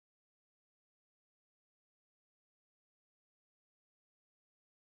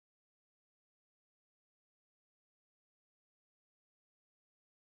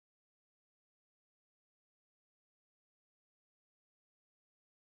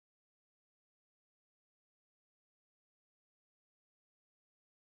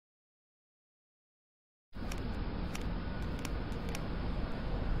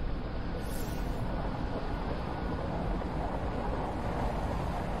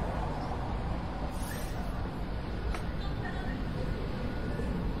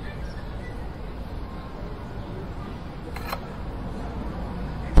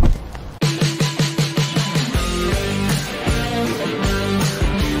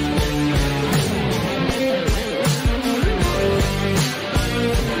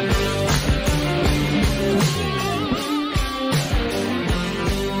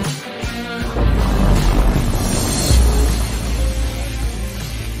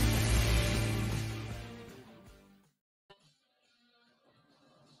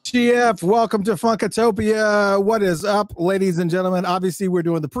GF, welcome to Funkatopia. What is up, ladies and gentlemen? Obviously, we're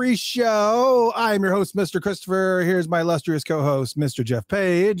doing the pre-show. I'm your host, Mr. Christopher. Here's my illustrious co-host, Mr. Jeff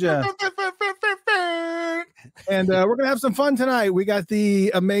Page. And we're going to have some fun tonight. We got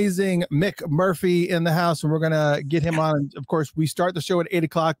the amazing Mick Murphy in the house, and we're going to get him on. Of course, we start the show at 8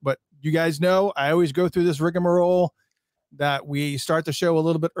 o'clock, but you guys know I always go through this rigmarole that we start the show a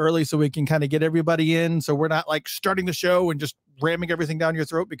little bit early so we can kind of get everybody in. So we're not like starting the show and just ramming everything down your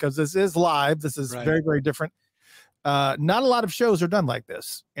throat, because this is live. This is very, very different. Not a lot of shows are done like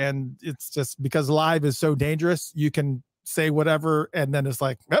this. And it's just because live is so dangerous. You can say whatever, and then it's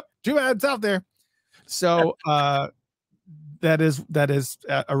like, oh, too bad it's out there. So that is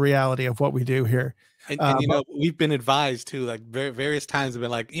a reality of what we do here. And you know, we've been advised too, like various times have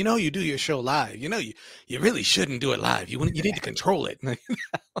been like, you know, you do your show live, you know, you really shouldn't do it live. You need to control it.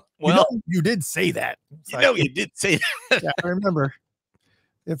 Well, you did say that. You did say that. Yeah, I remember.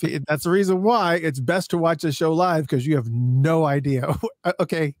 That's the reason why it's best to watch the show live, because you have no idea.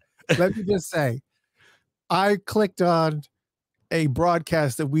 Okay, let me just say, I clicked on a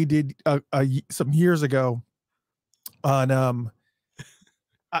broadcast that we did some years ago on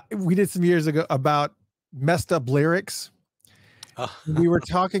we did some years ago about messed up lyrics. We were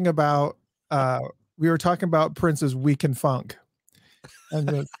talking about Prince's "Weekend Funk,"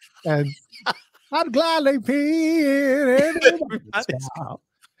 and I'd gladly pee in and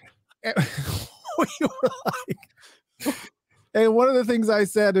we were like, and one of the things I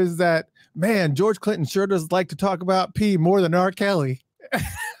said is that, man, George Clinton sure does like to talk about pee more than R. Kelly.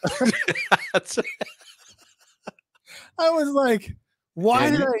 I was like,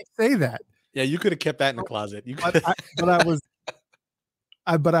 why did I say that? Yeah, you could have kept that in the closet. You could,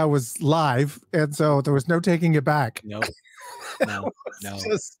 but I was live, and so there was no taking it back. No.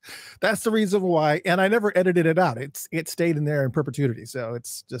 That's the reason why, and I never edited it out. It stayed in there in perpetuity, so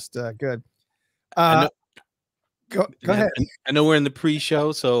it's just good. Go ahead. I know we're in the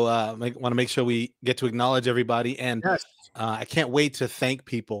pre-show, so want to make sure we get to acknowledge everybody, and yes. I can't wait to thank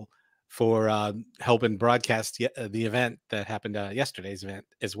people for helping broadcast the event that happened, yesterday's event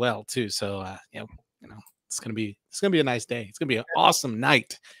as well too. So you know, it's gonna be a nice day. It's gonna be an awesome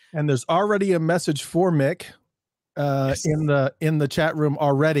night. And there's already a message for Mick yes. in the chat room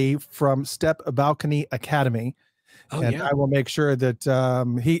already from Step Balcony Academy. And yeah. I will make sure that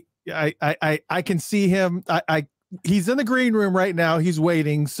I can see him. He's in the green room right now. He's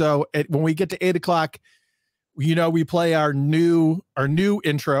waiting. So when we get to 8 o'clock, you know, we play our new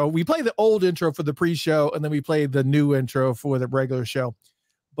intro. We play the old intro for the pre-show, and then we play the new intro for the regular show.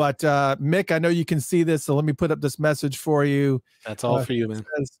 But Mick, I know you can see this, so let me put up this message for you. That's all for you, man.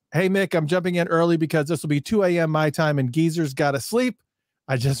 Says, hey, Mick, I'm jumping in early because this will be 2 a.m. my time, and geezers got to sleep.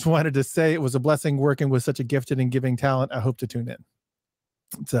 I just wanted to say it was a blessing working with such a gifted and giving talent. I hope to tune in.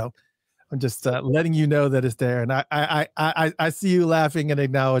 So I'm just letting you know that it's there, and I see you laughing and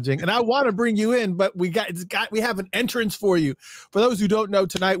acknowledging, and I want to bring you in, but we have an entrance for you. For those who don't know,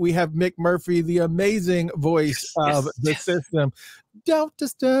 tonight we have Mick Murphy, the amazing voice of the system. Don't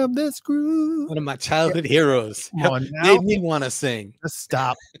disturb this groove. One of my childhood heroes. Made me want to sing. Just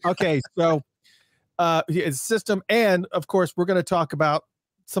stop. Okay, so it's system, and of course we're going to talk about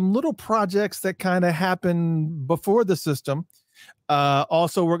some little projects that kind of happen before the system.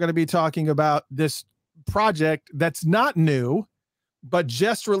 Also, we're going to be talking about this project that's not new, but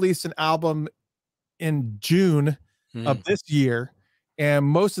just released an album in June of this year. And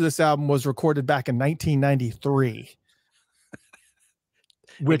most of this album was recorded back in 1993.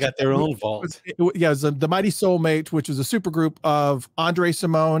 Which got their own vault. It was the Mighty Soulmates, which was a supergroup of Andre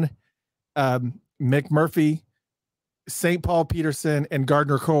Cymone, Mick Murphy, St. Paul Peterson, and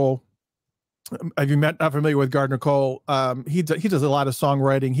Gardner Cole. Have you not familiar with Gardner Cole? He does a lot of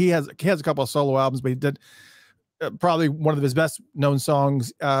songwriting. He has a couple of solo albums, but he did probably one of his best known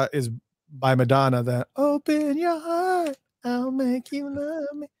songs is by Madonna, that "Open Your Heart, I'll Make You Love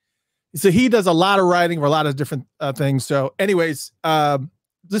Me." So he does a lot of writing for a lot of different things. So anyways, the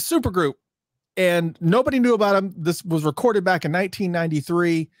supergroup, and nobody knew about him. This was recorded back in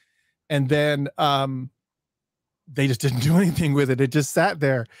 1993, and then they just didn't do anything with it. It just sat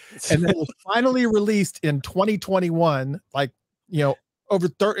there, and then it was finally released in 2021, like, you know, over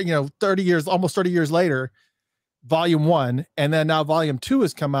 30 years, almost 30 years later, volume 1. And then now volume 2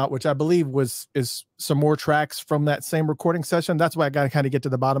 has come out, which I believe is some more tracks from that same recording session. That's why I got to kind of get to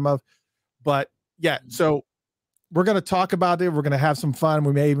the bottom of, but yeah. So we're going to talk about it. We're going to have some fun.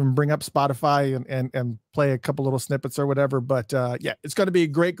 We may even bring up Spotify and play a couple little snippets or whatever, but yeah, it's going to be a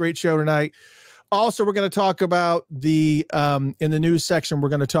great show tonight. Also, we're going to talk about the in the news section, we're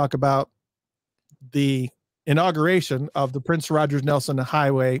going to talk about the inauguration of the Prince Rogers Nelson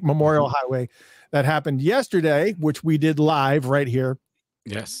Highway, Memorial Highway, that happened yesterday, which we did live right here.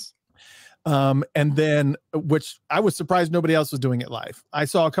 Yes. And then, which I was surprised nobody else was doing it live. I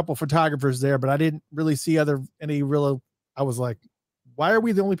saw a couple photographers there, but I didn't really see any real. I was like, why are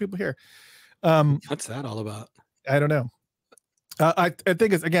we the only people here? What's that all about? I don't know. I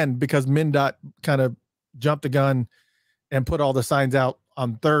think it's, again, because MnDOT kind of jumped the gun and put all the signs out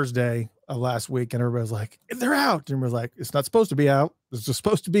on Thursday of last week, and everybody's like, they're out. And we're like, it's not supposed to be out. It's just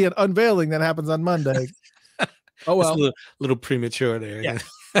supposed to be an unveiling that happens on Monday. Oh, well. It's a little premature there. Yeah.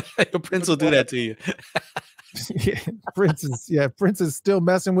 Your Prince will do that to you. Yeah, Prince is still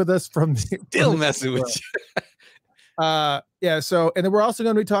messing with us messing with you. Yeah, so, and then we're also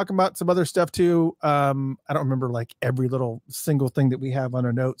going to be talking about some other stuff too. I don't remember like every little single thing that we have on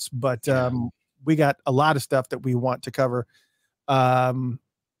our notes, but we got a lot of stuff that we want to cover. Why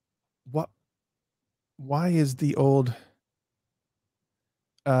is the old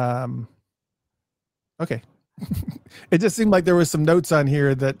okay. It just seemed like there was some notes on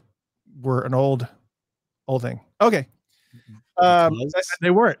here that were an old thing. Okay. They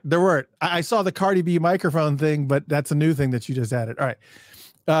weren't. I saw the Cardi B microphone thing, but that's a new thing that you just added. All right.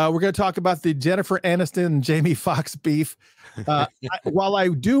 We're going to talk about the Jennifer Aniston and Jamie Foxx beef. While I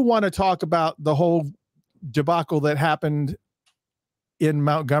do want to talk about the whole debacle that happened in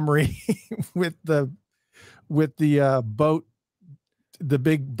Montgomery with the boat, the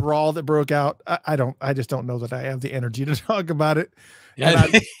big brawl that broke out. I just don't know that I have the energy to talk about it. Yeah.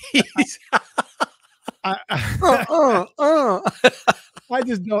 I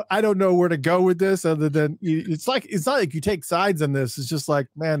don't know where to go with this other than it's not like you take sides on this. It's just like,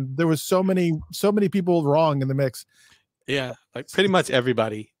 man, there was so many people wrong in the mix. Yeah, like pretty much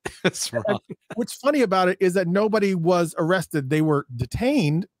everybody is wrong. What's funny about it is that nobody was arrested. They were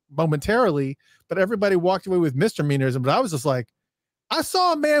detained momentarily, but everybody walked away with misdemeanors. But I was just like, I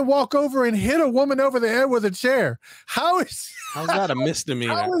saw a man walk over and hit a woman over the head with a chair. How's that a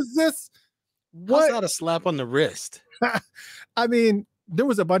misdemeanor? How is this? How's that a slap on the wrist? I mean, there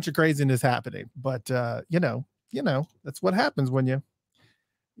was a bunch of craziness happening, but you know, that's what happens when you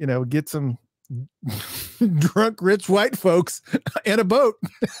get some drunk rich white folks in a boat.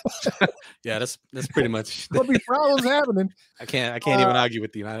 Yeah, that's pretty much. There'll be problems happening. I can't even argue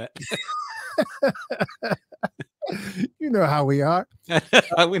with you on that. You know how we are.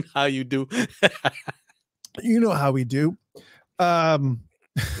 I mean, how you do. You know how we do.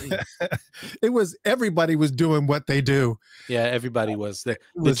 Everybody was doing what they do. Yeah, everybody was. The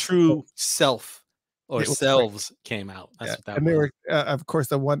true self or selves came out. That's what that and was. They were, of course,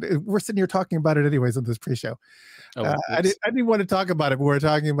 the one we're sitting here talking about it anyways on this pre-show. I didn't want to talk about it, but we're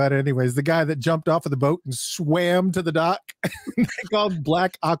talking about it anyways. The guy that jumped off of the boat and swam to the dock. They called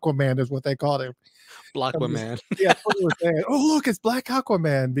Black Aquaman is what they called him. Black Aquaman. Yeah, oh look, it's Black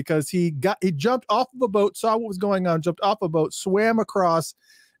Aquaman, because he jumped off of a boat, saw what was going on, jumped off a boat, swam across,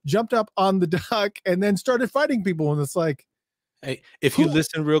 jumped up on the dock, and then started fighting people. And it's like, hey, if you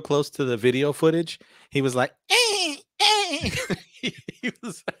listen real close to the video footage, he was like, he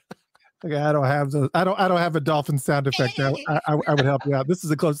was. Okay, I don't have those. I don't have a dolphin sound effect. I would help you out. This is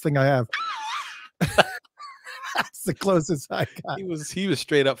the closest thing I have. That's the closest I got. He was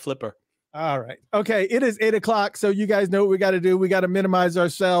straight up flipper. All right. Okay. It is 8 o'clock. So you guys know what we got to do. We got to minimize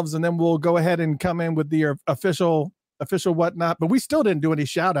ourselves, and then we'll go ahead and come in with the official whatnot. But we still didn't do any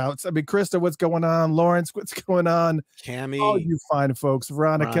shout outs. I mean, Krista, what's going on? Lawrence, what's going on? Cammy. All you fine folks.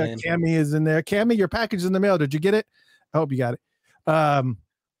 Veronica, Ryan. Cammy is in there. Cammy, your package is in the mail. Did you get it? I hope you got it.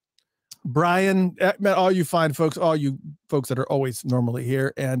 Brian, all you fine folks, all you folks that are always normally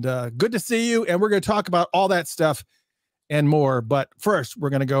here, and good to see you. And we're going to talk about all that stuff and more. But first,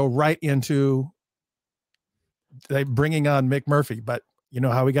 we're going to go right into bringing on Mick Murphy. But you know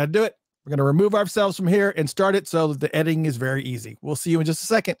how we got to do it. We're going to remove ourselves from here and start it so that the editing is very easy. We'll see you in just a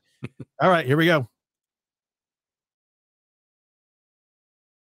second. All right, here we go.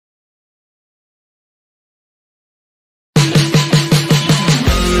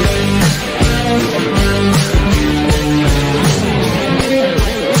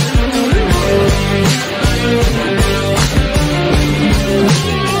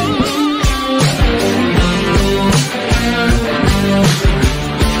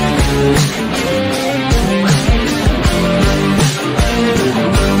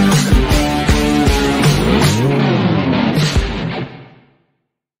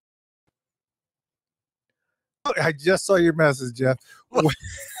 I just saw your message, Jeff.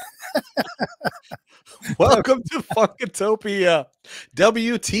 Welcome to Funkatopia.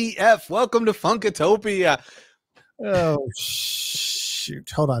 WTF. Welcome to Funkatopia. Oh, shoot.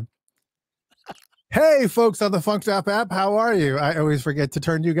 Hold on. Hey, folks on the Funked Up app, how are you? I always forget to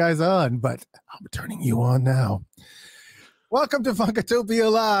turn you guys on, but I'm turning you on now. Welcome to Funkatopia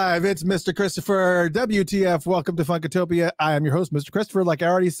Live. It's Mr. Christopher, WTF. Welcome to Funkatopia. I am your host, Mr. Christopher, like I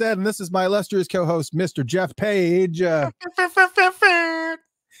already said, and this is my illustrious co-host, Mr. Jeff Page. And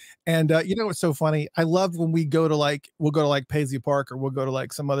you know what's so funny? I love when we'll go to like Paisley Park, or we'll go to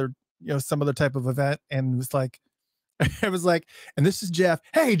like some other type of event, and it's like, I was like, and this is Jeff.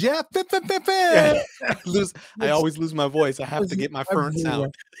 Hey, Jeff. Yeah. I always lose my voice. I have to get my fern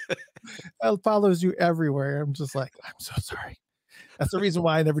sound. It follows you everywhere. I'm just like, I'm so sorry. That's the reason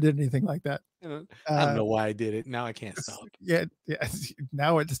why I never did anything like that. I don't know why I did it. Now I can't stop. Yeah.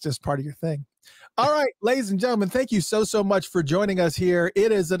 Now it's just part of your thing. All right, ladies and gentlemen, thank you so much for joining us here.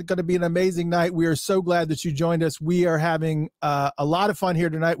 It is going to be an amazing night. We are so glad that you joined us. We are having a lot of fun here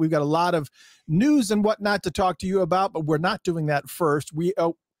tonight. We've got a lot of news and whatnot to talk to you about, but we're not doing that first. We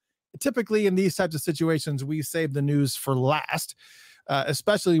typically in these types of situations, we save the news for last,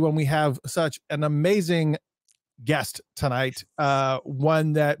 especially when we have such an amazing guest tonight,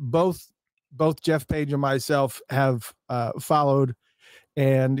 one that both Jeff Page and myself have followed,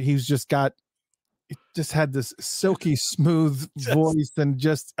 and he's just had this silky smooth voice, and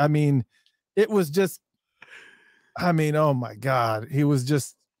it was just, oh my God, he was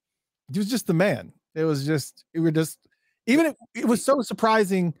just the man. It was so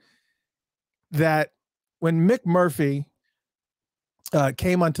surprising that when Mick Murphy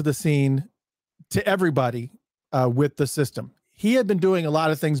came onto the scene to everybody with the system, he had been doing a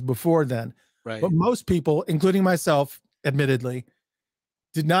lot of things before then, right? But most people, including myself, admittedly,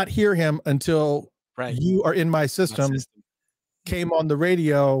 did not hear him until You Are in My System came on the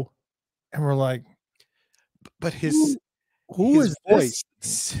radio, and we're like, but his voice,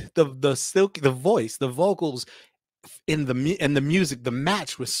 the voice, the vocals, and the music, the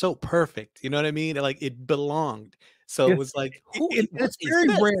match was so perfect. You know what I mean? Like, it belonged. So it was like, it's very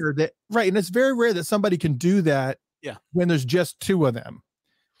rare that, right? And it's very rare that somebody can do that. Yeah. When there's just two of them.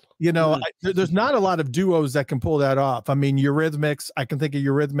 There's not a lot of duos that can pull that off. I mean, Eurythmics, I can think of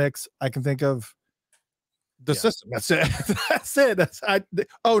Eurythmics. I can think of the system. That's it. That's it.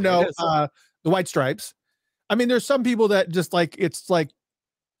 The White Stripes. I mean, there's some people that just like, it's like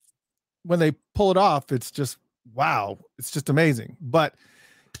when they pull it off, it's just, wow. It's just amazing. But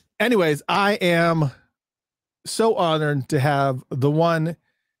anyways, I am so honored to have the one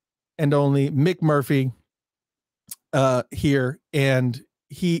and only Mick Murphy here, and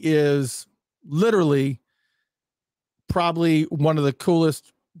he is literally probably one of the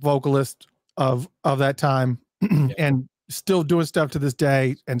coolest vocalists of that time, and still doing stuff to this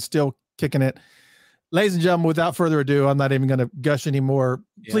day and still kicking it. Ladies and gentlemen, without further ado, I'm not even going to gush anymore.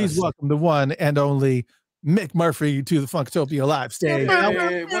 Please welcome the one and only Mick Murphy to the Funkatopia Live stage.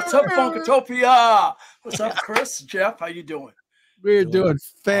 Hey, what's up, Funkatopia? What's up, Chris? Jeff, how you doing? We're doing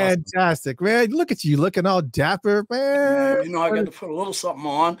fantastic, awesome. Man. Look at you, looking all dapper, man. You know, I got to put a little something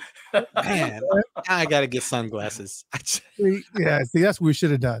on. Man, I got to get sunglasses. Yeah, see, that's what we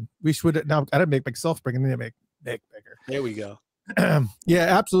should have done. We should have. Now I didn't make myself big, and then make Mick bigger. There we go.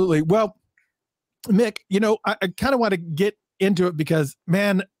 Yeah, absolutely. Well, Mick, I kind of want to get into it because,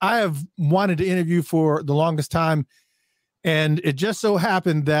 man, I have wanted to interview for the longest time, and it just so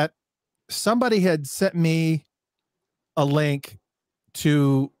happened that somebody had sent me a link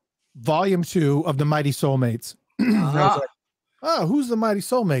to volume 2 of the Mighty Soulmates. I was like, oh, who's the Mighty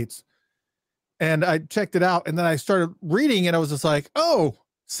Soulmates? And I checked it out, and then I started reading, and I was just like, oh,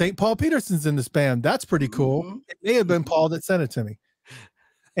 St. Paul Peterson's in this band. That's pretty cool. It may have been Paul that sent it to me.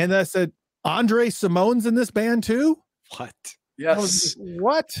 And I said, Andre Cymone's in this band too? What? Yes. I was like,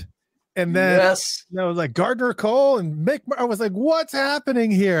 what? And then I was like, Gardner Cole and Mick. I was like, what's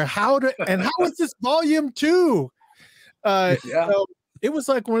happening here? How is this volume 2? So it was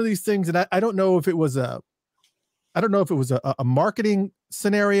like one of these things, and I don't know if it was a marketing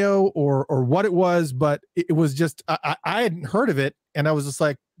scenario or what it was, but it was just I hadn't heard of it, and I was just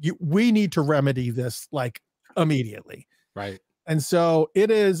like, we need to remedy this like immediately, right? And so it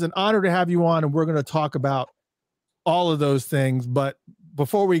is an honor to have you on, and we're going to talk about all of those things. But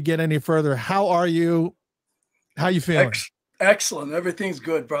before we get any further, how are you? How you feeling? Excellent. Everything's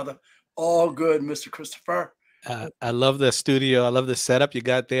good, brother. All good, Mr. Christopher. I love the studio. I love the setup you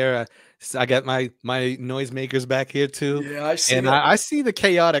got there. I got my noisemakers back here too. Yeah, I see. And I see the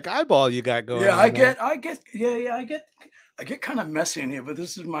chaotic eyeball you got going. Yeah, I get kind of messy in here, but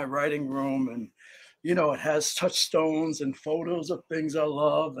this is my writing room, and it has touchstones and photos of things I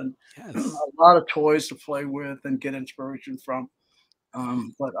love, and a lot of toys to play with and get inspiration from.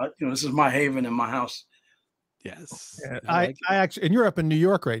 But this is my haven in my house. Yes. Yeah, I actually, and you're up in New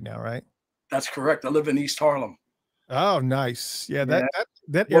York right now, right? That's correct. I live in East Harlem. Oh, nice. Yeah, Yeah.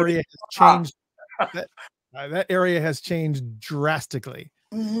 that area has changed. That area has changed drastically.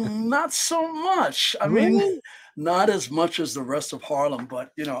 Not so much. I Really? mean, not as much as the rest of Harlem,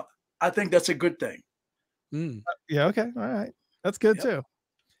 but you know, I think that's a good thing. Yeah. Okay. All right. That's good Yep. too.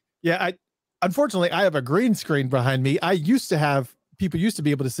 Yeah. Unfortunately, I have a green screen behind me. People used to be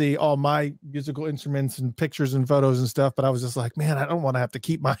able to see all my musical instruments and pictures and photos and stuff, but I was just like, man, I don't want to have to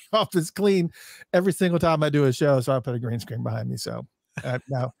keep my office clean every single time I do a show. So I put a green screen behind me. So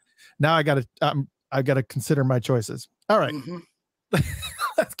now I gotta consider my choices. All right.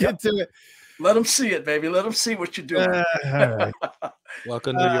 Let's get to it. Let them see it, baby. Let them see what you're doing. All right.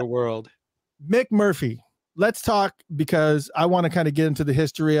 Welcome to your world. Mick Murphy. Let's talk, because I want to kind of get into the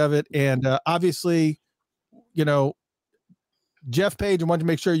history of it. And obviously, you know, Jeff Page, I want to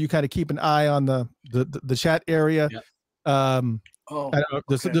make sure you kind of keep an eye on the chat area. Yep.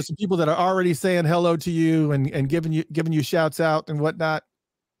 There's some people that are already saying hello to you and giving you shouts out and whatnot.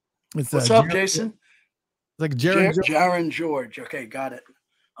 What's up, Jason? It's like Jaron George. Okay, got it.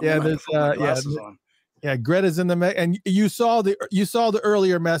 There's Greta's in the and you saw the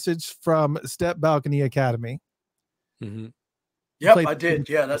earlier message from Step Balcony Academy. Yep, I did.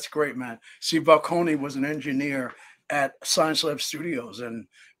 Yeah, that's great, man. Steve Balcony was an engineer at Science Lab Studios and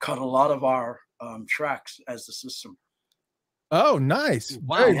cut a lot of our tracks as the system. Oh, nice.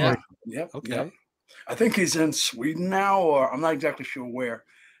 Wow. Yeah. Yep. Okay. Yep. I think he's in Sweden now, or I'm not exactly sure where,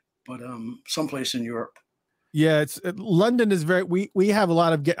 but someplace in Europe. Yeah, London is we have a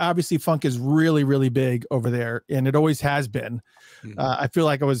lot of, obviously funk is really, really big over there, and it always has been. I feel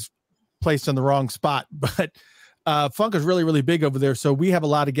like I was placed on the wrong spot, but funk is really, really big over there. So we have a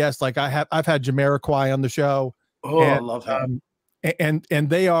lot of guests. Like I've had Jamiroquai on the show. Oh, I love him. And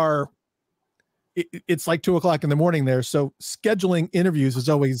they are, it's like 2 o'clock in the morning there. So scheduling interviews is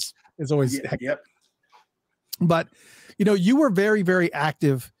always Yep. But you know, you were very, very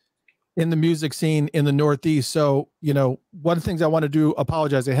active in the music scene in the Northeast. So, you know, one of the things I want to do,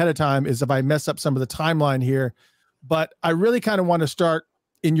 apologize ahead of time, is if I mess up some of the timeline here, but I really kind of want to start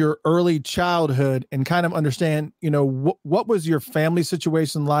in your early childhood and kind of understand, you know, what was your family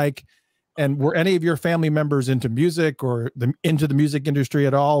situation like? And were any of your family members into music or into the music industry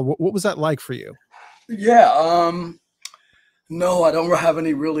at all? What was that like for you? Yeah. No, I don't have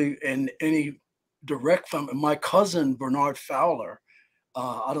any direct family. My cousin, Bernard Fowler,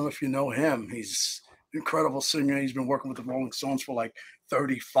 I don't know if you know him. He's an incredible singer. He's been working with the Rolling Stones for like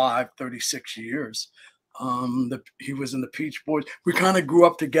 35, 36 years. He was in the Peach Boys. We kind of grew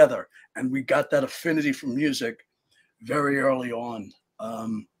up together, and we got that affinity for music very early on.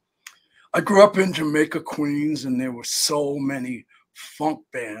 I grew up in Jamaica, Queens, and there were so many funk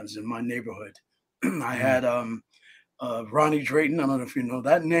bands in my neighborhood. I had Ronnie Drayton. I don't know if you know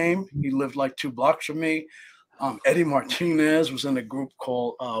that name. He lived like 2 blocks from me. Eddie Martinez was in a group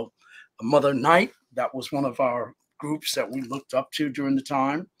called Mother Night. That was one of our groups that we looked up to during the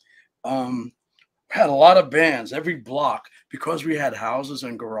time. Had a lot of bands every block, because we had houses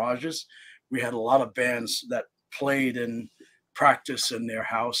and garages. We had a lot of bands that played and practiced in their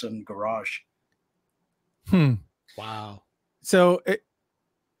house and garage. Wow. So,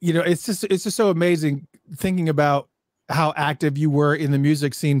 you know, it's just so amazing thinking about how active you were in the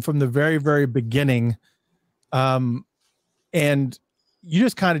music scene from the very, very beginning. And you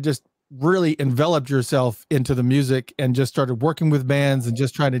just kind of just really enveloped yourself into the music and just started working with bands and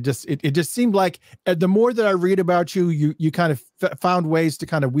just trying to it just seemed like the more that I read about you, you kind of found ways to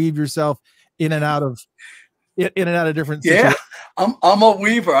kind of weave yourself in and out of different situations. I'm a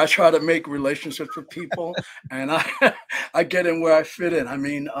weaver. I try to make relationships with people and I get in where I fit in. I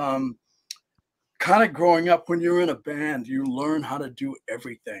mean, kind of growing up, when you're in a band, you learn how to do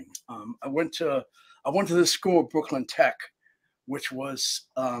everything. I went to this school, Brooklyn Tech, which was,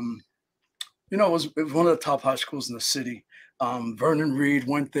 it was one of the top high schools in the city. Vernon Reed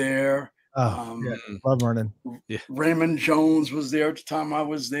went there. Love Vernon. Yeah. Raymond Jones was there at the time I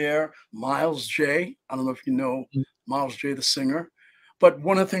was there. Miles J. I don't know if you know Miles J, the singer. But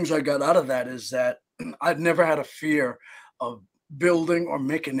one of the things I got out of that is that I'd never had a fear of building or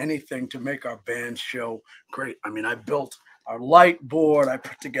making anything to make our band show great. I mean, I built our light board. I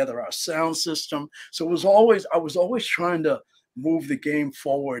put together our sound system. So I was always trying to move the game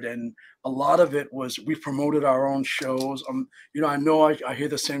forward. And a lot of it was, we promoted our own shows. I know I hear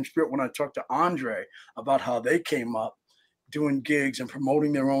the same spirit when I talk to Andre about how they came up doing gigs and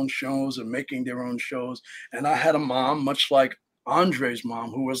promoting their own shows and making their own shows. And I had a mom, much like Andre's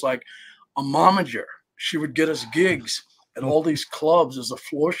mom, who was like a momager. She would get us gigs at all these clubs as a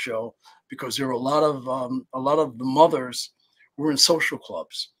floor show, because there were a lot of the mothers were in social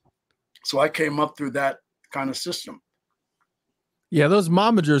clubs. So I came up through that kind of system. Yeah, those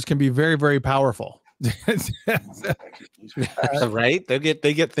momagers can be very, very powerful. Right? They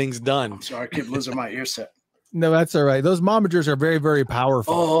get things done. I'm sorry, I keep losing my ear set. No, that's all right. Those momagers are very, very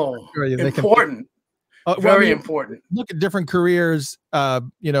powerful. Oh, they important. Very important. Look at different careers,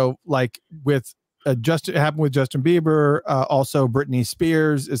 you know, like with Justin, happened with Justin Bieber, also Britney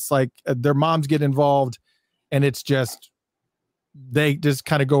Spears. It's like their moms get involved, and it's just they just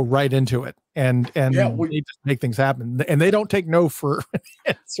kind of go right into it, and they just make things happen, and they don't take no for an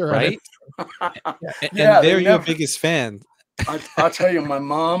answer, right? And they're your biggest fan. I'll tell you, my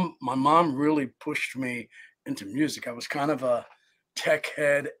mom really pushed me into music. I was kind of a tech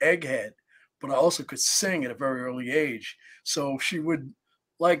head, egghead, but I also could sing at a very early age. So she would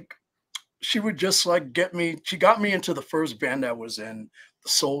just like she got me into the first band I was in, the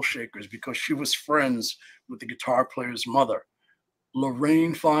Soul Shakers, because she was friends with the guitar player's mother.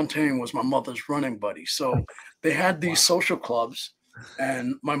 Lorraine Fontaine was my mother's running buddy. So they had these social clubs,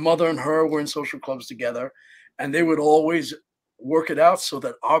 and my mother and her were in social clubs together, and they would always work it out so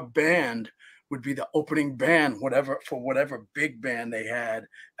that our band would be the opening band, whatever big band they had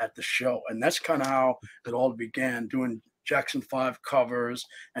at the show. And that's kind of how it all began, doing Jackson 5 covers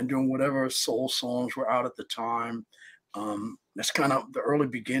and doing whatever soul songs were out at the time. That's kind of the early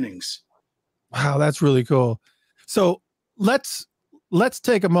beginnings. Wow, that's really cool. So let's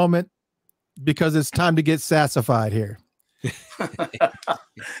take a moment, because it's time to get sassified here.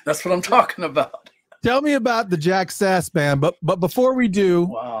 That's what I'm talking about. Tell me about the Jack Sass Band, but before we do,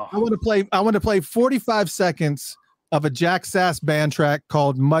 wow. I want to play 45 seconds of a Jack Sass Band track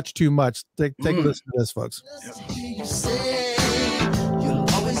called "Much Too Much." Take a listen to this, folks. You say you'll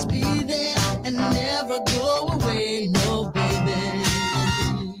always be there and never go away, no baby,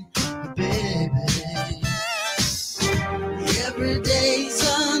 baby. Every day's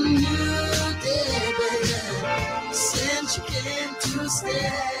a new day, baby, since you came to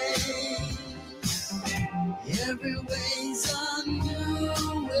stay. Every way's a new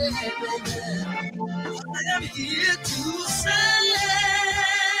way, baby. I'm here to say,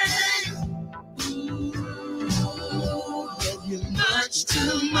 ooh, you're much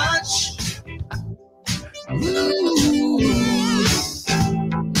too much. Ooh, you're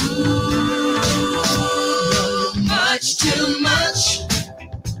much too much.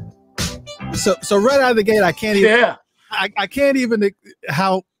 So right out of the gate, I can't even. Yeah. I can't even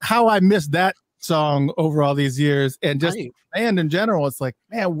how I missed that song over all these years, and just band in general. It's like,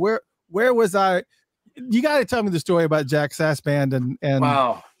 man, where was I? You got to tell me the story about Jack Sass Band and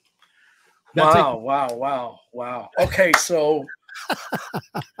wow. Okay, so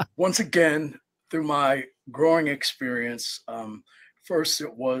once again, through my growing experience, first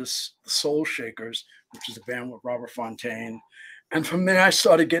it was the Soul Shakers, which is a band with Robert Fontaine, and from there I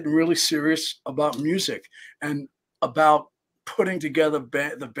started getting really serious about music and about putting together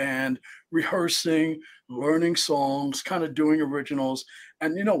the band, rehearsing, learning songs, kind of doing originals.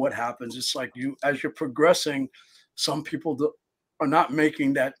 And you know what happens? It's like as you're progressing, some people are not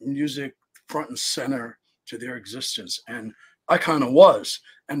making that music front and center to their existence. And I kind of was.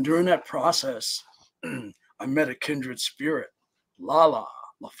 And during that process, I met a kindred spirit, La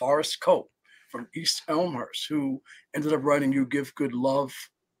Forest Cope from East Elmhurst, who ended up writing You Give Good Love,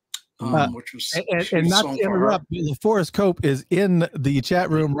 which was and not to interrupt, Forrest Cope is in the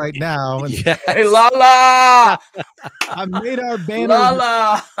chat room right now. And yes. Hey, Lala! I made our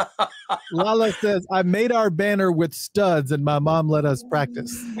banner. Lala says, I made our banner with studs, and my mom let us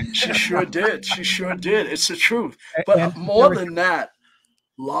practice. She sure did. She sure did. It's the truth. But more than that,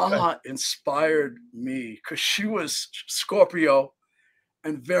 Lala inspired me because she was Scorpio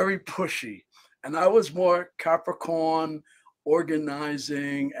and very pushy. And I was more Capricorn,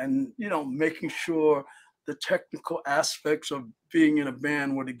 organizing and, making sure the technical aspects of being in a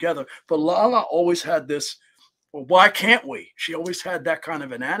band were together. But Lala always had this, well, why can't we? She always had that kind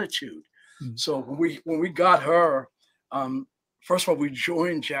of an attitude. So when we got her, first of all, we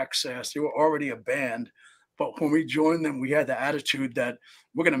joined Jack Sass. They were already a band. But when we joined them, we had the attitude that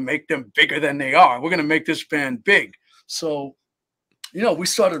we're going to make them bigger than they are. We're going to make this band big. So, we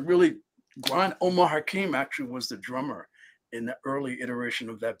started really grind. Omar Hakim actually was the drummer in the early iteration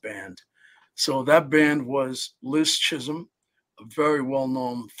of that band. So that band was Liz Chisholm, a very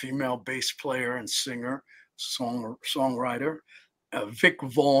well-known female bass player and singer, songwriter. Vic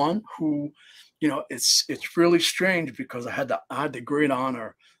Vaughn, who, it's really strange because I had the great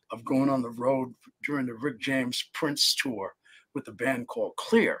honor of going on the road during the Rick James Prince tour with a band called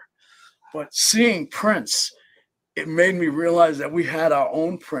Clear. But seeing Prince, it made me realize that we had our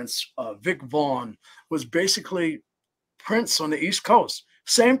own Prince. Vic Vaughn was basically Prince on the East Coast,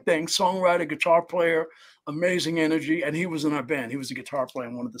 Same thing, songwriter, guitar player, amazing energy, and he was in our band. He was a guitar player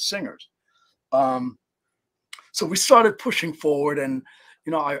and one of the singers. So we started pushing forward, and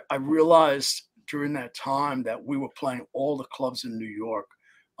I realized during that time that we were playing all the clubs in New York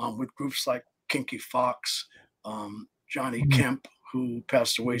with groups like Kinky Fox, Johnny Kemp, who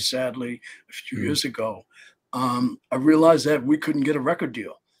passed away sadly a few years ago. I realized that we couldn't get a record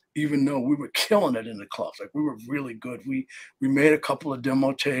deal, even though we were killing it in the clubs. Like, we were really good. We made a couple of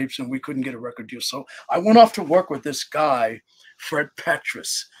demo tapes and we couldn't get a record deal. So I went off to work with this guy, Fred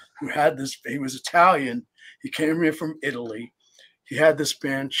Petrus, who had this, he was Italian. He came here from Italy. He had this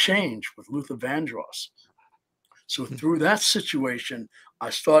band Change with Luther Vandross. So through that situation, I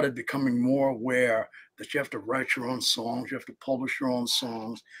started becoming more aware that you have to write your own songs, you have to publish your own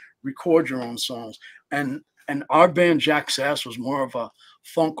songs, record your own songs. And our band, Jack Sass, was more of a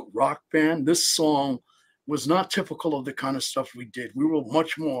funk rock band. This song was not typical of the kind of stuff we did. We were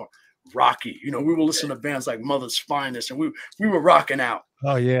much more rocky. We were listening to bands like Mother's Finest, and we were rocking out.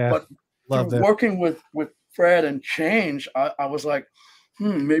 Oh yeah. But through working with Fred and Change, I was like,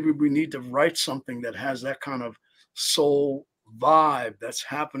 maybe we need to write something that has that kind of soul vibe that's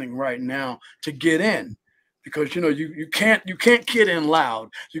happening right now to get in, because you can't get in loud.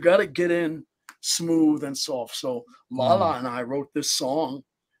 You got to get in smooth and soft. So Lala and I wrote this song,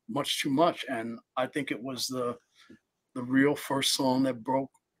 Much Too Much, and I think it was the real first song that broke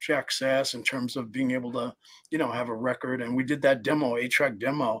Jack Sass in terms of being able to have a record. And we did that demo, 8-track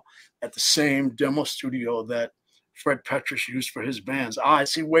demo, at the same demo studio that Fred Petrus used for his bands. I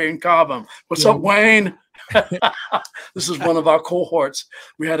see Wayne Cobham. What's up, Wayne? This is one of our cohorts.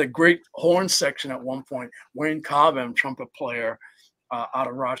 We had a great horn section at one point. Wayne Cobham, trumpet player out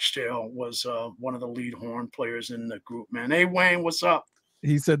of Rochdale, was one of the lead horn players in the group, man. Hey, Wayne, what's up?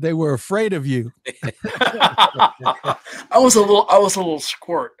 He said they were afraid of you. I was a little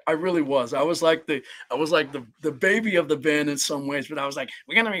squirt. I really was. I was like the baby of the band in some ways, but I was like,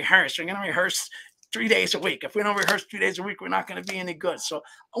 we're gonna rehearse 3 days a week. If we don't rehearse 3 days a week, we're not gonna be any good. So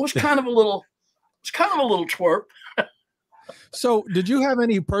I was kind of a little twerp. So did you have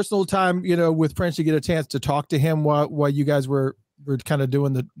any personal time, with Prince, to get a chance to talk to him while you guys were kind of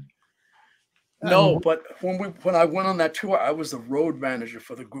doing the? No, but when I went on that tour, I was the road manager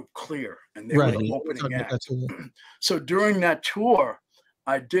for the group Clear, and they were the opening act. So during that tour,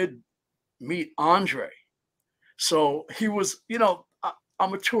 I did meet Andre. So he was,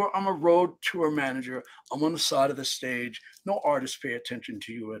 I'm a road tour manager. I'm on the side of the stage. No artists pay attention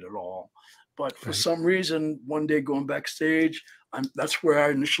to you at all. But for some reason, one day going backstage, that's where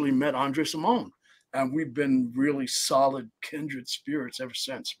I initially met Andre Cymone, and we've been really solid kindred spirits ever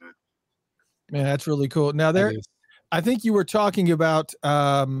since, man. Man, that's really cool. Now I think you were talking about,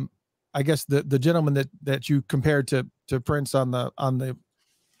 I guess the gentleman that you compared to Prince on the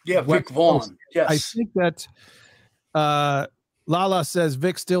Vic Vaughn. Yes, I think that Lala says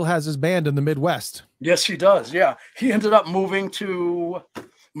Vic still has his band in the Midwest. Yes, he does. Yeah, he ended up moving to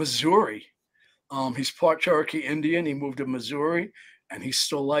Missouri. He's part Cherokee Indian. He moved to Missouri, and he's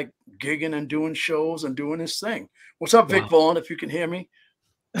still like gigging and doing shows and doing his thing. What's up, Vic Vaughn? If you can hear me.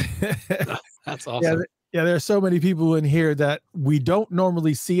 That's awesome. Yeah, there are so many people in here that we don't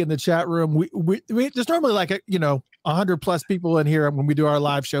normally see in the chat room. We there's normally like 100+ people in here when we do our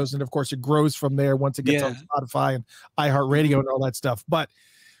live shows, and of course it grows from there once it gets on Spotify and iHeartRadio and all that stuff. But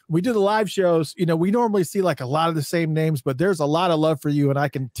we do the live shows, we normally see like a lot of the same names, but there's a lot of love for you, and I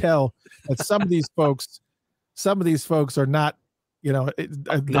can tell that some of these folks are not,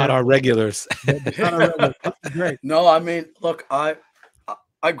 not our regulars. Not our regulars. Great. No, I mean, look, I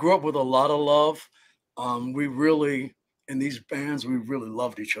grew up with a lot of love. We really, in these bands, we really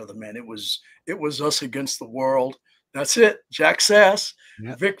loved each other, man. It was us against the world. That's it. Jack Sass,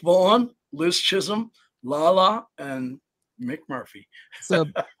 Vic Vaughn, Liz Chisholm, Lala, and Mick Murphy. So,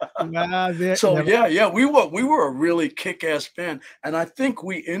 we were a really kick-ass band, and I think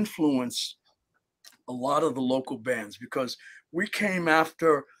we influenced a lot of the local bands because we came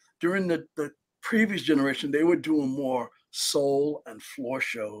after, during the previous generation, they were doing more soul and floor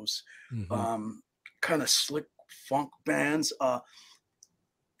shows, kind of slick funk bands. The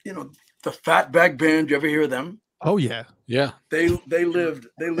Fatback Band, you ever hear of them? Oh yeah. They lived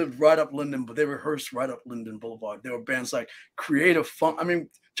right up Linden, but they rehearsed right up Linden Boulevard. There were bands like Creative Funk. I mean,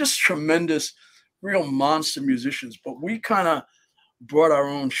 just tremendous, real monster musicians. But we kind of brought our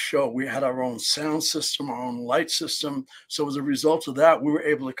own show. We had our own sound system, our own light system. So as a result of that, we were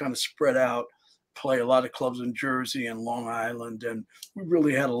able to kind of spread out, play a lot of clubs in Jersey and Long Island, and we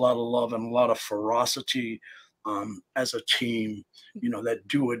really had a lot of love and a lot of ferocity as a team, that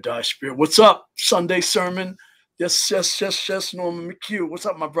do or die spirit. What's up, Sunday Sermon? Yes, Norman McHugh. What's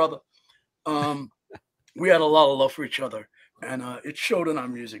up, my brother? We had a lot of love for each other, and it showed in our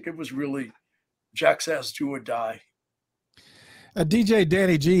music. It was really Jack's ass do or die. DJ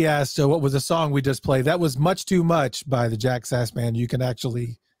Danny G asked, what was the song we just played? That was Much Too Much by the Jack Sass Band. You can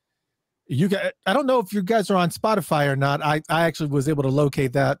actually, I don't know if you guys are on Spotify or not. I actually was able to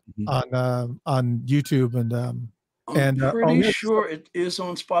locate that on YouTube I'm pretty sure it is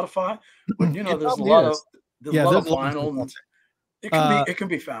on Spotify, but you know, there's a lot of vinyl. And it can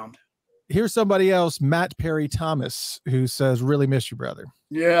be found. Here's somebody else, Matt Perry Thomas, who says, really miss you, brother.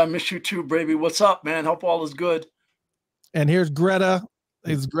 Yeah, I miss you too, baby. What's up, man? Hope all is good. And here's Greta.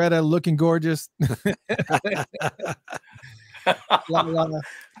 Is Greta looking gorgeous?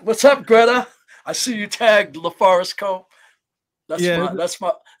 What's up, Greta? I see you tagged LaForest Cope. That's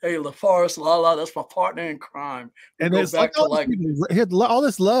my hey, LaForest Lala. That's my partner in crime. And it's back to all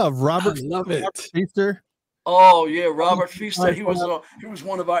this love. Robert, love it. Robert Feaster. Oh yeah, Robert Feaster. He was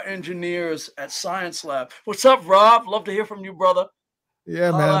one of our engineers at Science Lab. What's up, Rob? Love to hear from you, brother.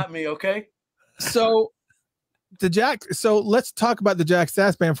 Yeah, Holler man. at me, okay? So let's talk about the Jack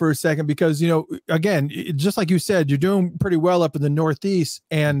Sass Band for a second, because again, just like you said, you're doing pretty well up in the Northeast,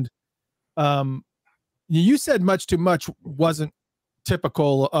 and you said Much Too Much wasn't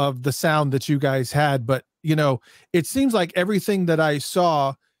typical of the sound that you guys had, but it seems like everything that I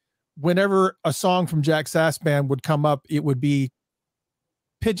saw, whenever a song from Jack Sass Band would come up, it would be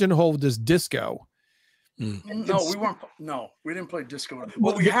pigeonholed as disco. No, we didn't play disco.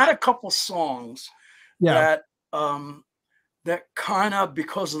 Well, we had a couple songs that kind of,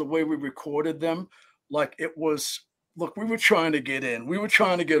 because of the way we recorded them, like it was, look, we were trying to get in, we were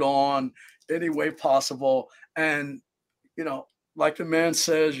trying to get on any way possible, and like the man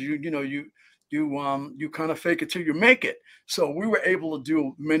says, you kind of fake it till you make it. So we were able to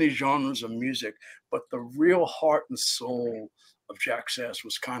do many genres of music, but the real heart and soul of Jack Sass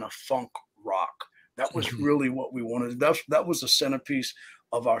was kind of funk rock. That was really what we wanted. That was the centerpiece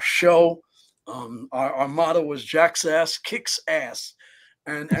of our show. Our motto was Jack Sass kicks ass,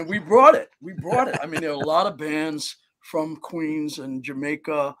 and we brought it. I mean, there are a lot of bands from Queens and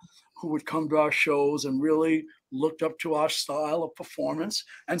Jamaica who would come to our shows and really looked up to our style of performance,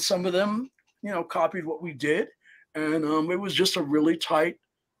 and some of them, copied what we did, and it was just a really tight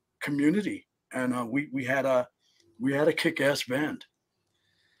community, and we had a kick-ass band.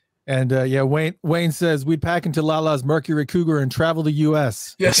 And Wayne says we'd pack into Lala's Mercury Cougar and travel the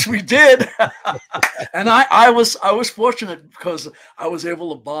U.S. Yes, we did. And I was fortunate because I was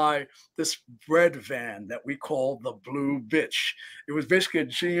able to buy this bread van that we called the Blue Bitch. It was basically a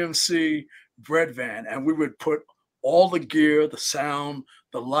GMC bread van, and we would put all the gear, the sound,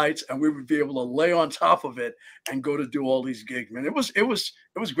 the lights, and we would be able to lay on top of it and go to do all these gigs. Man, it was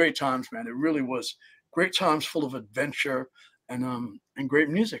great times, man. It really was great times, full of adventure and great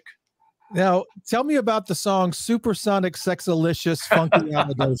music. Now, tell me about the song "Supersonic Sexalicious Funky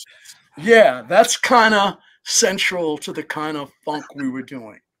Alligators." Yeah, that's kind of central to the kind of funk we were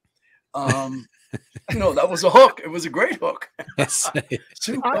doing. That was a hook. It was a great hook.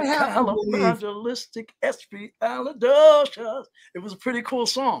 Supercalifragilistic espialidocious. It was a pretty cool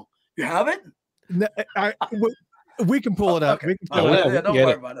song. You have it? We can pull it up. Okay. Don't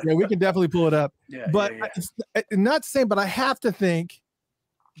worry about it. Yeah, we can definitely pull it up. Yeah, but not saying, but I have to think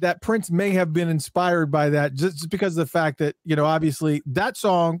that Prince may have been inspired by that, just because of the fact that obviously that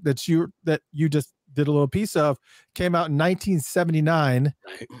song that you just did a little piece of came out in 1979,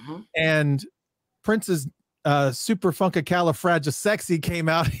 and Prince's Superfunkicalifragisexy came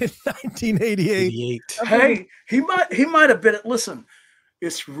out in 1988. Hey, he might have been. Listen,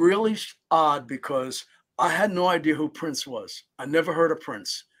 it's really odd because I had no idea who Prince was. I never heard of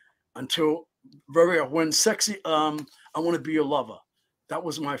Prince until when Sexy, I Want to Be Your Lover. That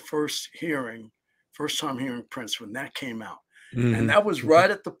was my first time hearing Prince when that came out. And that was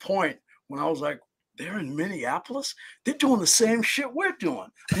right at the point when I was like, they're in Minneapolis? They're doing the same shit we're doing.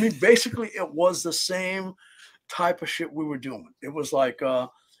 I mean, basically it was the same type of shit we were doing. It was like,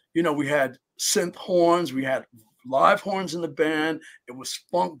 we had synth horns, we had live horns in the band. It was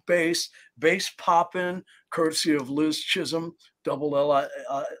funk bass popping, courtesy of Liz Chisholm, double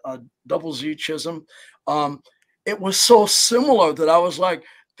Z Chisholm. It was so similar that I was like,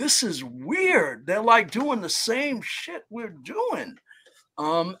 this is weird. They're like doing the same shit we're doing.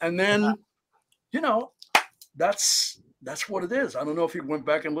 And then, that's what it is. I don't know if you went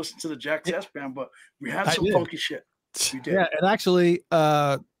back and listened to the Jack Sass Band, but we had some funky shit. We did. Yeah, and actually,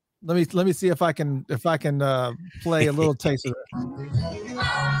 let me see if I can play a little taste of it.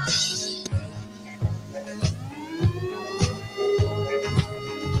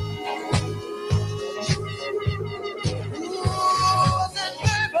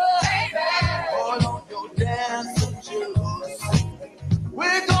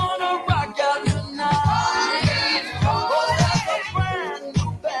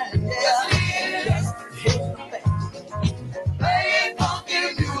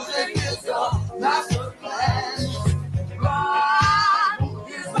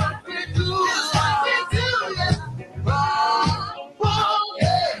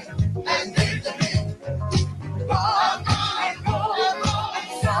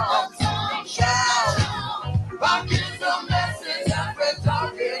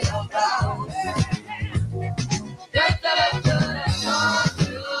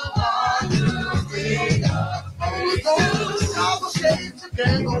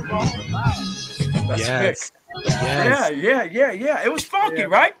 That's Yes. Vic. Yes. Yeah. It was funky,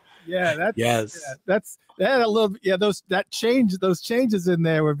 right? Yeah, that's Yes. that had a little those changes in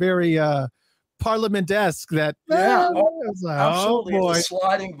there were very Parliament-esque. That was like, Absolutely. oh boy. It's a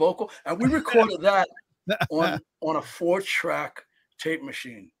sliding vocal. And we recorded that on a 4-track tape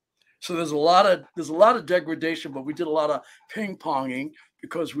machine. So there's a lot of degradation, but we did a lot of ping-ponging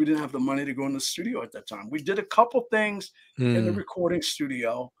because we didn't have the money to go in the studio at that time. We did a couple things in the recording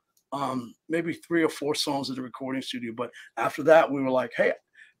studio, maybe 3 or 4 songs in the recording studio. But after that, we were like, hey,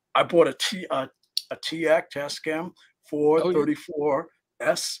 I bought a TAC Tascam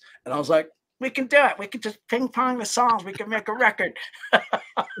 434S, and I was like, we can do it. We can just ping pong the songs. We can make a record.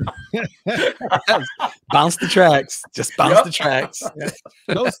 Bounce the tracks. Just bounce the tracks.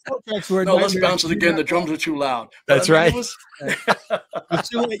 Those 4 tracks were no. Let's bounce it again. The drums are too loud. That's right. You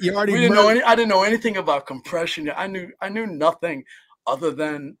already. I didn't know anything about compression. I knew nothing other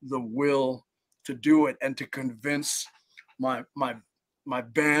than the will to do it and to convince my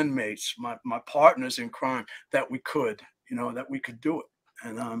bandmates, my partners in crime, that we could do it.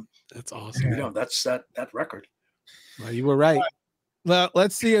 And that's awesome. That's that record. Well, you were right. Well,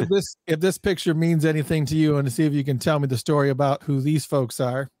 let's see if this picture means anything to you, and to see if you can tell me the story about who these folks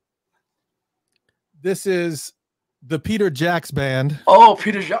are. This is the Peter Jacks Band. Oh,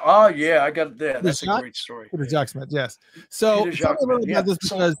 Peter Jacks. Oh, yeah, I got it there. That's a great story. Peter Jacks Band, yes. So tell me a little about this,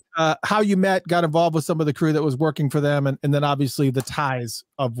 because how you met, got involved with some of the crew that was working for them, and then obviously the ties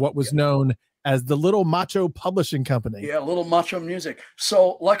of what was known as the Little Macho Publishing Company. Yeah, Little Macho Music.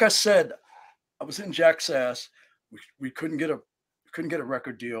 So, like I said, I was in Jack's ass. We couldn't get a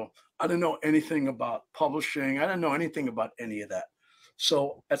record deal. I didn't know anything about publishing. I didn't know anything about any of that.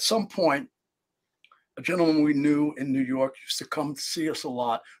 So at some point, a gentleman we knew in New York used to come to see us a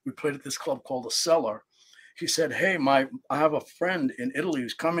lot. We played at this club called The Cellar. He said, hey, I have a friend in Italy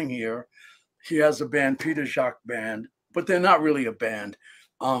who's coming here. He has a band, Peter Jacques Band, but they're not really a band.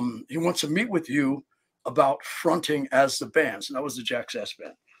 He wants to meet with you about fronting as the band. So that was the Jack's Ass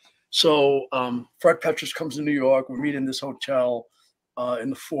Band. So Fred Petrus comes to New York. We meet in this hotel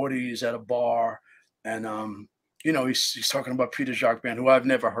in the 40s at a bar. And, he's talking about Peter Jacques Band, who I've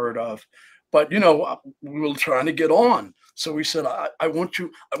never heard of. But, we were trying to get on. So we said, I want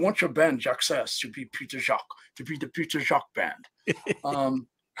your band, Jack's Ass, to be Peter Jacques, to be the Peter Jacques Band.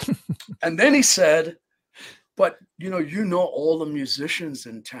 And then he said, but, you know all the musicians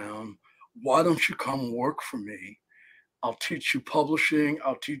in town. Why don't you come work for me? I'll teach you publishing.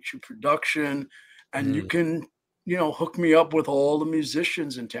 I'll teach you production. And you can, hook me up with all the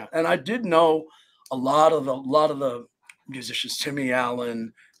musicians in town. And I did know a lot of the musicians, Timmy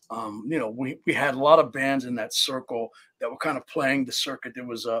Allen. We had a lot of bands in that circle that were kind of playing the circuit. There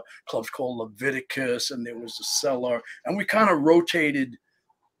was a club called Leviticus, and there was The Cellar. And we kind of rotated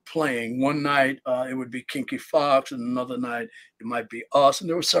playing. One night it would be Kinky Fox, and another night it might be us, and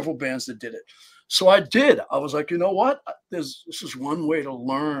there were several bands that did it. So I was like, you know what, this is one way to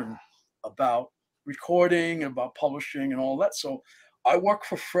learn about recording, about publishing and all that. So I worked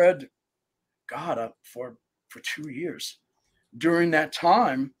for Fred for 2 years. During that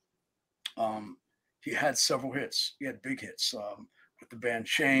time, he had several hits. He had big hits with the band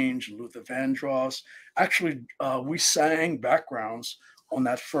Change, Luther Vandross. Actually, we sang backgrounds on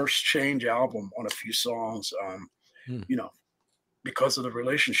that first Change album on a few songs, because of the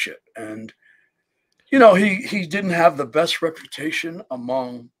relationship. And, he didn't have the best reputation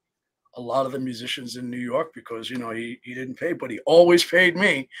among a lot of the musicians in New York because, he didn't pay, but he always paid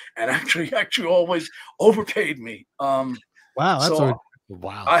me, and actually always overpaid me. Wow. That's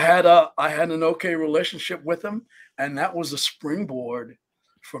wow. I had an okay relationship with him, and that was a springboard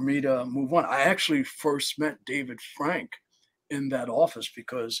for me to move on. I actually first met David Frank in that office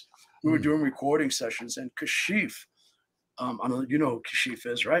because we were doing recording sessions, and Kashif, I don't know, you know who Kashif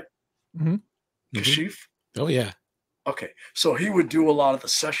is, right? Mm-hmm. Kashif? Oh, yeah. Okay. So he would do a lot of the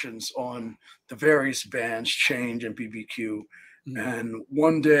sessions on the various bands, Change and BBQ. And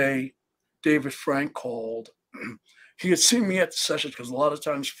one day, David Frank called. He had seen me at the sessions because a lot of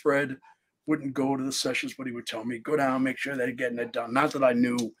times Fred wouldn't go to the sessions, but he would tell me, go down, make sure they're getting it done. Not that I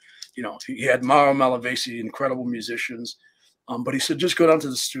knew, he had Mauro Malavasi, incredible musicians. But he said, just go down to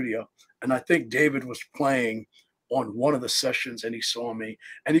the studio. And I think David was playing on one of the sessions, and he saw me.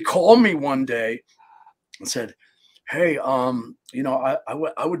 And he called me one day and said, hey, I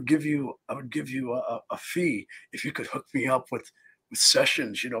would give you a fee if you could hook me up with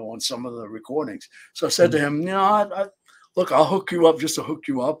sessions, on some of the recordings. So I said to him, look, I'll hook you up just to hook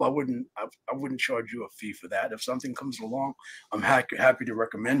you up. I wouldn't charge you a fee for that. If something comes along, I'm happy to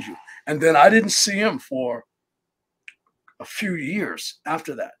recommend you. And then I didn't see him for a few years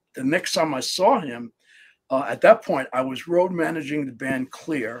after that. The next time I saw him, at that point, I was road managing the band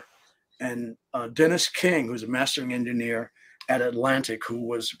Clear, and Dennis King, who's a mastering engineer at Atlantic, who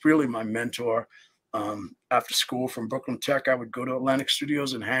was really my mentor. After school from Brooklyn Tech, I would go to Atlantic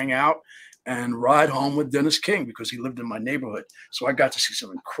Studios and hang out and ride home with Dennis King because he lived in my neighborhood. So I got to see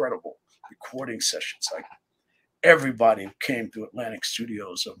some incredible recording sessions. Like everybody came to Atlantic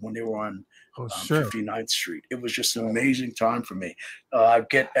Studios when they were on 59th Street. It was just an amazing time for me.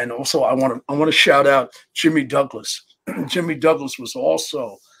 And also I want to shout out Jimmy Douglas. Jimmy Douglas was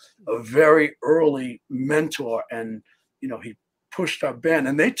also a very early mentor, and he pushed our band,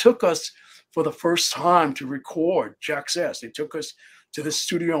 and they took us for the first time to record Jack's Ass. They took us to the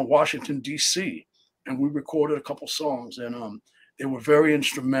studio in Washington, D.C., and we recorded a couple songs, and they were very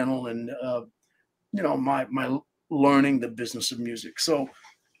instrumental in my learning the business of music. So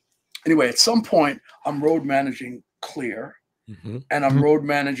anyway, at some point I'm road managing Clear, and I'm road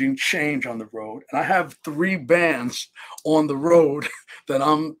managing Change on the road, and I have 3 bands on the road that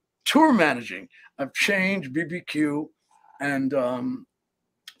I'm tour managing. I've Change, BBQ, and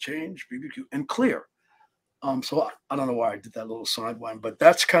Clear. So I don't know why I did that little sidewind, but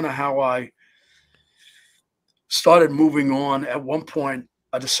that's kind of how I started moving on. At one point,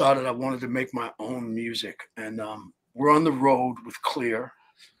 I decided I wanted to make my own music, and we're on the road with Clear,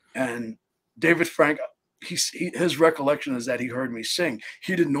 and David Frank, his recollection is that he heard me sing.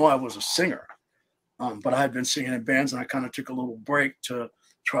 He didn't know I was a singer, but I had been singing in bands, and I kind of took a little break to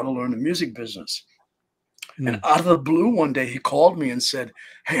try to learn the music business. And out of the blue, one day he called me and said,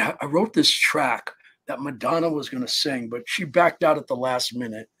 "Hey, I wrote this track that Madonna was going to sing, but she backed out at the last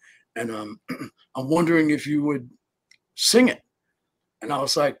minute. And I'm wondering if you would sing it." And I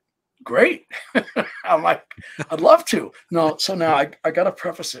was like, "Great." I'm like, "I'd love to." No, so now I got to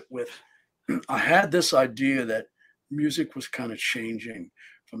preface it with, I had this idea that music was kind of changing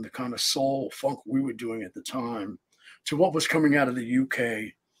from the kind of soul funk we were doing at the time to what was coming out of the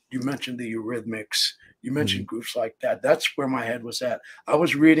UK. You mentioned the Eurythmics. You mentioned groups like that. That's where my head was at. I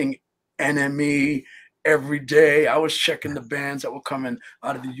was reading NME every day. I was checking the bands that were coming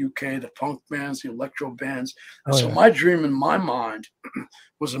out of the UK, the punk bands, the electro bands. So my dream in my mind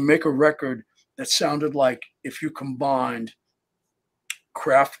was to make a record that sounded like if you combined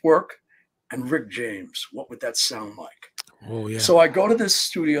Kraftwerk and Rick James, what would that sound like? Oh, yeah. So I go to this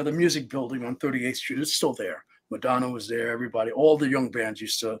studio, the Music Building on 38th Street. It's still there. Madonna was there. Everybody, all the young bands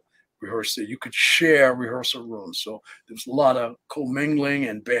used to rehearse there. You could share rehearsal rooms. So there was a lot of commingling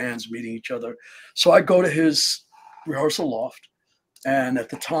and bands meeting each other. So I go to his rehearsal loft. And at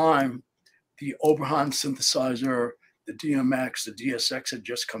the time, the Oberheim synthesizer, the DMX, the DSX had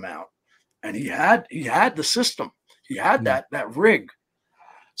just come out. And he had the system. He had that rig.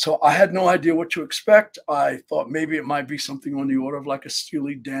 So I had no idea what to expect. I thought maybe it might be something on the order of like a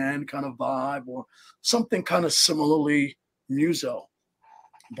Steely Dan kind of vibe or something kind of similarly muso.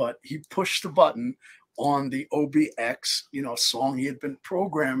 But he pushed the button on the OBX, a song he had been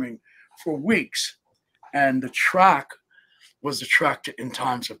programming for weeks. And the track was the track to In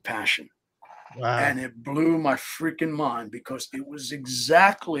Times of Passion. Wow. And it blew my freaking mind because it was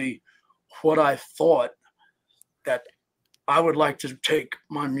exactly what I thought that I would like to take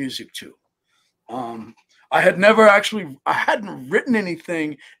my music to. I hadn't written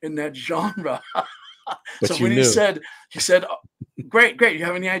anything in that genre. So when he said, great, you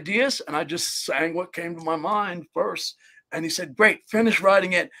have any ideas? And I just sang what came to my mind first. And he said, great, finish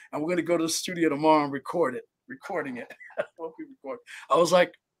writing it. And we're going to go to the studio tomorrow and recording it. I was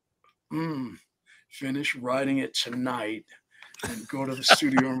like, finish writing it tonight and go to the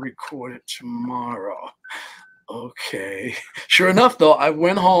studio and record it tomorrow. Okay. Sure enough, though, I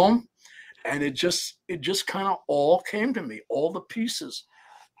went home and it just kind of all came to me. All the pieces,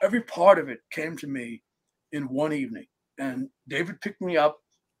 every part of it came to me in one evening. And David picked me up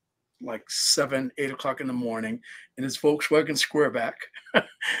like 7, 8 o'clock in the morning in his Volkswagen Squareback.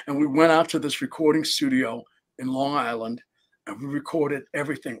 And we went out to this recording studio in Long Island and we recorded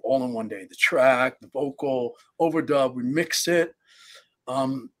everything all in one day. The track, the vocal, overdub, we mixed it.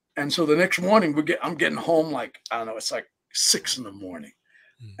 And so the next morning I'm getting home like, I don't know, it's like 6 in the morning.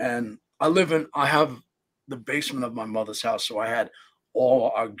 And I have the basement of my mother's house. So I had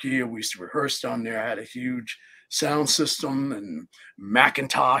all our gear. We used to rehearse down there. I had a huge sound system and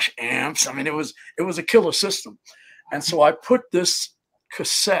Macintosh amps. I mean, it was a killer system. And so I put this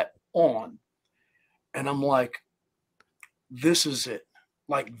cassette on and I'm like, this is it.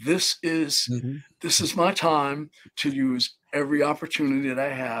 Like, this is my time to use every opportunity that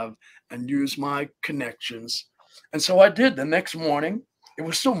I have and use my connections. And so I did. The next morning, it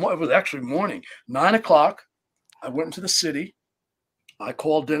was actually morning, 9 o'clock. I went into the city. I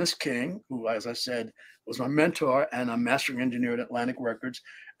called Dennis King, who, as I said, was my mentor and a mastering engineer at Atlantic Records.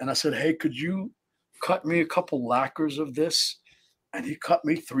 And I said, hey, could you cut me a couple lacquers of this? And he cut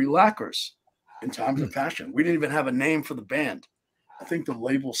me 3 lacquers in Times of Passion. We didn't even have a name for the band. I think the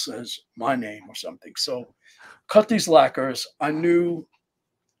label says my name or something. So cut these lacquers. I knew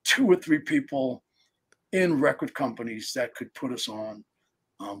 2 or 3 people in record companies that could put us on.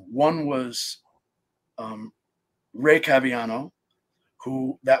 One was Ray Caviano,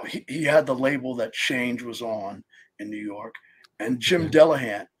 who he had the label that Change was on in New York, and Jim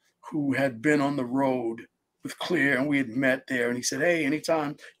Delahan, who had been on the road with Clear, and we had met there. And he said, hey,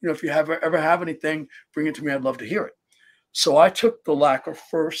 anytime, if you ever have anything, bring it to me. I'd love to hear it. So I took the lacquer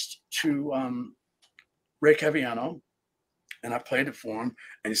first to Ray Caviano, and I played it for him.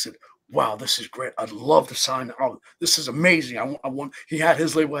 And he said, wow, this is great. I'd love to sign. Oh, this is amazing. I want. He had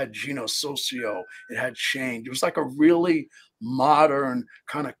his label, had Gino Socio. It had Change. It was like a really modern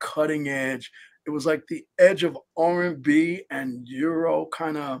kind of cutting edge. It was like the edge of R&B and Euro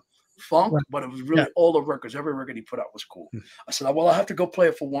kind of funk, but it was really all the records. Every record he put out was cool. I said, well, I have to go play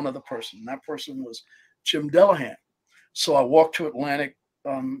it for one other person. And that person was Jim Delahan. So I walked to Atlantic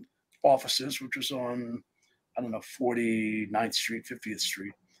offices, which was on, 49th Street, 50th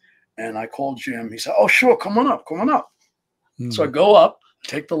Street. And I called Jim. He said, oh, sure, come on up. So I go up,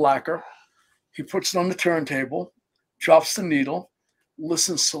 take the lacquer. He puts it on the turntable, drops the needle,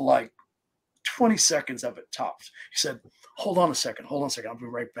 listens to like 20 seconds of it tops. He said, hold on a second. I'll be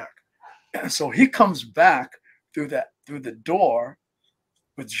right back. And so he comes back through the door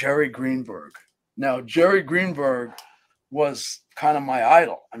with Jerry Greenberg. Now, Jerry Greenberg was kind of my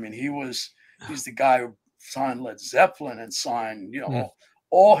idol. I mean, he's the guy who signed Led Zeppelin and signed,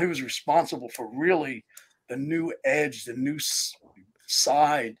 all he was responsible for really the new edge, the new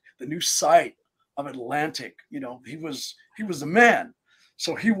side, the new site of Atlantic. He was the man.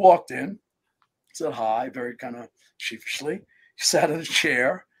 So he walked in, said hi, very kind of sheepishly. He sat in a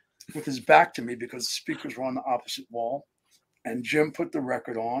chair with his back to me because the speakers were on the opposite wall. And Jim put the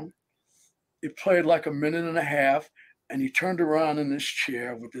record on. It played like a minute and a half, and he turned around in this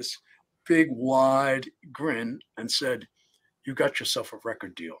chair with this big, wide grin and said, you got yourself a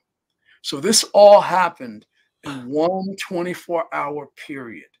record deal. So this all happened in one 24-hour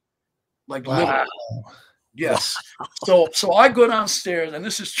period. Like literally. Yes. So I go downstairs, and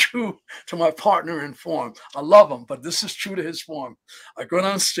this is true to my partner in form. I love him, but this is true to his form. I go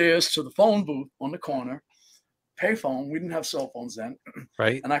downstairs to the phone booth on the corner, payphone. We didn't have cell phones then.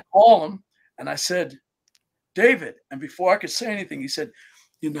 Right. And I call him, and I said, David. And before I could say anything, he said,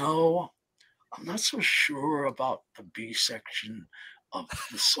 I'm not so sure about the B section of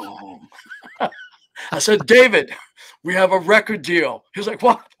the song. I said, David, we have a record deal. He was like,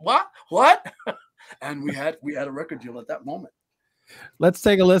 what? And we had a record deal at that moment. Let's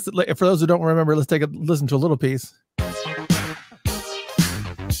take a listen. For those who don't remember, let's take a listen to a little piece.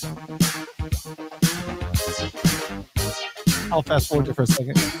 I'll fast forward you for a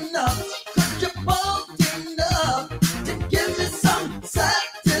second.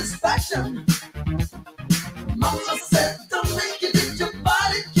 Mama said, don't make it that your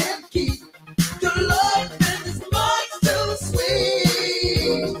body can't keep. Your love is much too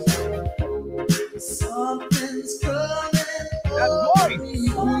sweet. Something's coming over me.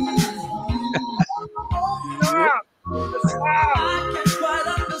 I can't quite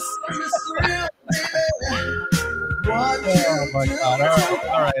understand this real, baby. Oh my God.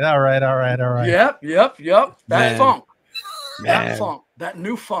 All right. Yep. That funk. Man. That funk. That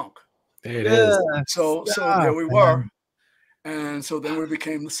new funk. There it is. So there we were. And so then we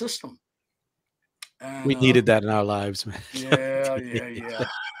became the System. And, We needed that in our lives, man. Yeah.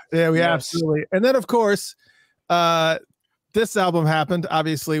 Yeah, we absolutely. And then, of course, this album happened.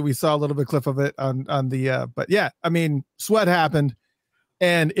 Obviously, we saw a little bit clip of it on the, but yeah, I mean, Sweat happened,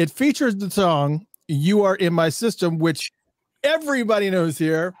 and it features the song "You Are in My System," which everybody knows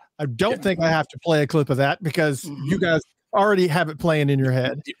here. I don't think I have to play a clip of that because you guys already have it playing in your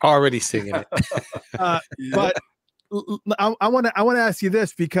head. You're already singing it. But I want to ask you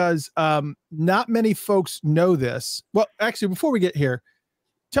this because not many folks know this. Well, actually, before we get here,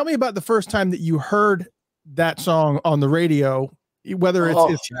 tell me about the first time that you heard that song on the radio, whether it's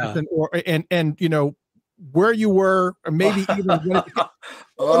or where you were, or maybe even when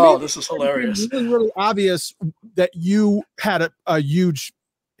this is hilarious. It was really obvious that you had a huge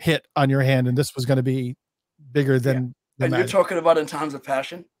hit on your hand, and this was going to be bigger than. And you're talking about in Times of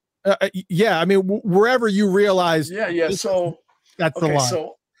Passion? Yeah, I mean, wherever you realize. Yeah. So that's the line.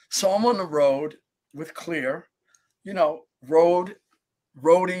 So I'm on the road with Clear, road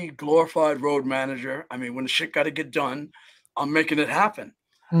roadie, glorified road manager. I mean, when the shit got to get done, I'm making it happen.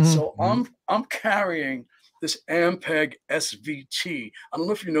 Mhm. So I'm carrying this Ampeg SVT. I don't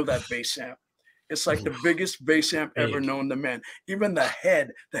know if you know that bass amp. It's like the biggest bass amp ever known to man. Even the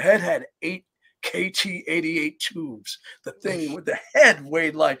head had 8 KT88 tubes. The thing with the head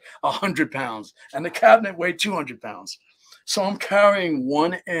weighed like 100 pounds, and the cabinet weighed 200 pounds. So I'm carrying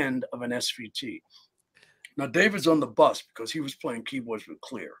one end of an SVT. Now David's on the bus because he was playing keyboards with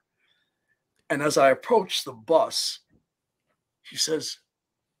Clear. And as I approach the bus, he says,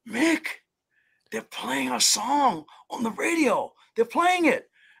 "Mick, they're playing our song on the radio. They're playing it."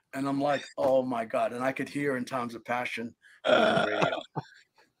 And I'm like, oh my God. And I could hear In Times of Passion on the radio.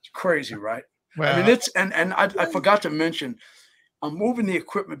 It's crazy, right? Wow. I mean, it's, and I forgot to mention, I'm moving the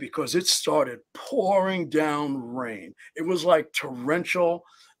equipment because it started pouring down rain. It was like torrential.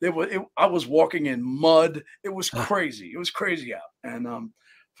 I was walking in mud. It was crazy. It was crazy out. And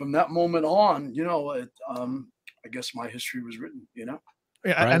from that moment on, you know, I guess my history was written, you know?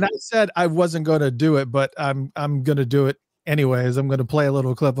 Yeah, right. And I said I wasn't going to do it, but I'm going to do it anyways. I'm going to play a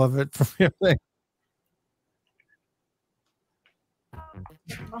little clip of it from your thing.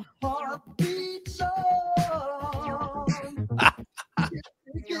 My heart beats on. Can't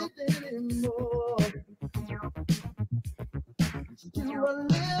take it anymore. You are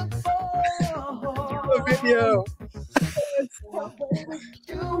live for. The video.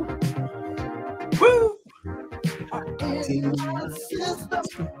 Woo!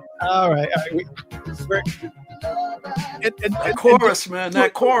 All right. That chorus, man,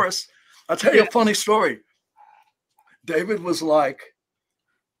 that chorus. I'll tell you a funny story. David was like,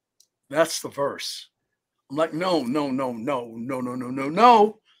 "That's the verse." I'm like, no.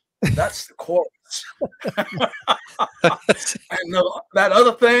 That's the chorus. And that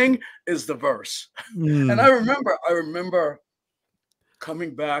other thing is the verse. And I remember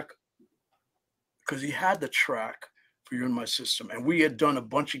coming back because he had the track for You in My System. And we had done a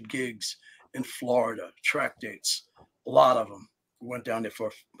bunch of gigs in Florida, track dates, a lot of them. We went down there for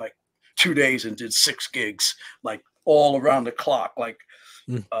like 2 days and did 6 gigs, like all around the clock, like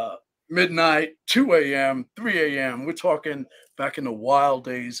midnight, 2 a.m., 3 a.m. We're talking back in the wild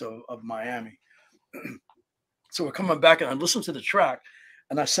days of Miami. So we're coming back and I listened to the track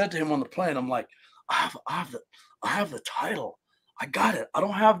and I said to him on the plane, I'm like, I have the title. I got it. I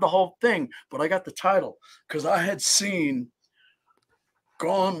don't have the whole thing, but I got the title because I had seen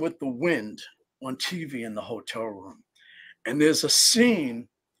Gone with the Wind on TV in the hotel room. And there's a scene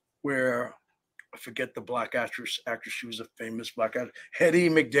where I forget the black actress. She was a famous black actress. Hetty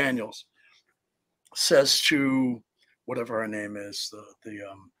McDaniels says to whatever her name is,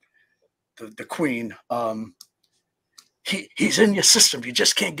 the queen, he's in your system. You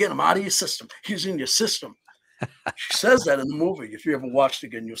just can't get him out of your system. He's in your system. She says that in the movie. If you ever watched it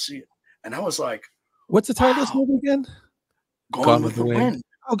again, you'll see it. And I was like, what's the title of this movie again? Gone with the Wind.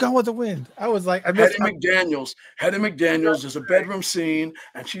 Oh, Gone with the Wind. I was like, Hetty McDaniels. There's a bedroom scene,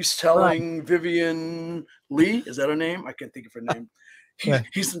 and she's telling Vivian Lee, is that her name? I can't think of her name.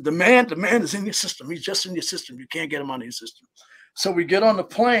 He's the man is in your system. He's just in your system. You can't get him out of your system. So we get on the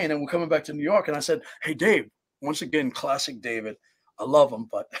plane and we're coming back to New York. And I said, hey, Dave, once again, classic David. I love him,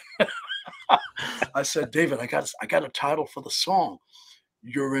 but I said, David, I got a title for the song.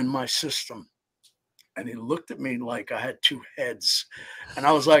 You're in My System. And he looked at me like I had 2 heads. And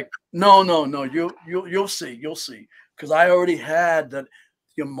I was like, no, you'll see. Because I already had that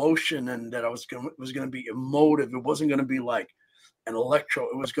emotion and that it was going to be emotive. It wasn't going to be like an electro.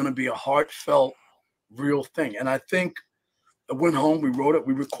 It was going to be a heartfelt, real thing. And I think I went home, we wrote it,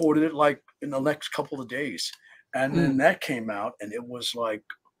 we recorded it like in the next couple of days. And then that came out and it was like,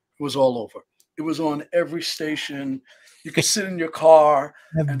 it was all over. It was on every station. You could sit in your car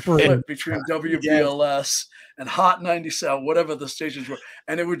and flip between WBLS and Hot 97, whatever the stations were,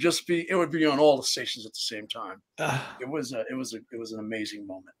 and it would be on all the stations at the same time. It was an amazing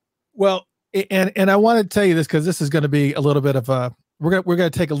moment. Well, and I want to tell you this because this is going to be a little bit of a we're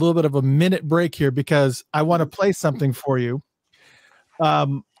going to take a little bit of a minute break here because I want to play something for you.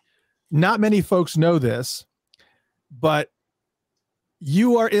 Not many folks know this, but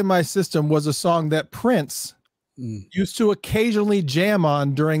You Are in My System was a song that Prince used to occasionally jam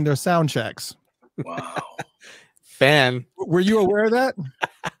on during their sound checks. Wow. Fan. Were you aware of that?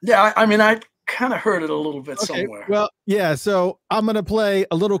 Yeah, I mean, I kind of heard it a little bit somewhere. Well, yeah, so I'm going to play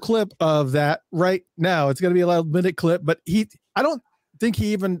a little clip of that right now. It's going to be a little minute clip, but I don't think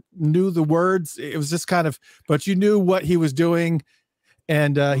he even knew the words. It was just kind of, but you knew what he was doing.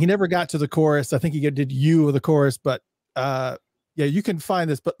 And he never got to the chorus. I think he did You of the chorus, but yeah, you can find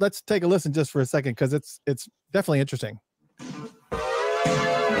this, but let's take a listen just for a second because it's definitely interesting.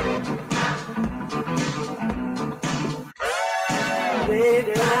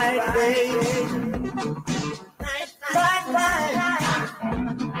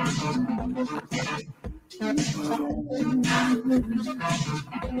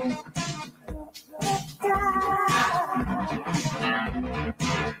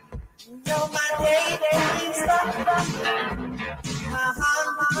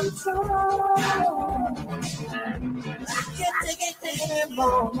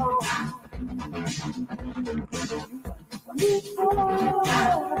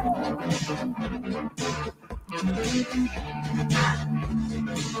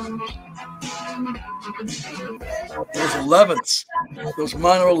 Those 11ths, those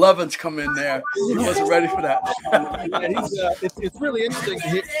minor 11ths come in there. He wasn't ready for that. It's really interesting to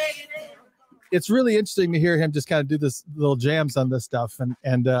hear. It's really interesting to hear him just kind of do this little jams on this stuff,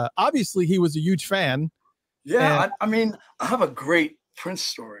 and obviously he was a huge fan. Yeah, I mean, I have a great Prince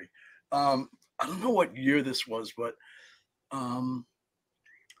story. I don't know what year this was, but I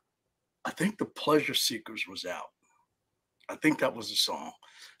think The Pleasure Seekers was out. I think that was the song.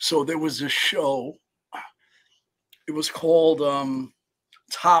 So there was this show. It was called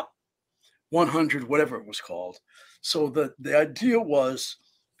Top 100, whatever it was called. So the idea was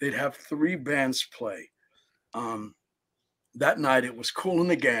they'd have 3 bands play. That night it was Kool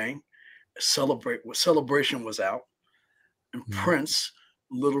and the Gang, Celebration was out, and Prince,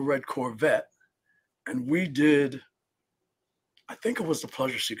 Little Red Corvette, and we did, I think it was The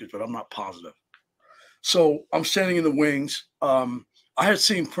Pleasure Seekers, but I'm not positive. So I'm standing in the wings. I had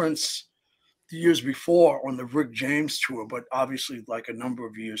seen Prince the years before on the Rick James tour, but obviously like a number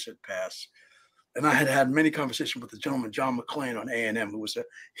of years had passed. And I had had many conversations with the gentleman, John McClain on A&M, who was a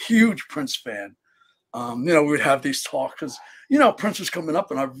huge Prince fan. We would have these talks because, Prince was coming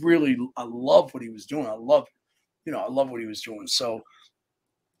up and I love what he was doing. I love what he was doing. So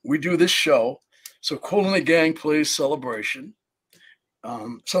we do this show. So Kool and the Gang plays Celebration.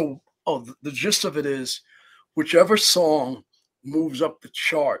 The gist of it is whichever song moves up the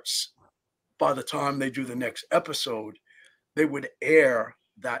charts by the time they do the next episode, they would air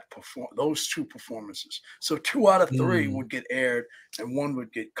those 2 performances. So 2 out of 3 would get aired and 1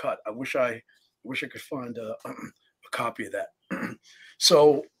 would get cut. I wish I could find a copy of that.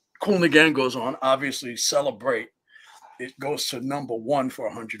 So Kool and the Gang goes on, obviously Celebrate. It goes to number 1 for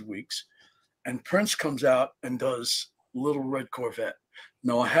 100 weeks. And Prince comes out and does Little Red Corvette.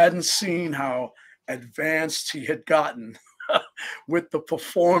 Now, I hadn't seen how advanced he had gotten with the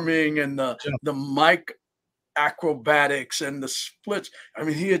performing and the mic acrobatics and the splits. I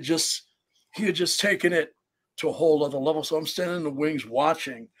mean, he had just taken it to a whole other level. So I'm standing in the wings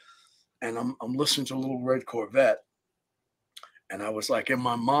watching, and I'm listening to Little Red Corvette. And I was like, in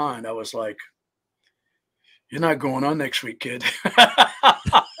my mind, I was like, you're not going on next week, kid. Because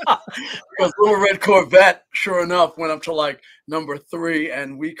Little Red Corvette, sure enough, went up to like number 3,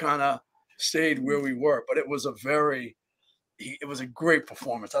 and we kind of stayed where we were. But it was a great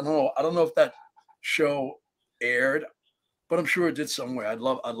performance. I don't know if that show aired, but I'm sure it did somewhere. I'd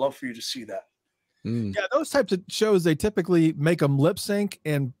love for you to see that. Yeah, those types of shows, they typically make them lip sync,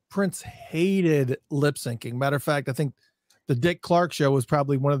 and Prince hated lip syncing. Matter of fact, I think the Dick Clark show was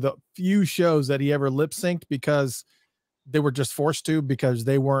probably one of the few shows that he ever lip synced because they were just forced to, because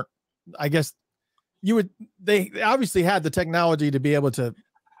they weren't, I guess they obviously had the technology to be able to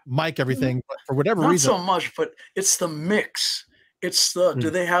mic everything, but for whatever reason. Not so much, but it's the mix. It's do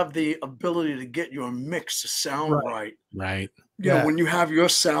they have the ability to get your mix to sound right? Right. When you have your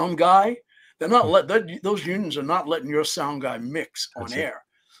sound guy, they're not those unions are not letting your sound guy mix on air.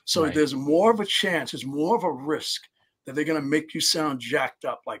 So there's more of a chance, there's more of a risk that they're going to make you sound jacked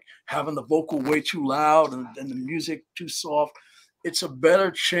up, like having the vocal way too loud and the music too soft. It's a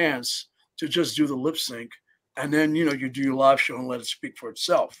better chance to just do the lip sync, and then, you do your live show and let it speak for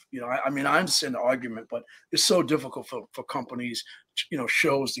itself. I mean, I understand the argument, but it's so difficult for companies,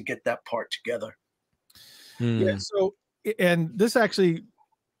 shows to get that part together. Yeah. So, and this actually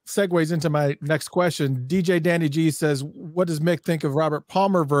segues into my next question. DJ Danny G says, what does Mick think of Robert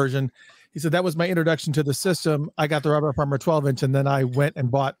Palmer version? He said, that was my introduction to the System. I got the Robert Palmer 12-inch, and then I went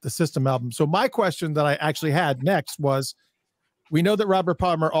and bought the System album. So my question that I actually had next was, we know that Robert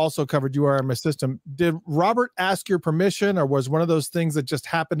Palmer also covered You Are My System. Did Robert ask your permission, or was one of those things that just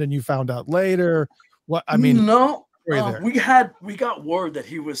happened and you found out later? What, I mean, no, we got word that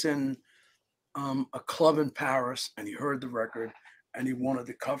he was in a club in Paris and he heard the record and he wanted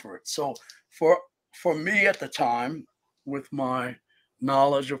to cover it. So for me at the time, with my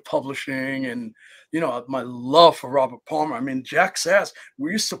knowledge of publishing and, my love for Robert Palmer, I mean, Jack Sass,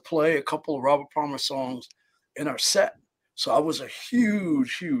 we used to play a couple of Robert Palmer songs in our set. So I was a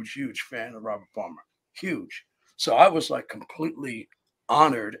huge, huge, huge fan of Robert Palmer. Huge. So I was like completely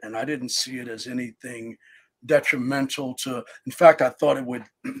honored, and I didn't see it as anything detrimental to. In fact, I thought it would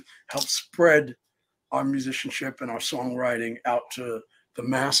help spread our musicianship and our songwriting out to the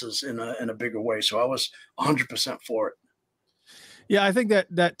masses in a bigger way. So I was 100% for it. Yeah, I think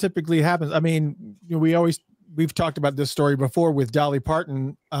that typically happens. I mean, you know, we've talked about this story before with Dolly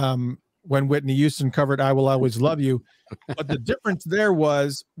Parton, when Whitney Houston covered "I Will Always Love You," but the difference there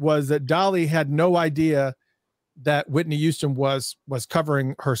was that Dolly had no idea that Whitney Houston was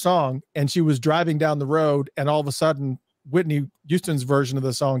covering her song, and she was driving down the road, and all of a sudden Whitney Houston's version of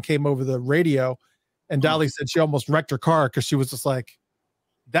the song came over the radio, and Dolly said she almost wrecked her car because she was just like,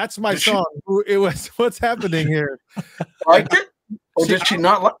 "That's my song." It was, what's happening here? Liked it, or did she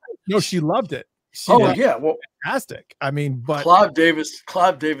not like it? No, she loved it. Yeah, well, fantastic. I mean, but Clive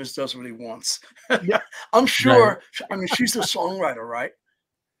Davis does what he wants. Yeah. I'm sure. Right. I mean, she's a songwriter, right?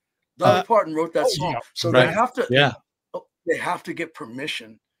 Dolly Parton wrote that song, so they have to. Yeah, they have to get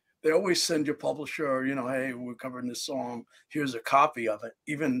permission. They always send your publisher, you know, hey, we're covering this song. Here's a copy of it.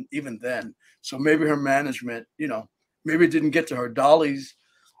 Even then, so maybe her management, you know, maybe it didn't get to her. Dolly's,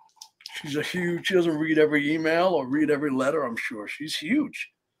 she doesn't read every email or read every letter. I'm sure she's huge.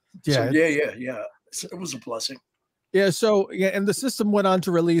 Yeah, so yeah. It was a blessing. Yeah. So yeah, and the system went on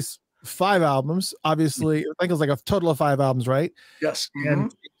to release 5 albums. Obviously, I think it was like a total of 5 albums, right? Yes,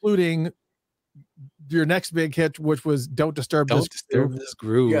 and including your next big hit, which was "Don't Disturb This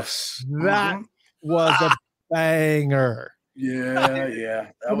Groove." Yes, that was a banger.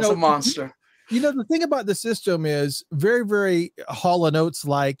 Yeah, that was a monster. You know, the thing about the system is very, very Hall & Oates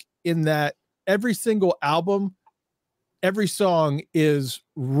like, in that every single album, every song is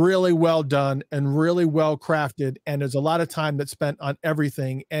really well done and really well crafted, and there's a lot of time that's spent on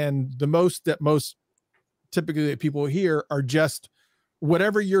everything. And the most typically that people hear are just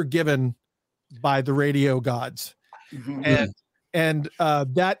whatever you're given by the radio gods. And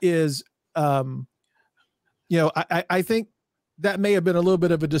that is, you know, I think that may have been a little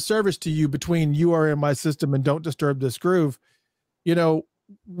bit of a disservice to you between "You Are in My System" and "Don't Disturb This Groove." You know,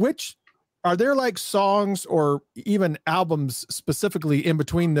 which are there like songs or even albums specifically in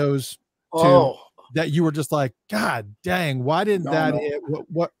between those two that you were just like, God dang, why didn't hit?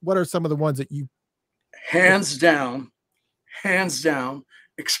 What are some of the ones that you hands down,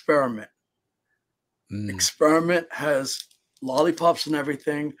 Experiment. Experiment has lollipops and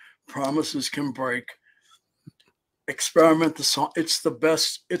everything. Promises Can Break. Experiment, the song, it's the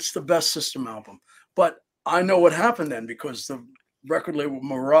best System album. But I know what happened then, because the record label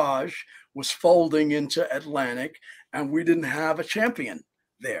Mirage was folding into Atlantic, and we didn't have a champion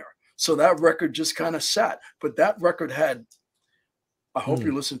there. So that record just kind of sat. But that record had, I hope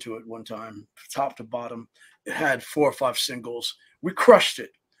you listened to it one time, top to bottom. It had 4 or 5 singles. We crushed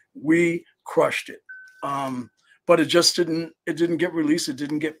it. But it just didn't get released. It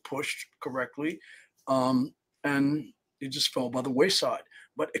didn't get pushed correctly. And it just fell by the wayside.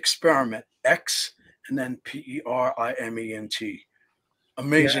 But Experiment, X and then Periment.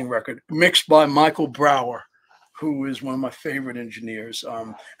 Amazing record, mixed by Michael Brower, who is one of my favorite engineers.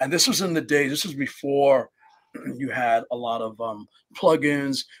 And this was in the days, this was before you had a lot of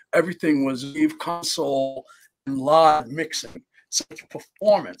plugins. Everything was Eve console and live mixing. It's like a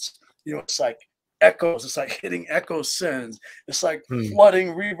performance. You know, it's like echoes. It's like hitting echo sends. It's like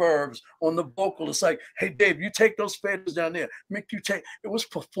flooding reverbs on the vocal. It's like, hey, Dave, you take those faders down there. Mick, you take. It was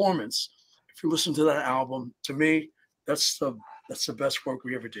performance. If you listen to that album, to me, that's the best work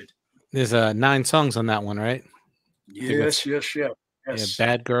we ever did. There's 9 songs on that one, right? Yes. Yeah,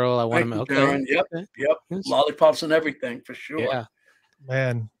 Bad Girl. I want to. Okay. Yep. Lollipops and everything for sure. Yeah,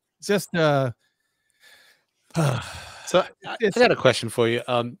 man. Just so I got a question for you.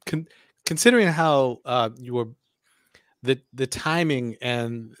 Considering how you were the timing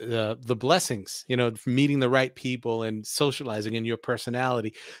and the blessings, you know, meeting the right people and socializing in your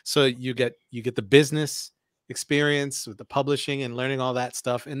personality, so you get the business experience with the publishing and learning all that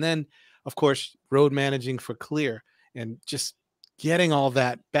stuff, and then of course road managing for Clear and just getting all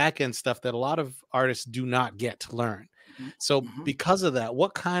that back end stuff that a lot of artists do not get to learn. So because of that,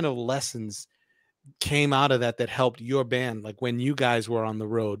 what kind of lessons came out of that helped your band, like when you guys were on the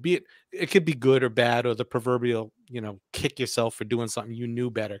road? Be it could be good or bad, or the proverbial, you know, kick yourself for doing something you knew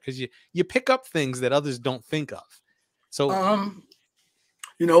better, because you pick up things that others don't think of. So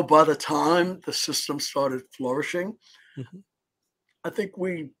you know, by the time the system started flourishing, I think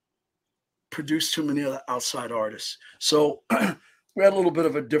we produced too many other outside artists. So we had a little bit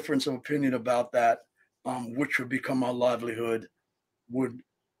of a difference of opinion about that, which would become our livelihood. Would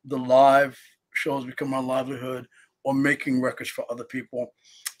the live shows become our livelihood, or making records for other people?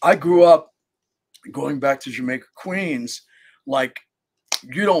 I grew up going back to Jamaica, Queens, like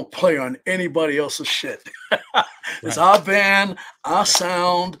you don't play on anybody else's shit. It's our band, our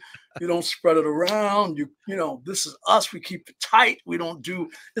sound. You don't spread it around. You know, this is us. We keep it tight. We don't do.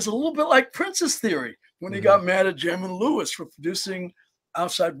 It's a little bit like Prince's theory when he got mad at Jim and Lewis for producing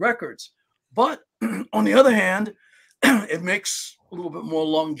outside records. But on the other hand, it makes a little bit more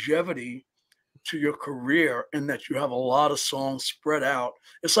longevity to your career in that you have a lot of songs spread out.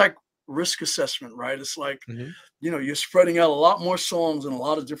 It's like risk assessment, right? It's like, you know, you're spreading out a lot more songs in a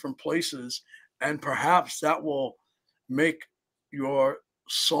lot of different places, and perhaps that will make your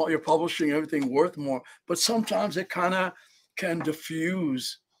song, your publishing, everything worth more. But sometimes it kind of can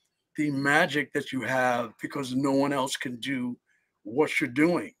diffuse the magic that you have because no one else can do what you're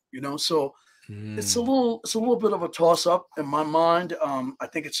doing, you know? So it's a little bit of a toss up in my mind. I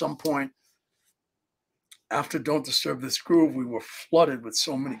think at some point after Don't Disturb This Groove, we were flooded with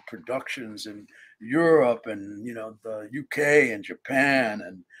so many productions in Europe and, you know, the UK and Japan.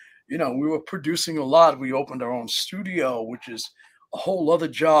 And, you know, we were producing a lot. We opened our own studio, which is a whole other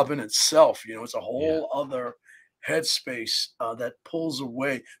job in itself. You know, it's a whole other headspace that pulls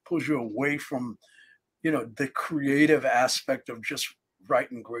you away from, you know, the creative aspect of just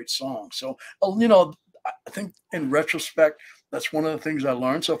writing great songs. So, you know, I think in retrospect, that's one of the things I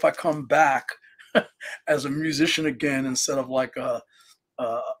learned. So if I come back as a musician again, instead of like a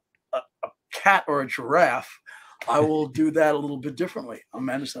cat or a giraffe, I will do that a little bit differently. I'll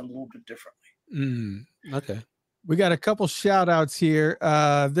manage that a little bit differently. Okay. We got a couple shout outs here.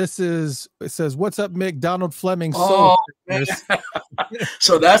 It says, "What's up, Mick? Donald Fleming." Oh,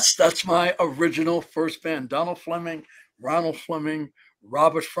 so that's my original first band. Donald Fleming, Ronald Fleming,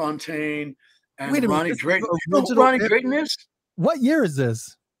 Robert Fontaine, and Ronnie Drayton. You know who Ronnie Drayton is? What year is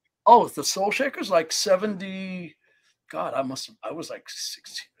this? Oh, it's the Soul Shakers, like 70. God, I was like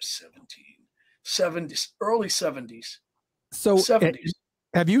 16 or 17. 70s, early 70s. So 70s.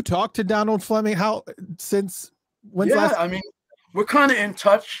 Have you talked to Donald Fleming? When's last? I mean, we're kind of in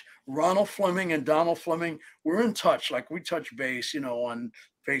touch. Ronald Fleming and Donald Fleming, we're in touch. Like we touch base, you know, on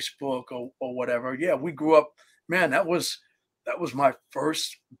Facebook or whatever. Yeah, we grew up. Man, that was my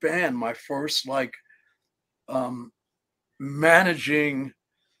first band, my first like managing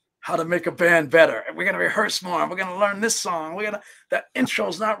how to make a band better. We're gonna rehearse more. We're gonna learn this song. That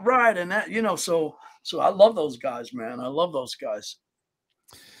intro's not right, and that, you know. So I love those guys, man. I love those guys.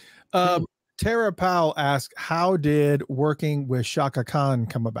 Tara Powell asked, "How did working with Shaka Khan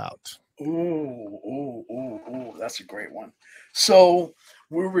come about?" Ooh, that's a great one. So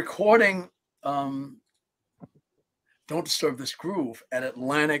we're recording Don't Disturb This Groove at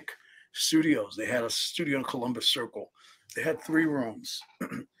Atlantic Studios. They had a studio in Columbus Circle. They had 3 rooms.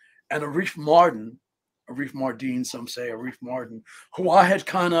 And Arif Mardin, some say Arif Mardin, who I had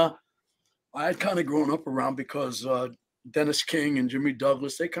kind of grown up around because Dennis King and Jimmy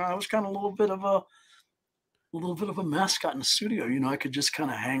Douglas, I was kind of a little bit of a mascot in the studio. You know, I could just kind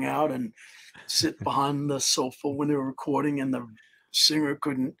of hang out and sit behind the sofa when they were recording, and the singer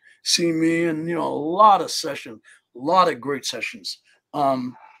couldn't see me. And, you know, a lot of great sessions.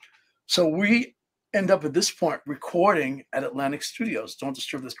 So we end up at this point recording at Atlantic Studios, Don't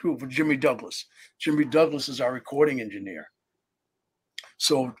Disturb This Groove, with Jimmy Douglas. Jimmy Douglas is our recording engineer.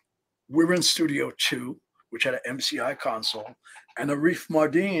 So we're in Studio 2, which had an MCI console, and Arif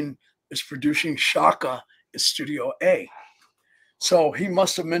Mardin is producing Shaka in Studio A. So he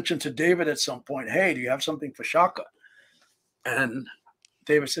must have mentioned to David at some point, "Hey, do you have something for Shaka?" And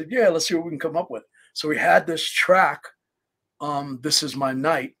David said, "Yeah, let's see what we can come up with." So we had this track, This Is My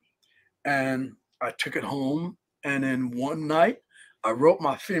Night, and I took it home, and in one night, I wrote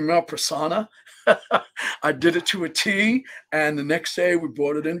my female persona. I did it to a T, and the next day we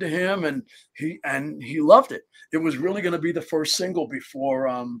brought it into him, and he loved it. It was really going to be the first single before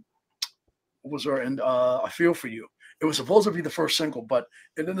I Feel For You. It was supposed to be the first single, but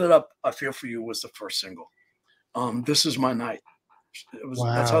it ended up I Feel For You was the first single. This Is My Night.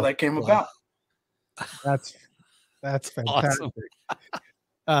 That's how that came about. That's fantastic. Awesome.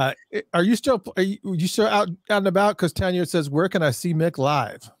 Are you still out and about? Because Tanya says, "Where can I see Mick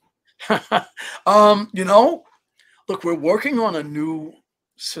live?" You know, look, we're working on a new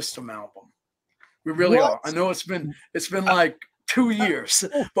System album. We really are. I know it's been like 2 years,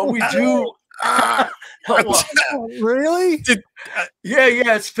 but we do. Really?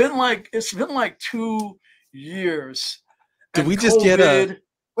 Yeah. It's been like 2 years. Did we just get a?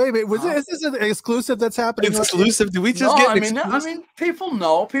 Wait, is this an exclusive that's happening? Exclusive? Did we just get? I mean, people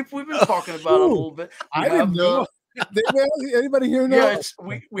know. We've been talking about it a little bit. I didn't know. Anybody here know?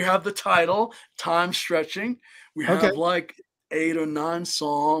 Yeah, we have the title, Time Stretching. We have like 8 or 9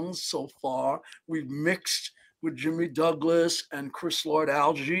 songs so far. We've mixed with Jimmy Douglas and Chris Lord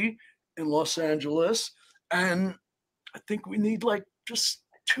Alge in Los Angeles. And I think we need like just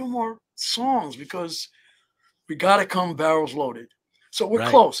 2 more songs because we got to come barrels loaded. So we're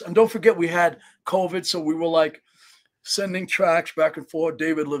close. And don't forget, we had COVID. So we were like sending tracks back and forth.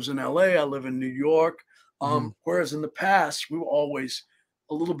 David lives in LA. I live in New York. Whereas in the past, we were always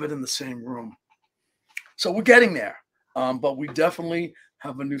a little bit in the same room. So we're getting there. But we definitely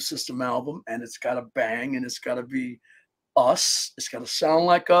have a new System album, and it's got to bang, and it's got to be us. It's got to sound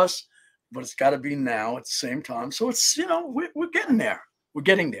like us, but it's got to be now at the same time. So it's, you know, we're getting there. We're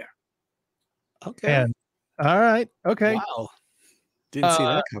getting there. Okay. And, all right. Okay. Wow. Didn't see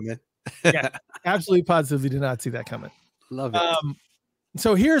that coming. Yeah, absolutely positively did not see that coming. Love it.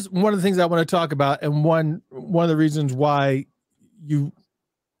 So here's one of the things I want to talk about, and one of the reasons why you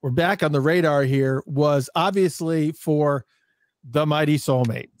were back on the radar here was obviously for the Mighty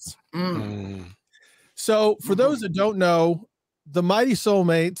Soulmates. So for those that don't know, the Mighty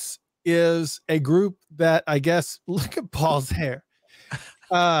Soulmates is a group that, I guess, look at Paul's hair.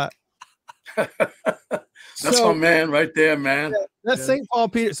 That's my man right there, man. That's St. Paul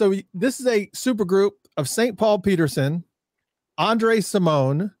Peter. So this is a super group of St. Paul Peterson, Andre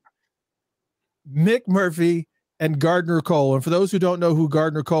Cymone, Mick Murphy, and Gardner Cole. And for those who don't know who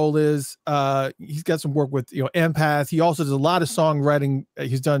Gardner Cole is, he's got some work with, you know, Empath. He also does a lot of songwriting.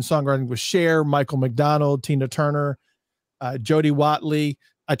 He's done songwriting with Cher, Michael McDonald, Tina Turner, Jody Watley.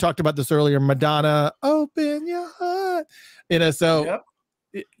 I talked about this earlier. Madonna, open your heart. You know, so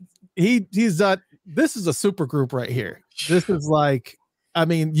he's done. This is a super group right here. This is like, I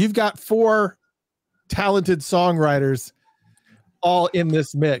mean, you've got 4 talented songwriters all in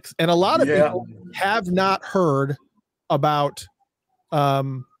this mix, and a lot of people have not heard about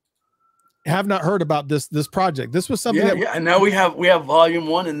this project. This was something and now we have volume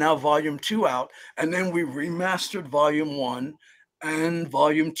 1 and now volume 2 out, and then we remastered volume 1 and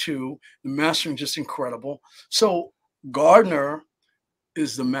volume 2. The mastering just incredible. So Gardner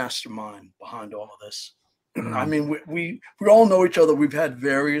is the mastermind behind all of this. I mean, we all know each other. We've had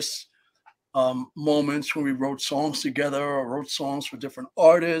various moments when we wrote songs together or wrote songs for different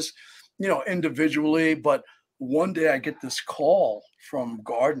artists, you know, individually. But one day I get this call from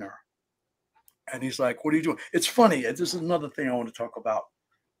Gardner, and he's like, "What are you doing?" It's funny. This is another thing I want to talk about,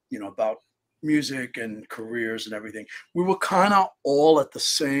 you know, about music and careers and everything. We were kind of all at the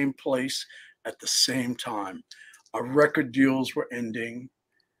same place at the same time. Our record deals were ending,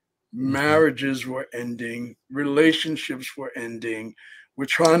 marriages were ending, relationships were ending. We're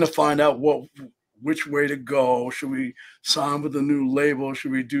trying to find out which way to go. Should we sign with a new label?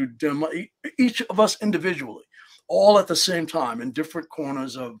 Should we do demo? Each of us individually, all at the same time in different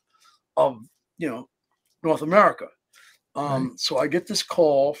corners of you know, North America. So I get this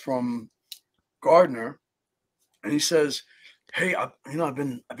call from Gardner, and he says, "Hey, I've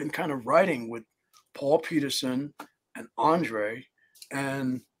been kind of writing with Paul Peterson and Andre,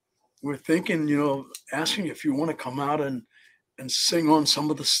 and we're thinking, you know, asking if you want to come out and sing on some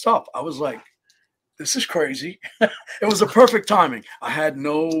of the stuff." I was like, this is crazy. It was the perfect timing. I had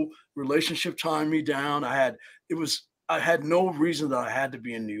no relationship tying me down. I had no reason that I had to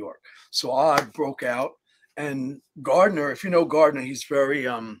be in New York. So I broke out, and Gardner, if you know Gardner, he's very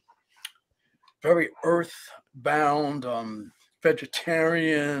earthbound,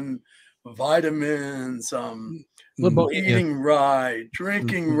 vegetarian, vitamins, eating right,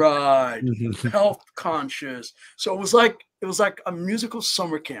 drinking right, health conscious. So it was like a musical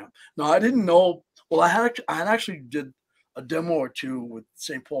summer camp. Now I didn't know. Well, I had actually did a demo or 2 with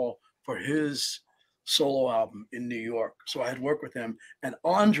St. Paul for his solo album in New York. So I had worked with him, and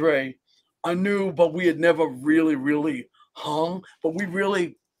Andre, I knew, but we had never really hung. But we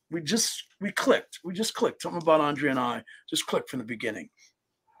clicked. We just clicked. Something about Andre and I just clicked from the beginning.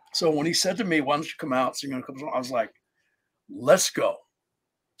 So when he said to me, "Why don't you come out, sing on a couple songs?" I was like, let's go.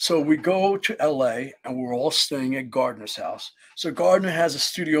 So we go to LA, and we're all staying at Gardner's house. So Gardner has a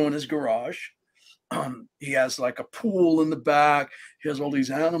studio in his garage. He has like a pool in the back. He has all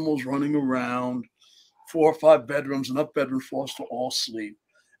these animals running around, 4 or 5 bedrooms, enough bedrooms for us to all sleep.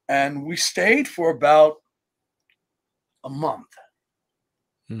 And we stayed for about a month,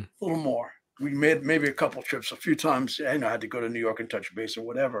 a little more. We made maybe a couple trips, a few times. I had to go to New York and touch base or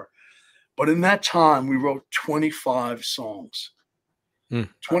whatever. But in that time, we wrote 25 songs.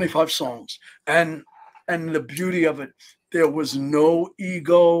 25 songs. And the beauty of it, there was no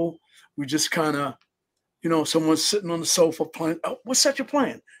ego. We just kind of, you know, someone's sitting on the sofa playing. "Oh, what's that you're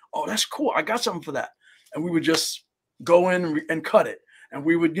playing? Oh, that's cool. I got something for that." And we would just go in and cut it. And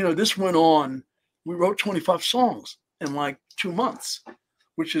we would, you know, this went on. We wrote 25 songs in like 2 months,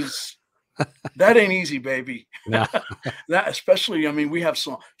 which is That ain't easy, baby. No. That especially, I mean, we have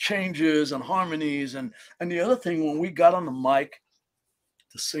some changes and harmonies, and the other thing, when we got on the mic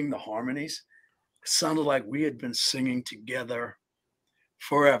to sing the harmonies, it sounded like we had been singing together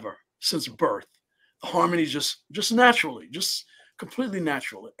forever, since birth. The harmonies just naturally, just completely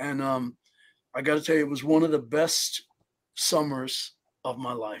naturally. And I got to tell you, it was one of the best summers of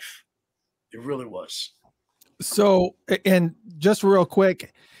my life. It really was. So, and just real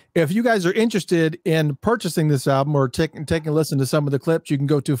quick, if you guys are interested in purchasing this album or taking a listen to some of the clips, you can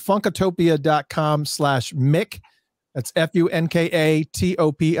go to funkatopia.com/Mick. That's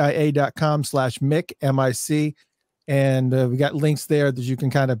FUNKATOPIA.com/Mick, MIC. And we got links there that you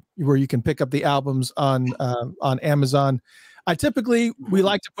can where you can pick up the albums on Amazon. We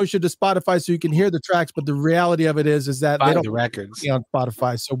like to push it to Spotify so you can hear the tracks, but the reality of it is that Find they don't the records on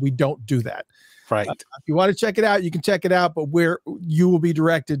Spotify, so we don't do that. Right. If you want to check it out, you can check it out, but you will be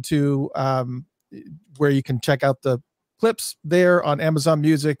directed to where you can check out the clips there on Amazon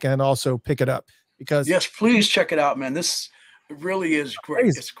Music and also pick it up. Because yes, please check it out, man. This really is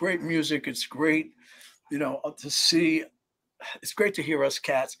great. It's great music. It's great, to see. It's great to hear us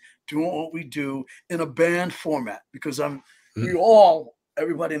cats doing what we do in a band format, because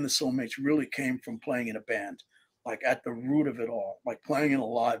everybody in the Soulmates really came from playing in a band, like at the root of it all, like playing in a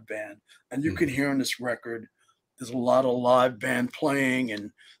live band. And you can hear in this record, there's a lot of live band playing and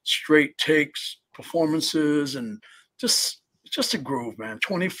straight takes, performances, and just a groove, man.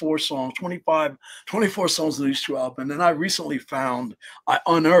 24 songs in these two albums. And then I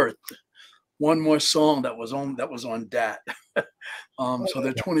unearthed one more song that was on DAT. So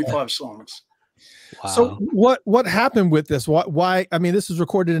there are 25 songs. Wow. So what happened with this? Why? I mean, this was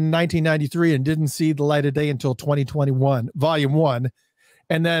recorded in 1993 and didn't see the light of day until 2021, Volume 1.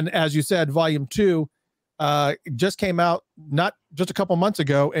 And then, as you said, Volume 2 just came out not just a couple months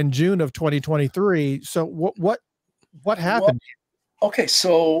ago in June of 2023. So what happened? Well, okay,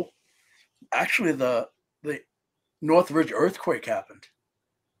 so actually the Northridge earthquake happened.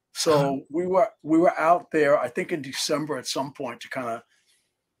 So we were out there, I think in December at some point, to kind of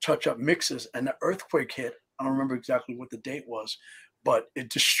touch up mixes, and the earthquake hit. I don't remember exactly what the date was, but it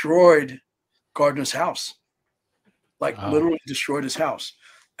destroyed Gardner's house. Literally destroyed his house.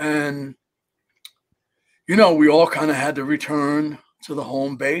 And we all kind of had to return to the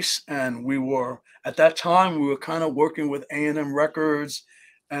home base, and at that time we were kind of working with A&M Records,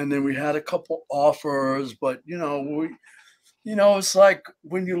 and then we had a couple offers, but it's like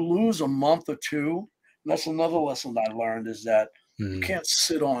when you lose a month or two, and that's another lesson I learned, is that you can't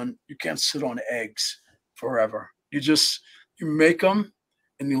sit on eggs forever. You make them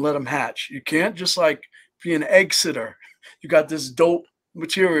and you let them hatch. You can't just like be an egg sitter. You got this dope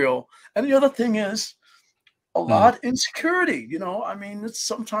material. And the other thing is a lot insecurity. I mean,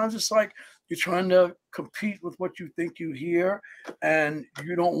 sometimes it's like you're trying to compete with what you think you hear, and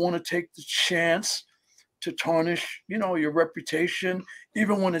you don't want to take the chance to tarnish, your reputation.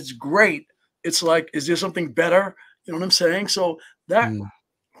 Even when it's great, it's like, is there something better? You know what I'm saying? So that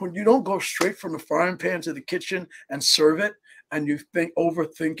when you don't go straight from the frying pan to the kitchen and serve it, and you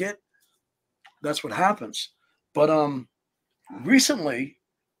overthink it, that's what happens. But recently,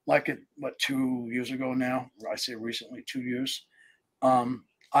 2 years ago now, I say recently, 2 years, I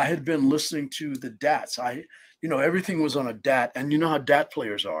had been listening to the DATs. Everything was on a DAT, and you know how DAT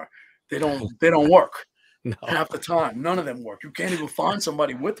players are. They don't work. No. Half the time, none of them work. You can't even find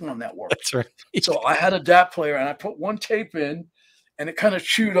somebody with one that works. That's right. So I had a DAT player, and I put one tape in, and it kind of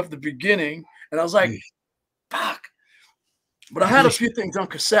chewed up the beginning, and I was like, fuck. But I had a few things on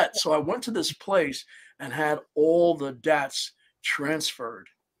cassette, so I went to this place and had all the DATs transferred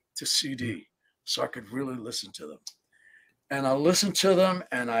to CD so I could really listen to them. And I listened to them,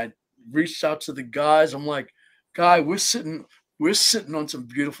 and I reached out to the guys. I'm like, guy, we're sitting on some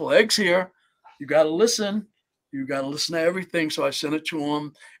beautiful eggs here. You got to listen. You got to listen to everything. So I sent it to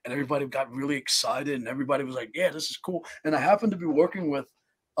them, and everybody got really excited, and everybody was like, yeah, this is cool. And I happened to be working with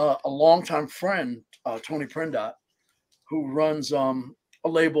a longtime friend, Tony Prindot, who runs a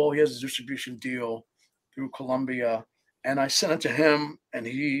label. He has a distribution deal through Columbia. And I sent it to him, and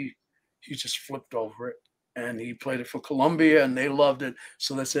he just flipped over it. And he played it for Columbia, and they loved it.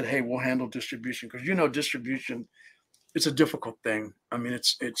 So they said, hey, we'll handle distribution. Because, distribution, it's a difficult thing. I mean,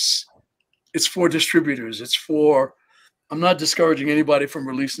 it's for distributors. I'm not discouraging anybody from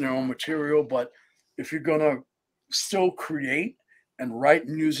releasing their own material, but if you're going to still create and write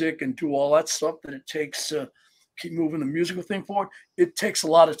music and do all that stuff that it takes to keep moving the musical thing forward, it takes a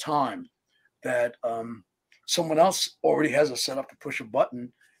lot of time that someone else already has a setup to push a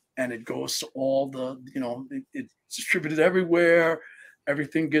button, and it goes to all the, it's distributed everywhere.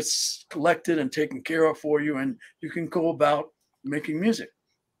 everything gets collected and taken care of for you, and you can go about making music.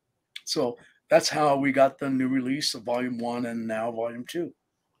 So that's how we got the new release of Volume 1 and now Volume 2.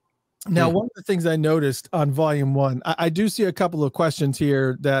 Now, one of the things I noticed on Volume 1, I do see a couple of questions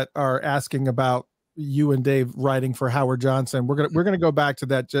here that are asking about you and Dave writing for Howard Johnson. We're gonna go back to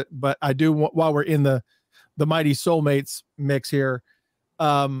that, but I do, while we're in the Mighty Soulmates mix here,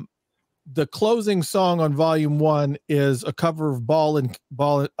 the closing song on Volume 1 is a cover of Ball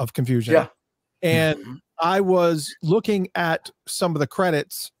of Confusion. Yeah. And I was looking at some of the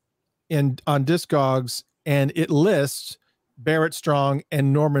credits on Discogs, and it lists Barrett Strong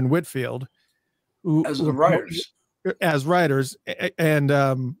and Norman Whitfield as the writers.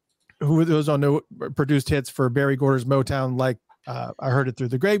 And who those on know produced hits for Barry Gorder's Motown, like I Heard It Through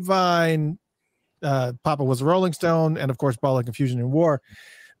the Grapevine, Papa Was a Rolling Stone, and of course Ball of Confusion and War.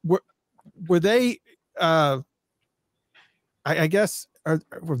 Were they I guess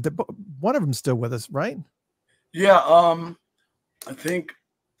one of them still with us, right? Yeah, I think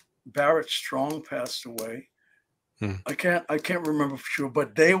Barrett Strong passed away. I can't remember for sure,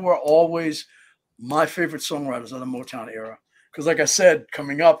 but they were always my favorite songwriters of the Motown era. Because like I said,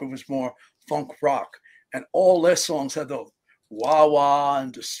 coming up, it was more funk rock, and all their songs had the wah-wah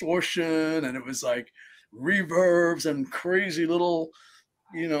and distortion, and it was like reverbs and crazy little,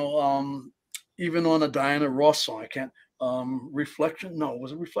 even on a Diana Ross song, I can't, Reflection, no,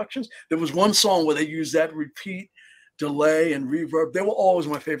 was it Reflections? There was one song where they used that repeat, delay, and reverb. They were always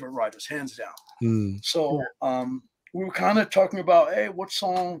my favorite writers, hands down. So we were kind of talking about, hey, what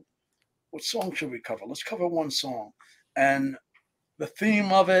song should we cover? Let's cover one song. And the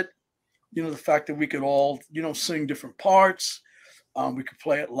theme of it, the fact that we could all, sing different parts, we could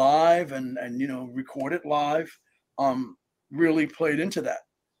play it live and record it live, really played into that.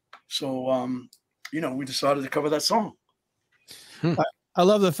 So, we decided to cover that song. I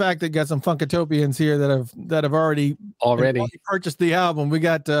love the fact that got some Funkatopians here that have already purchased the album. We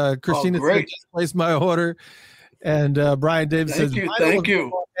got Christina just placed my order, and Brian Davis says, "Thank you,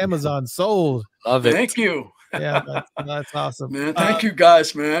 Amazon sold." Love it. Thank you. Yeah, that's awesome, man. Thank you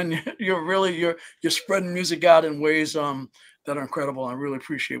guys, man. You're spreading music out in ways that are incredible. I really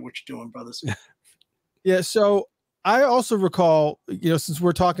appreciate what you're doing, brothers. Yeah. So I also recall, since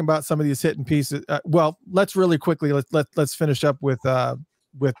we're talking about some of these hidden pieces, well, let's really quickly let's finish up with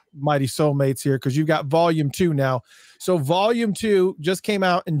Mighty Soulmates here, because you've got Volume 2 now. So Volume 2 just came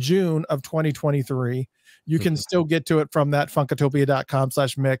out in June of 2023. You can still get to it from that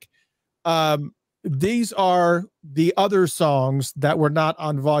funkatopia.com/Mick. These are the other songs that were not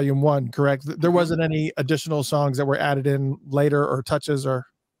on Volume 1, correct? There wasn't any additional songs that were added in later or touches or?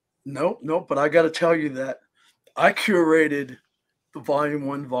 Nope. But I got to tell you that I curated the Volume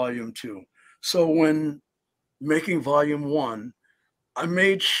 1, Volume 2. So when making Volume 1, I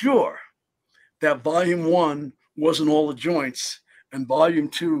made sure that Volume 1 wasn't all the joints and Volume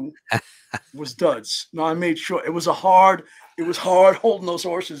 2 was duds. No, I made sure it was hard holding those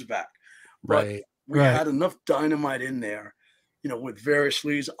horses back. But we had enough dynamite in there, with various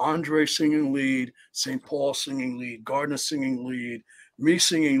leads, Andre singing lead, St. Paul singing lead, Gardner singing lead, me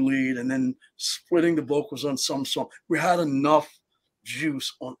singing lead, and then splitting the vocals on some song. We had enough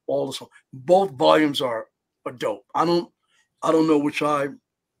juice on all the songs. Both volumes are dope. I don't know which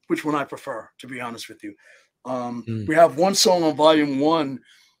one I prefer, to be honest with you. We have one song on Volume 1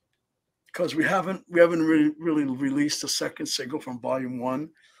 because we haven't really released a second single from Volume 1.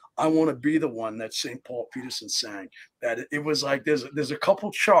 I Want to Be the One that St. Paul Peterson sang. That it was like there's a couple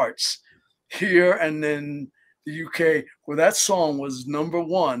charts here and then the UK where that song was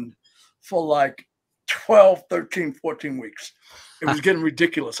 #1 for like 12, 13, 14 weeks. It was getting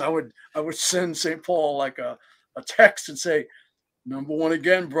ridiculous. I would send St. Paul like a text and say, #1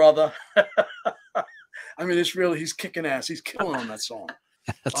 again, brother. I mean, it's really, he's kicking ass. He's killing on that song.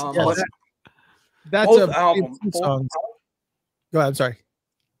 That's both albums. Go ahead. I'm sorry.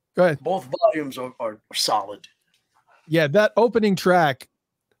 Go ahead. Both volumes are solid. Yeah, that opening track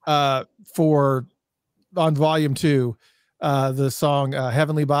on Volume 2, the song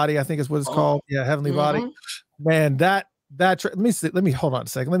Heavenly Body, I think is what it's called. Yeah, Heavenly Body. Man, let me hold on a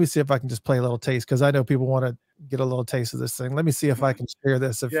second. Let me see if I can just play a little taste, because I know people want to get a little taste of this thing. Let me see if I can share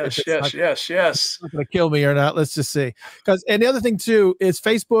this. Yes. It's not going to kill me or not. Let's just see. And the other thing too is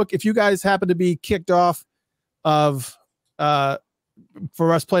Facebook. If you guys happen to be kicked off of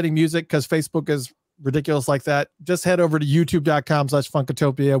for us playing music, because Facebook is ridiculous like that, just head over to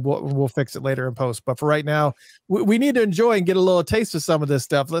youtube.com/Funkatopia. We'll fix it later in post. But for right now, we need to enjoy and get a little taste of some of this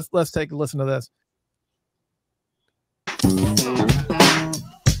stuff. Let's take a listen to this.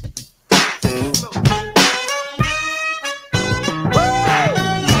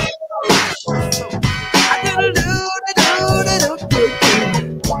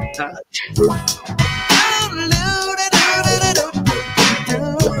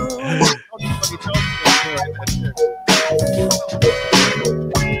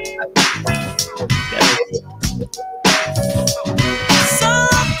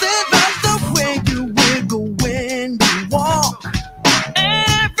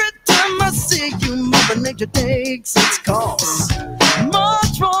 Nature takes its course.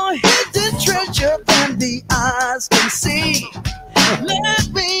 Much more hidden treasure than the eyes can see. Let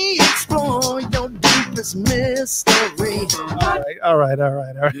me explore your deepest mystery. All right.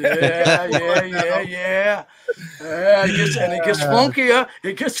 Yeah. It gets funkier.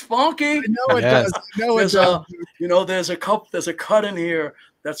 It gets funky. I know it does. I know it does. There's a cut in here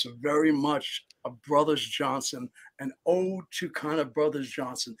that's very much a Brothers Johnson, an ode to kind of Brothers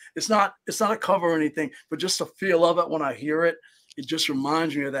Johnson. It's not a cover or anything, but just the feel of it when I hear it, it just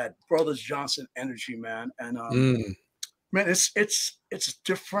reminds me of that Brothers Johnson energy, man. And man, it's a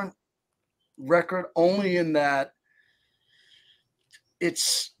different record only in that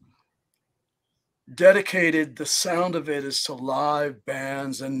it's dedicated. The sound of it is to live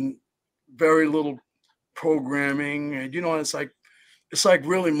bands and very little programming, and it's like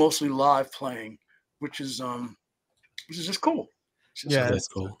really mostly live playing, which is just cool. That's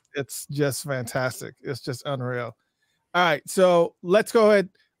cool. It's just fantastic. It's just unreal. All right, so let's go ahead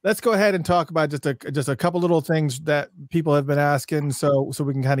and talk about just a couple little things that people have been asking, so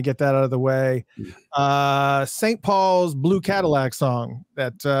we can kind of get that out of the way. St. Paul's Blue Cadillac song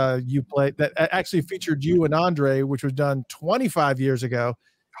that you played, that actually featured you and Andre, which was done 25 years ago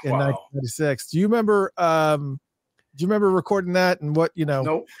in 1996. Do you remember recording that and what,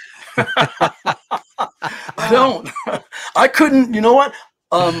 Nope. I don't. I couldn't. You know what?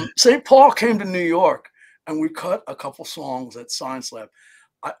 St. Paul came to New York and we cut a couple songs at Science Lab.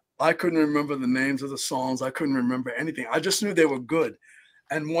 I couldn't remember the names of the songs. I couldn't remember anything. I just knew they were good.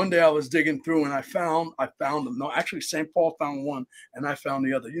 And one day I was digging through and I found them. No, actually St. Paul found one and I found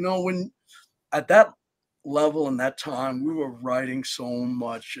the other. When at that level and that time we were writing so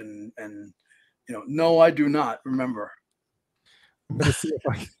much and no, I do not remember. I'm gonna see if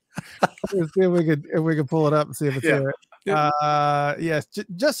we can pull it up and see if it's there. Yes,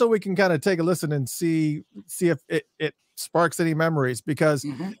 just so we can kind of take a listen and see if it sparks any memories, because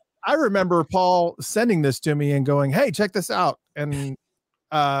I remember Paul sending this to me and going, "Hey, check this out," and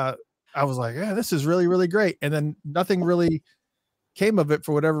I was like, "Yeah, this is really, really great." And then nothing really came of it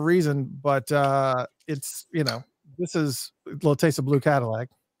for whatever reason, but it's this is a little taste of Blue Cadillac.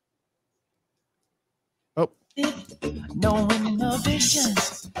 Oh. Knowing the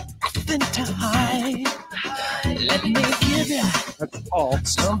visions, nothing to hide. Let me give you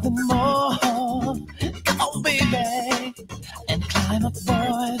something more. Come on, baby, and climb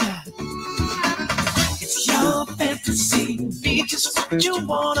aboard. It's your fantasy. Be just what you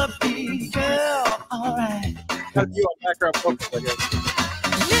wanna be, girl. All right. Gotta do a background focus, I guess.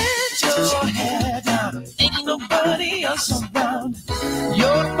 Let your head down. Ain't nobody else around.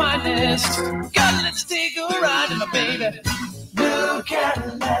 Your finest. God, let's take a ride in my baby. Blue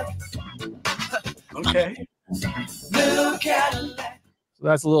Cadillac. Okay. Blue Cadillac. So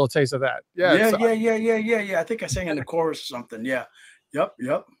that's a little taste of that. Yeah. I think I sang in the chorus or something. Yeah.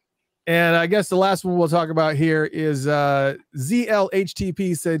 Yep. And I guess the last one we'll talk about here is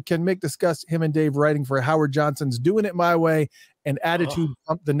ZLHTP said, "Can Mick discuss him and Dave writing for Howard Johnson's Doing It My Way and Attitude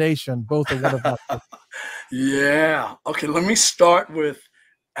Pump the Nation? Both are one of them." Yeah. Okay. Let me start with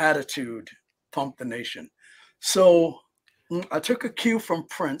Attitude Pump the Nation. So I took a cue from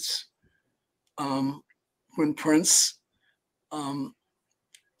Prince. When Prince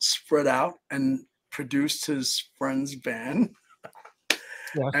spread out and produced his friend's band.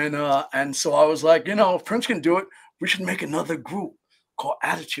 Yeah. And so I was like, if Prince can do it, we should make another group called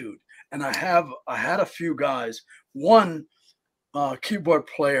Attitude. And I had a few guys. One keyboard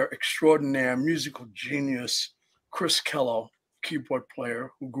player extraordinaire, musical genius, Chris Kello, keyboard player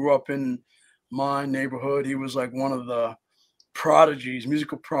who grew up in my neighborhood. He was like one of the prodigies,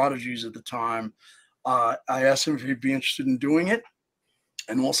 musical prodigies at the time. I asked him if he'd be interested in doing it.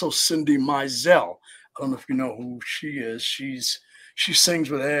 And also Cindy Mizell. I don't know if you know who she is. She sings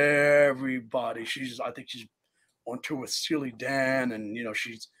with everybody. I think she's on tour with Steely Dan, and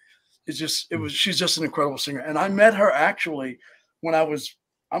she's just an incredible singer. And I met her actually when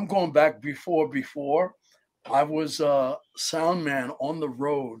I'm going back before I was a sound man on the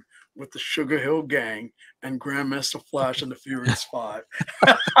road with the Sugar Hill Gang and Grandmaster Flash and the Furious Five.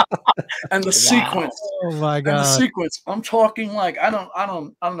 And the sequence. Oh my God. And the sequence. I'm talking like I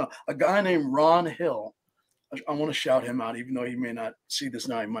don't know. A guy named Ron Hill. I want to shout him out, even though he may not see this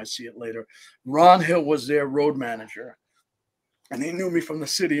now. He might see it later. Ron Hill was their road manager. and he knew me from the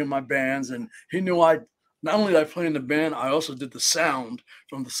city in my bands, and he knew I not only did I play in the band, I also did the sound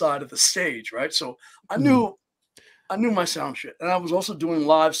from the side of the stage, right? So I knew my sound shit, and I was also doing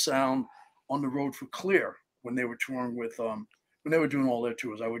live sound on the road for Clear when they were touring with when they were doing all their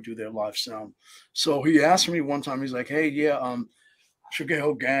tours. I would do their live sound. So he asked me one time, he's like, "Hey, yeah, Sugar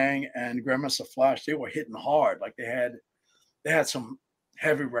Hill Gang and Grandmaster Flash, they were hitting hard. Like they had some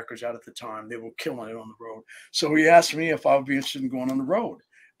heavy records out at the time. They were killing it on the road." So he asked me if I would be interested in going on the road,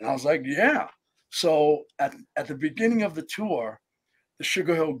 and I was like, "Yeah." So at the beginning of the tour, the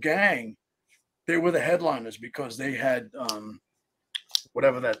Sugar Hill Gang, they were the headliners because they had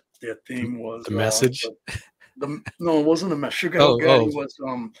whatever that their theme was. The Message. No, it wasn't the Message. Sugar Hill Gang was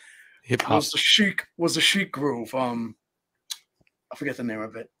hip hop. Was the Chic Groove. I forget the name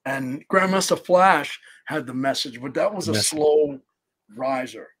of it. And Grandmaster Flash had the Message, but that was a slow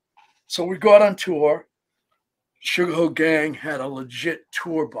riser. So we got on tour. Sugar Hill Gang had a legit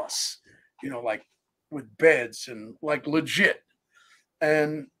tour bus, like with beds and like legit.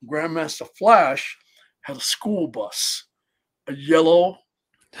 And Grandmaster Flash had a school bus, a yellow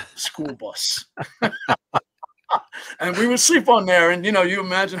school bus. And we would sleep on there. And, you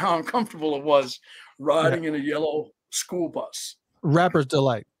imagine how uncomfortable it was riding in a yellow school bus. Rapper's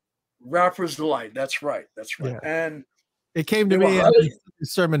Delight. Rapper's Delight. That's right. Yeah. And it came to me and the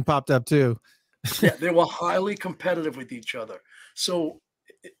sermon popped up too. Yeah, they were highly competitive with each other. So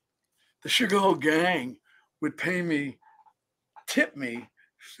the Sugar Hill Gang would tip me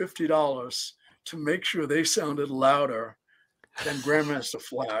 $50 to make sure they sounded louder than Grandmaster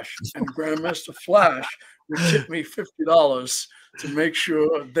Flash. And Grandmaster Flash would tip me $50 to make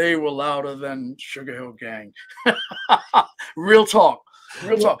sure they were louder than Sugar Hill Gang. Real talk.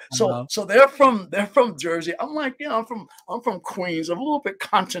 So they're from Jersey. I'm like, I'm from Queens. I'm a little bit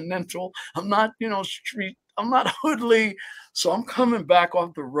continental. I'm not, street. I'm not hoodly. So I'm coming back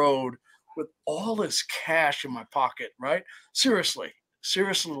off the road with all this cash in my pocket, right? Seriously,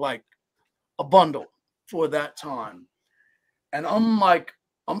 like a bundle for that time. And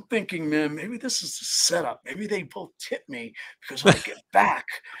I'm thinking, man, maybe this is the setup. Maybe they both tip me because when I get back,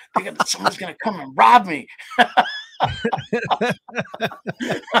 someone's going to come and rob me.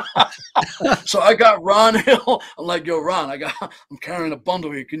 So I got Ron Hill. I'm like, yo, Ron, I'm carrying a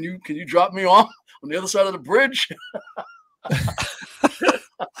bundle here. Can you drop me off on the other side of the bridge?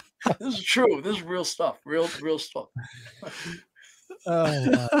 This is true. This is real stuff. Real stuff. Oh,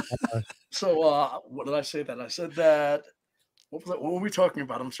 wow. So what did I say that? I said that. What were we talking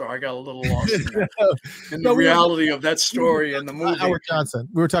about? I'm sorry, I got a little lost in the reality of that story and the movie. Howard Johnson.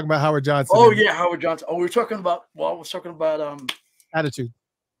 We were talking about Howard Johnson. Oh yeah, Howard Johnson. Oh, we were talking about. Well, I was talking about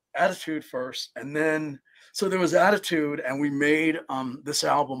Attitude first, and then so there was Attitude, and we made this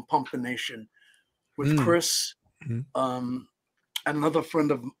album Pump the Nation with Chris, and another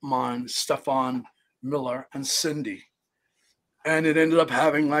friend of mine, Stefan Miller, and Cindy, and it ended up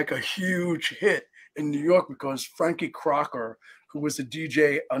having like a huge hit in New York because Frankie Crocker, who was the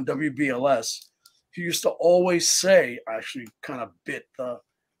DJ on WBLS, he used to always say, actually kind of bit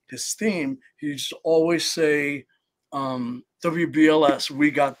his theme, he used to always say, WBLS,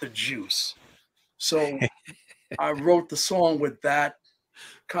 we got the juice. So I wrote the song with that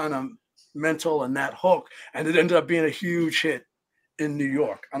kind of mental and that hook, and it ended up being a huge hit in New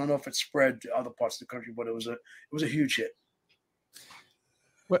York. I don't know if it spread to other parts of the country, but it was a huge hit.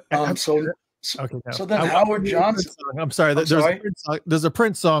 So then Howard Johnson. I'm sorry. There's a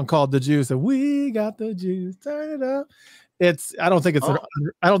Prince song called "The Juice," and we got the juice. Turn it up. I don't think it's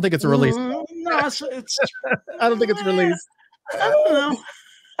a release. No, it's. I don't think it's released. I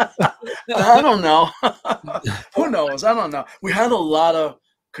don't know. Who knows? I don't know. We had a lot of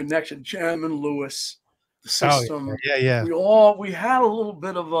connection. Jam and Lewis, the System. Oh, yeah. We had a little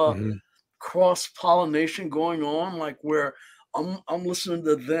bit of a cross pollination going on, like where I'm listening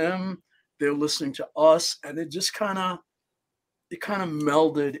to them. They're listening to us, and it just kind of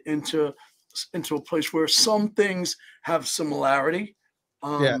melded into a place where some things have similarity,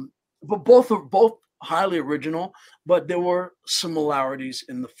 but both are highly original. But there were similarities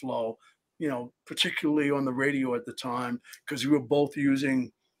in the flow, particularly on the radio at the time, because we were both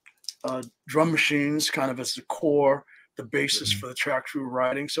using drum machines kind of as the core, the basis for the tracks we were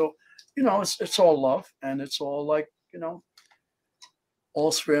writing. So, it's all love, and it's all like,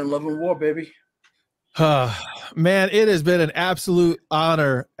 all's fair in love and war, baby. Man, it has been an absolute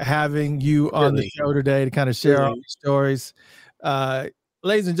honor having you on the show today to kind of share all these stories.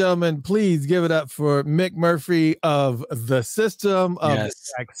 ladies and gentlemen, please give it up for Mick Murphy of The System, of the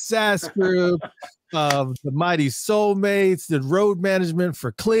Success Group, of the Mighty Soulmates, the road management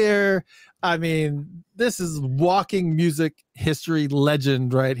for Clear. I mean, this is walking music history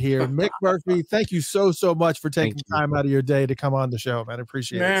legend right here. Mick Murphy, thank you so much for taking time out of your day to come on the show, man. I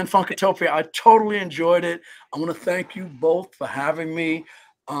appreciate it. Man, Funkatopia, I totally enjoyed it. I want to thank you both for having me.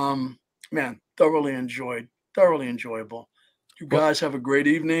 Man, thoroughly enjoyable. You guys have a great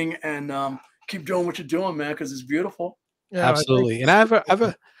evening, and keep doing what you're doing, man, because it's beautiful. Yeah, absolutely. And I have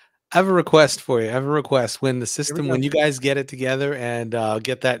a request for you. I have a request. When the System, when you guys get it together and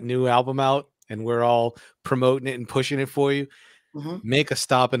get that new album out, and we're all promoting it and pushing it for you, make a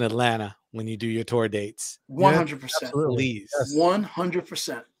stop in Atlanta when you do your tour dates. 100%. Please.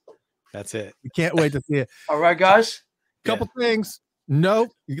 100%. That's it. We can't wait to see it. All right, guys. Couple things. No,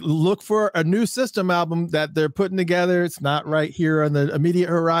 look for a new System album that they're putting together. It's not right here on the immediate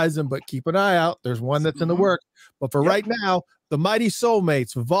horizon, but keep an eye out. There's one that's in the work. But for right now, the Mighty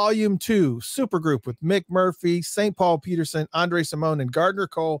Soulmates, Volume 2, Supergroup with Mick Murphy, St. Paul Peterson, Andre Cymone, and Gardner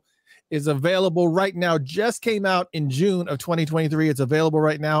Cole is available right now. Just came out in June of 2023. It's available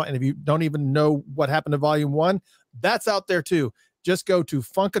right now. And if you don't even know what happened to Volume 1, that's out there too. Just go to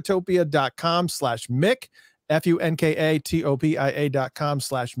funkatopia.com/Mick.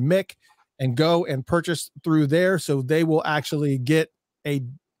 FUNKATOPIA.com/Mick and go and purchase through there. So they will actually get they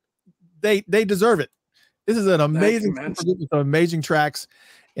deserve it. This is an amazing group with amazing tracks,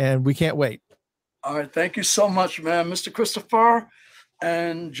 and we can't wait. All right. Thank you so much, man. Mr. Christopher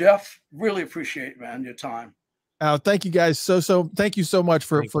and Jeff, really appreciate, man, your time. Thank you guys. Thank you so much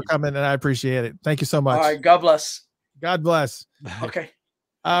for coming, and I appreciate it. Thank you so much. All right. God bless. God bless. Okay.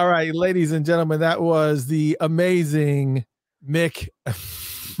 All right, ladies and gentlemen, that was the amazing Mick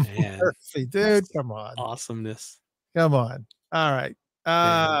Murphy, dude. Come on, awesomeness. Come on. All right,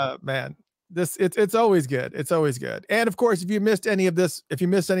 man. It's always good. It's always good. And of course, if you missed any of this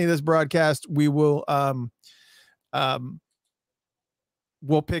broadcast, we will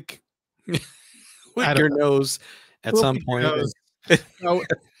we'll pick with your nose at some point. So if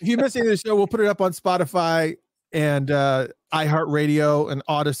you missed any of the show, we'll put it up on Spotify and iHeartRadio and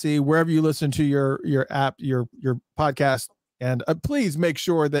Odyssey, wherever you listen to your app, your podcast. And please make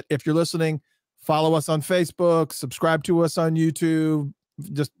sure that if you're listening, follow us on Facebook, subscribe to us on YouTube,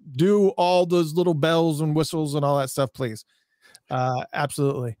 just do all those little bells and whistles and all that stuff, please.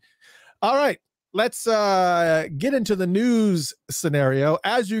 Absolutely. All right, let's get into the news scenario.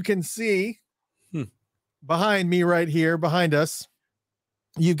 As you can see behind me right here, behind us,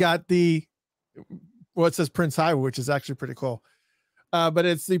 you got it says Prince Highway, which is actually pretty cool. But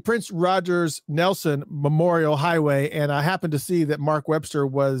it's the Prince Rogers Nelson Memorial Highway. And I happened to see that Mark Webster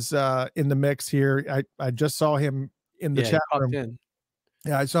was in the mix here. I just saw him in the chat room.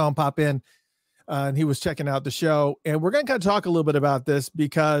 Yeah, I saw him pop in and he was checking out the show. And we're going to kind of talk a little bit about this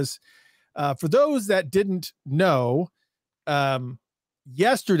because for those that didn't know,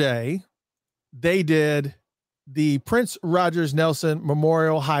 yesterday they did the Prince Rogers Nelson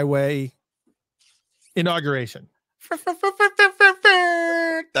Memorial Highway inauguration.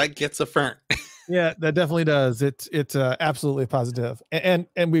 That gets a fern. Yeah, that definitely does. It's absolutely positive. And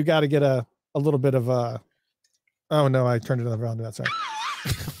we've got to get a little bit of oh no, I turned it around. That's right.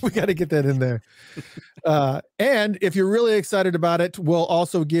 We got to get that in there. And if you're really excited about it, we'll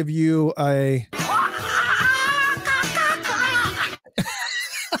also give you a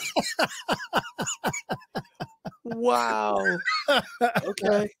wow.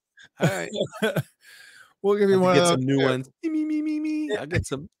 Okay. All right. We'll give you one of some new ones. Me. I'll get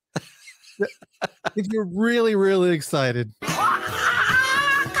some. If you're really, really excited.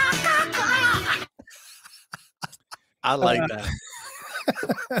 I like that.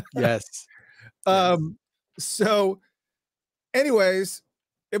 Yes. So anyways,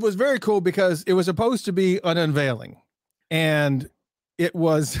 it was very cool because it was supposed to be an unveiling. And it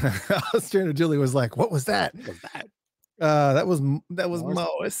was Julie was like, what was that? What was that? That was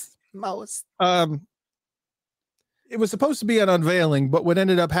Mois. It was supposed to be an unveiling, but what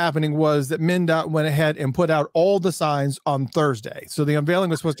ended up happening was that MnDOT went ahead and put out all the signs on Thursday. So the unveiling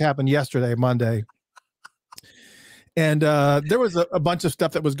was supposed to happen yesterday, Monday. And there was a bunch of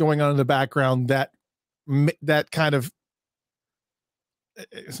stuff that was going on in the background that kind of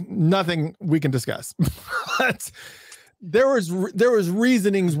nothing we can discuss. But there was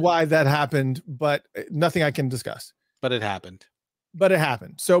reasonings why that happened, but nothing I can discuss. But it happened.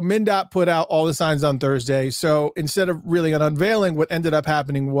 So MnDOT put out all the signs on Thursday. So instead of really an unveiling, what ended up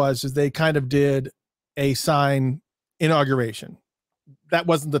happening was they kind of did a sign inauguration. That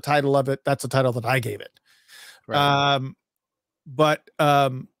wasn't the title of it. That's the title that I gave it. Right. but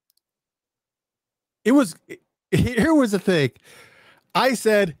here was the thing. I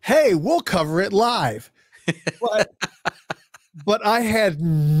said, "Hey, we'll cover it live," but I had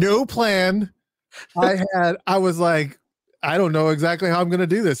no plan. I was like, I don't know exactly how I'm going to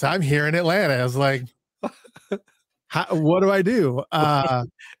do this. I'm here in Atlanta. I was like, what do I do?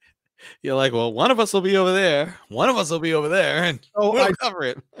 You're like, well, one of us will be over there. One of us will be over there, and we'll cover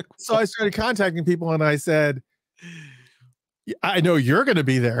it. So I started contacting people, and I said, I know you're going to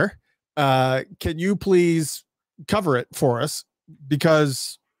be there. Can you please cover it for us?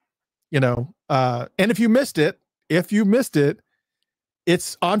 Because, and if you missed it,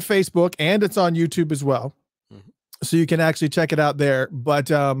 it's on Facebook and it's on YouTube as well. Mm-hmm. So you can actually check it out there.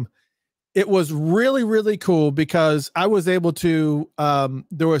 But it was really, really cool because I was able to,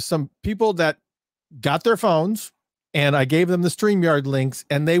 there were some people that got their phones and I gave them the StreamYard links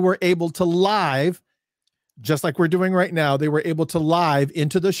and they were able to live, just like we're doing right now. They were able to live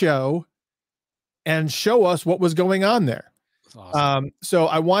into the show and show us what was going on there. That's awesome. So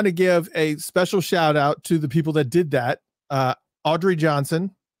I want to give a special shout out to the people that did that. Audrey Johnson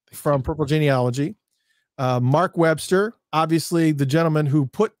from Purple Genealogy, Mark Webster, obviously the gentleman who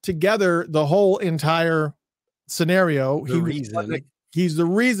put together the whole entire scenario. He's the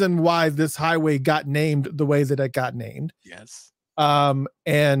reason why this highway got named the way that it got named. Yes.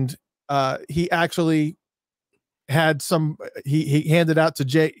 And he actually had he handed out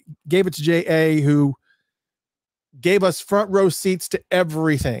to gave it to J.A., who gave us front row seats to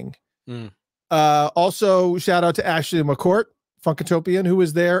everything. Also shout out to Ashley McCourt, Funkotopian, who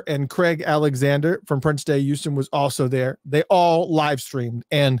was there, and Craig Alexander from Prince Day Houston was also there. They all live streamed,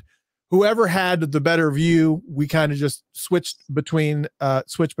 and whoever had the better view, we kind of just switched between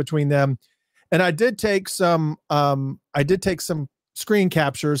them. And I did take some screen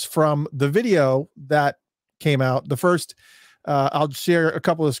captures from the video that came out. The first, I'll share a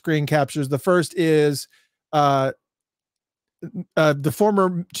couple of screen captures. The first is the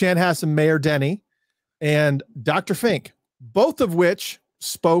former Chanhassen Mayor Denny and Dr. Fink, both of which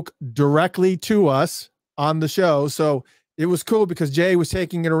spoke directly to us on the show. So it was cool because Jay was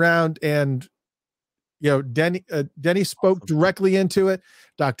taking it around and, Denny spoke directly into it.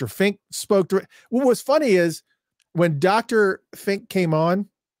 Dr. Fink spoke. What was funny is when Dr. Fink came on,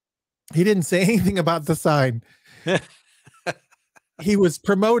 he didn't say anything about the sign. He was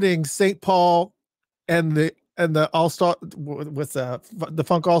promoting St. Paul and the All-Star with the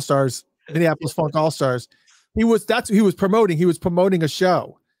Funk All-Stars, Minneapolis Funk All-Stars. He was promoting. He was promoting a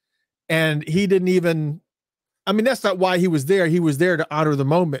show, and he didn't even. I mean, that's not why he was there. He was there to honor the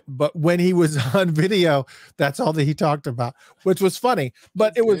moment. But when he was on video, that's all that he talked about, which was funny.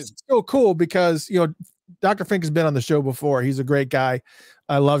 But it was so cool because Dr. Fink has been on the show before. He's a great guy.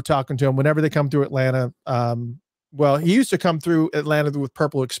 I love talking to him whenever they come through Atlanta. Well, he used to come through Atlanta with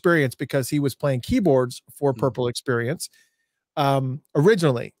Purple Experience because he was playing keyboards for Purple Experience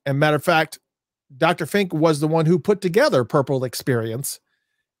originally. And matter of fact, Dr. Fink was the one who put together Purple Experience.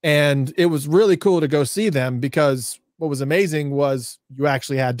 And it was really cool to go see them because what was amazing was you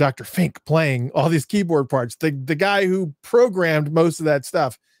actually had Dr. Fink playing all these keyboard parts, the guy who programmed most of that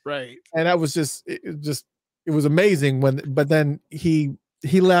stuff. Right. And that was it was amazing but then he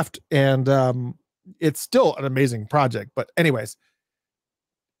left, and it's still an amazing project. But anyways,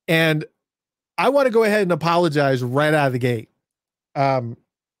 and I want to go ahead and apologize right out of the gate.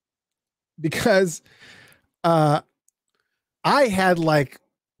 Because I had like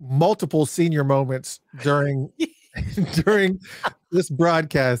multiple senior moments during this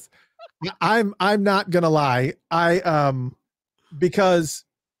broadcast. I'm not gonna lie. Because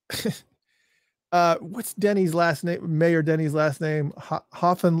what's Denny's last name? Mayor Denny's last name?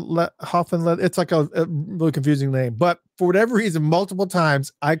 Hoffen. It's like a really confusing name. But for whatever reason, multiple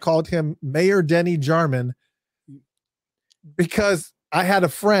times I called him Mayor Denny Jarman because I had a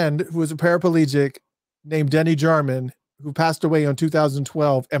friend who was a paraplegic named Denny Jarman who passed away in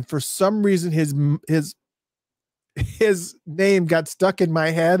 2012, and for some reason his name got stuck in my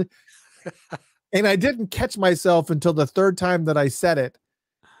head, and I didn't catch myself until the third time that I said it,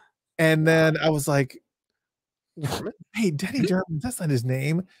 and then I was like, "Hey, Denny Jarman, that's not his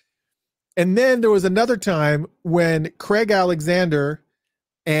name." And then there was another time when Craig Alexander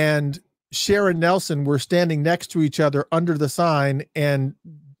and Sharon Nelson were standing next to each other under the sign, and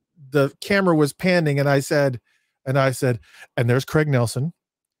the camera was panning, and I said, and there's Craig Nelson.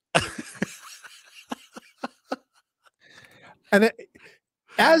 And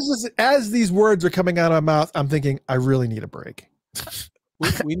as these words are coming out of my mouth, I'm thinking, I really need a break.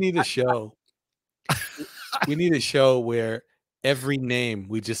 We need a show. We need a show where every name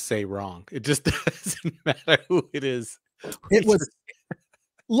we just say wrong. It just doesn't matter who it is. It was,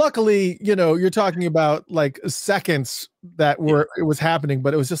 luckily, you know, you're talking about like seconds that were, it was happening,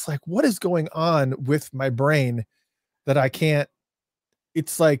 but it was just like, what is going on with my brain that I can't,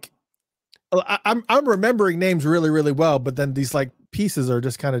 it's like, I'm remembering names really, really well, but then these like pieces are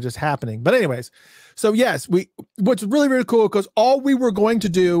just kind of just happening. But anyways, so yes, what's really, really cool, because all we were going to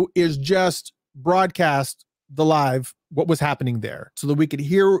do is just broadcast the live, what was happening there, so that we could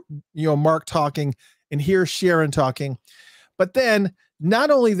hear, you know, Mark talking and hear Sharon talking. But then not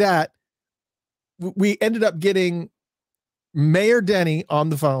only that, we ended up getting Mayor Denny on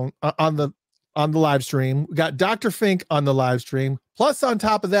the phone, on the live stream. We got Dr. Fink on the live stream. Plus on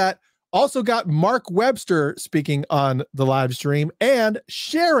top of that, also got Mark Webster speaking on the live stream and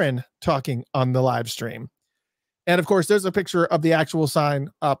Sharon talking on the live stream. And of course, there's a picture of the actual sign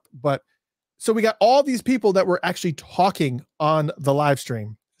up. But so we got all these people that were actually talking on the live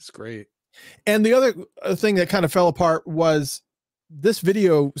stream. It's great. And the other thing that kind of fell apart was this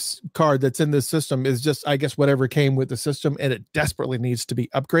video card that's in this system is just, I guess, whatever came with the system, and it desperately needs to be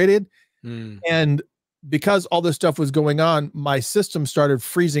upgraded. And because all this stuff was going on, my system started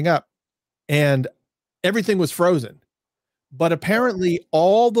freezing up and everything was frozen. But apparently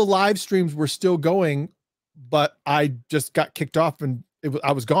all the live streams were still going, but I just got kicked off and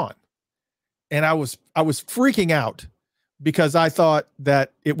I was gone. And I was freaking out because I thought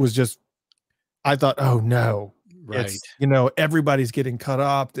that it was just, I thought, oh no, right. You know, everybody's getting cut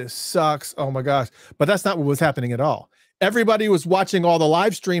off. This sucks. Oh my gosh. But that's not what was happening at all. Everybody was watching all the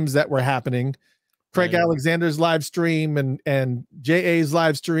live streams that were happening. Craig Alexander's live stream and JA's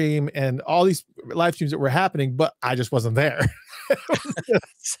live stream and all these live streams that were happening, but I just wasn't there.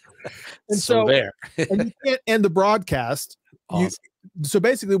 And so there. And you can't end the broadcast. Awesome. So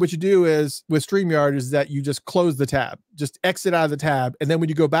basically what you do is with StreamYard is that you just close the tab, just exit out of the tab. And then when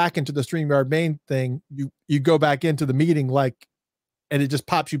you go back into the StreamYard main thing, you go back into the meeting, like, and it just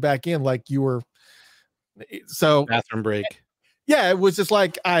pops you back in like you were. So bathroom break. Yeah. It was just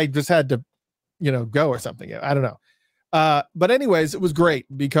like, I just had to, you know, go or something. I don't know. But anyways, it was great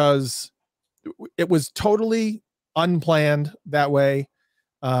because it was totally unplanned that way.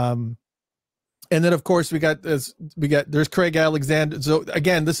 And then of course there's Craig Alexander. So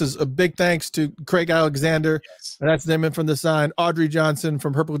again, this is a big thanks to Craig Alexander. Yes. And that's them in from the sign, Audrey Johnson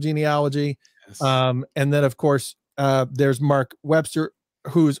from Purple Genealogy. Yes. And then of course, there's Mark Webster,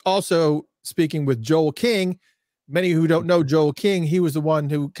 who's also speaking with Joel King. Many who don't know Joel King, he was the one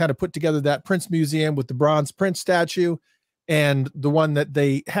who kind of put together that Prince Museum with the bronze Prince statue, and the one that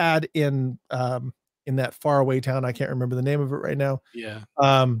they had in that faraway town. I can't remember the name of it right now. Yeah.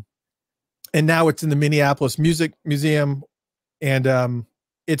 And now it's in the Minneapolis Music Museum, and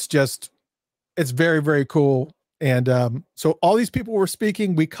it's very, very cool. And so all these people were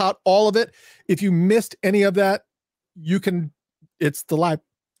speaking. We caught all of it. If you missed any of that, it's the live.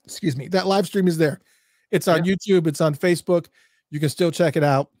 Excuse me. That live stream is there. It's on YouTube. It's on Facebook. You can still check it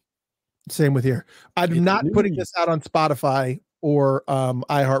out. Same with here. I'm not putting this out on Spotify or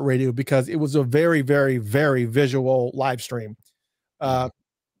iHeartRadio because it was a very, very, very visual live stream.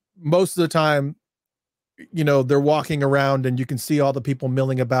 Most of the time, you know, they're walking around and you can see all the people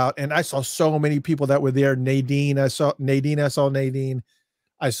milling about. And I saw so many people that were there. I saw Nadine.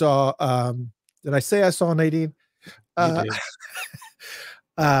 I saw, did I say I saw Nadine?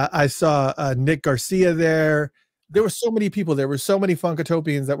 I saw Nick Garcia there. There were so many people. There were so many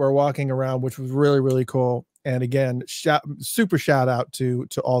Funkatopians that were walking around, which was really, really cool. And again, super shout out to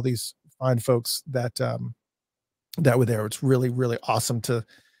all these fine folks that were there. It's really, really awesome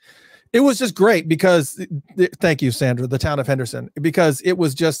it was just great because thank you, Sandra, the town of Henderson, because it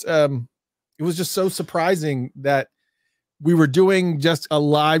was just so surprising that we were doing just a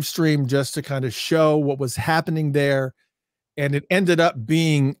live stream just to kind of show what was happening there. And it ended up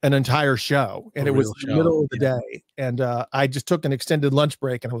being an entire show, and it was the middle of the day. And I just took an extended lunch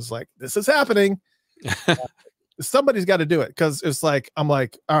break, and I was like, "This is happening. Somebody's got to do it." Because it's like, I'm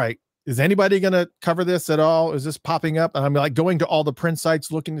like, "All right, is anybody going to cover this at all? Is this popping up?" And I'm like going to all the print sites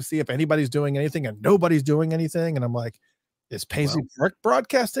looking to see if anybody's doing anything, and nobody's doing anything. And I'm like, "Is Paisley Park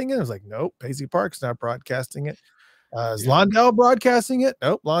broadcasting it?" I was like, "Nope, Paisley Park's not broadcasting it." Is Londell broadcasting it?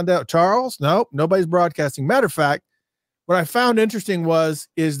 Nope. Londell. Charles? Nope. Nobody's broadcasting. Matter of fact, what I found interesting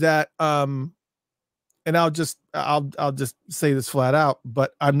is that, and I'll just say this flat out,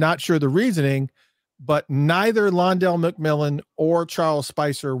 but I'm not sure the reasoning, but neither Londell McMillan or Charles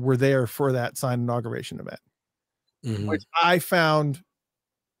Spicer were there for that sign inauguration event, which I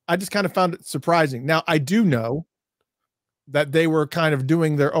just kind of found it surprising. Now I do know that they were kind of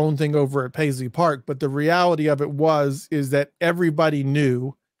doing their own thing over at Paisley Park, but the reality of it is that everybody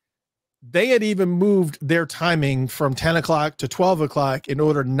knew they had even moved their timing from 10 o'clock to 12 o'clock in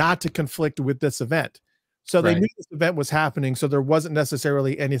order not to conflict with this event. So they knew this event was happening. So there wasn't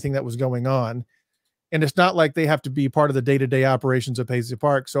necessarily anything that was going on. And it's not like they have to be part of the day-to-day operations of Paisley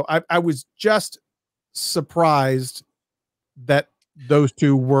Park. So I was just surprised that those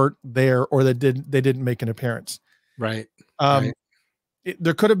two weren't there, or they didn't make an appearance. Right.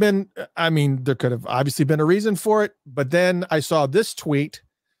 There could have been, there could have obviously been a reason for it, but then I saw this tweet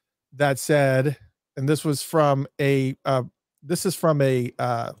that said, and this was from I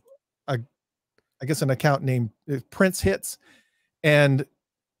guess an account named Prince Hits, and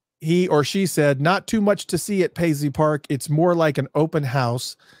he or she said, "Not too much to see at Paisley Park. It's more like an open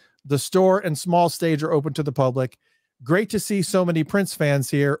house. The store and small stage are open to the public. Great to see so many Prince fans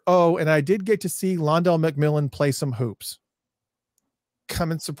here. Oh, and I did get to see Londell McMillan play some hoops.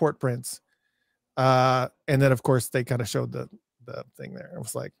 Come and support Prince." And then of course they kind of showed the thing there. I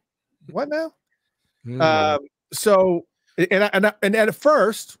was like, what now? So, and at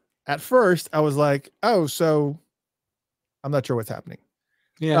first I was like, oh, so I'm not sure what's happening.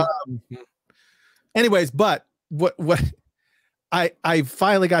 Yeah. Anyways, but what I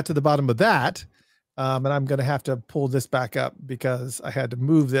finally got to the bottom of that. And I'm going to have to pull this back up because I had to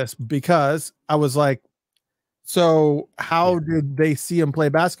move this, because I was like, so how did they see him play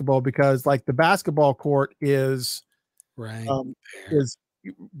basketball? Because like the basketball court is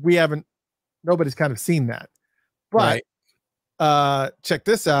nobody's kind of seen that, but check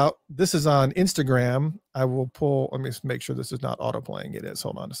this out. This is on Instagram. I will pull, let me just make sure this is not auto playing. It is.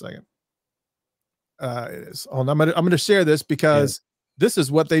 Hold on a second. It is. Hold on. I'm going to share this because this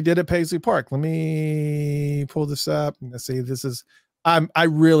is what they did at Paisley Park. Let me pull this up. Let's see. This is, I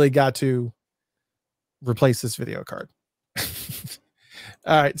really got to replace this video card.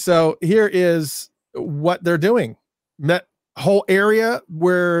 All right. So here is what they're doing. That whole area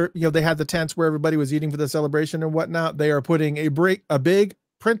where, they had the tents where everybody was eating for the celebration and whatnot. They are putting a big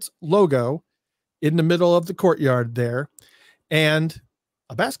Prince logo in the middle of the courtyard there, and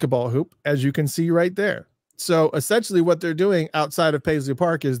a basketball hoop, as you can see right there. So essentially what they're doing outside of Paisley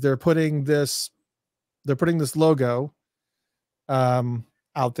Park is they're putting this logo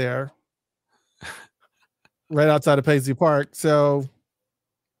out there right outside of Paisley Park. So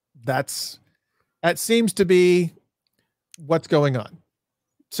that seems to be what's going on.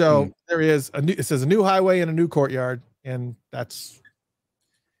 So there is it says a new highway and a new courtyard, and that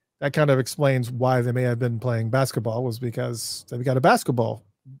kind of explains why they may have been playing basketball, was because they've got a basketball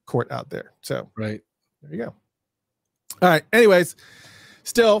court out there. So there you go. All right. Anyways,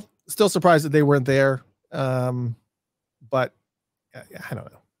 still surprised that they weren't there. But I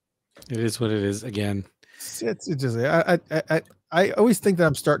don't know. It is what it is. Again, it's just I always think that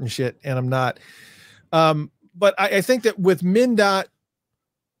I'm starting shit, and I'm not. But I think that with MnDOT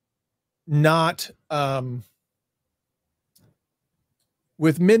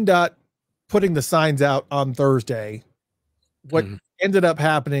putting the signs out on Thursday, what ended up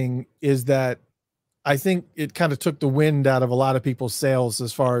happening is that I think it kind of took the wind out of a lot of people's sails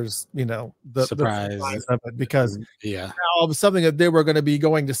as far as, the surprise of it, because now all of a sudden that they were going to be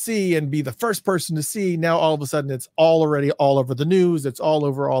going to see and be the first person to see. Now, all of a sudden it's already all over the news. It's all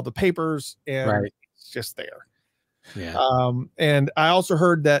over all the papers, and it's just there. Yeah. And I also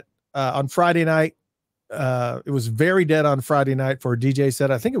heard that on Friday night, it was very dead on Friday night for a DJ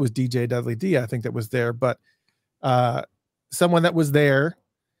set. I think it was DJ Dudley D. I think that was there, but someone that was there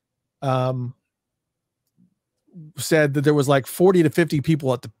said that there was like 40 to 50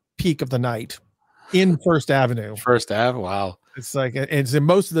 people at the peak of the night in First Avenue. First Ave, wow. It's like, it's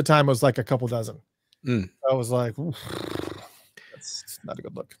most of the time it was like a couple dozen. I was like, that's not a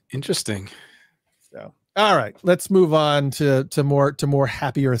good look. Interesting. So, all right, let's move on to more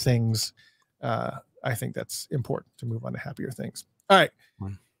happier things. I think that's important to move on to happier things. All right.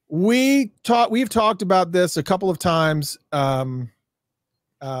 We've talked about this a couple of times.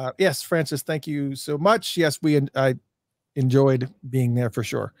 Yes, Francis, thank you so much. Yes, I enjoyed being there for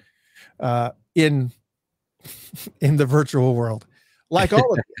sure. In the virtual world, like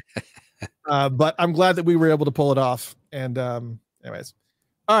all of it. But I'm glad that we were able to pull it off. And anyways.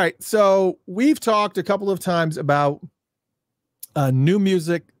 All right. So we've talked a couple of times about new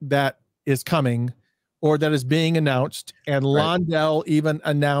music that is coming or that is being announced. And Londell even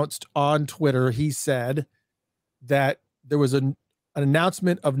announced on Twitter, he said that there was an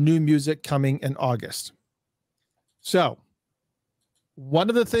announcement of new music coming in August. So one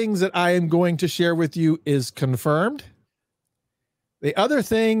of the things that I am going to share with you is confirmed. The other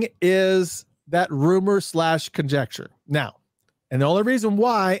thing is that rumor / conjecture. Now, and the only reason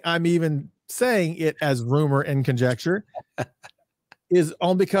why I'm even saying it as rumor and conjecture is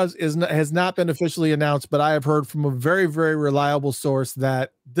only because has not been officially announced, but I have heard from a very, very reliable source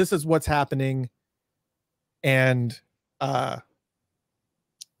that this is what's happening. And I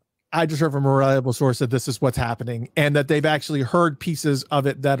just heard from a reliable source that this is what's happening, and that they've actually heard pieces of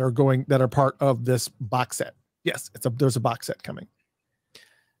it that are part of this box set. Yes, there's a box set coming.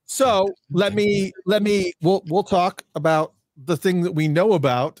 So we'll talk about the thing that we know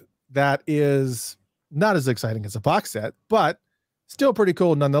about that is not as exciting as a box set, but still pretty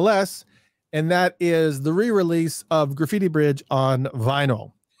cool nonetheless. And that is the re-release of Graffiti Bridge on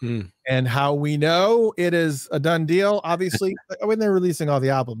vinyl. And how we know it is a done deal. Obviously, when they're releasing all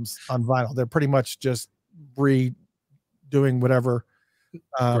the albums on vinyl, they're pretty much just doing whatever.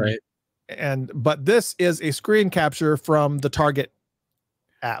 Right. But this is a screen capture from the Target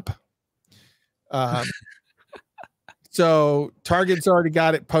app. So Target's already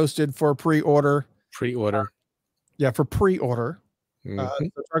got it posted for pre-order. Yeah, for pre-order. So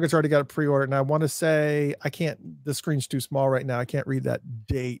Target's already got a pre-order, and I want to say the screen's too small right now. I can't read that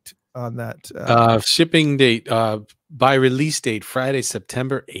date on that. Shipping date by release date Friday,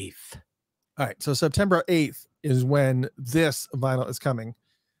 September 8th. All right, so September 8th is when this vinyl is coming.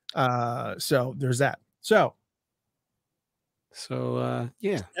 So there's that. So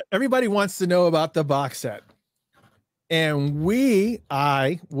yeah, everybody wants to know about the box set, and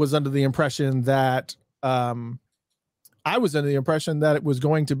I was under the impression that it was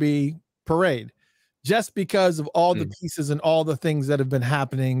going to be Parade, just because of all the pieces and all the things that have been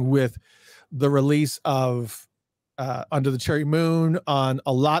happening with the release of Under the Cherry Moon on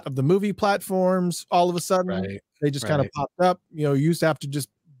a lot of the movie platforms. All of a sudden, they just kind of popped up. You used to have to just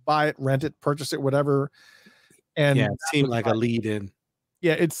buy it, rent it, purchase it, whatever. And it seemed like a lead in.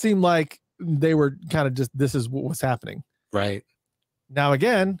 Yeah, it seemed like they were kind of just, this is what was happening. Right. Now,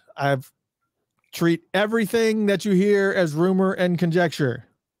 again, treat everything that you hear as rumor and conjecture.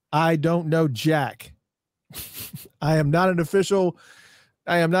 I don't know jack. I am not an official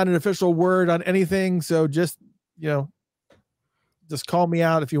word on anything. So just call me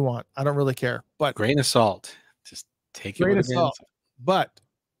out if you want. I don't really care. But grain of salt. Just take it with a grain of salt. But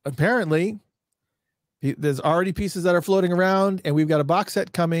apparently there's already pieces that are floating around, and we've got a box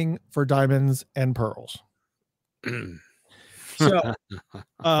set coming for Diamonds and Pearls. So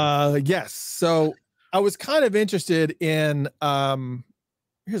yes. So I was kind of interested in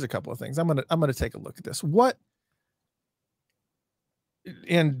here's a couple of things. I'm gonna take a look at this.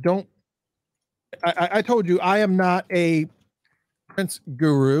 I told you I am not a Prince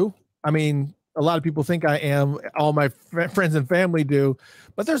guru. I mean, a lot of people think I am. All my friends and family do,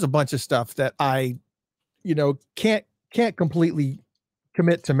 but there's a bunch of stuff that I can't completely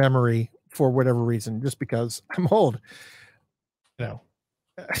commit to memory for whatever reason, just because I'm old.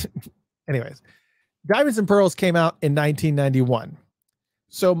 Anyways, Diamonds and Pearls came out in 1991.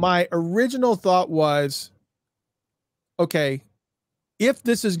 So my original thought was, okay, if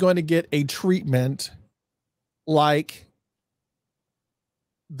this is going to get a treatment like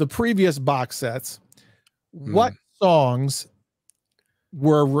the previous box sets, what songs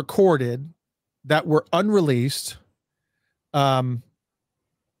were recorded that were unreleased? What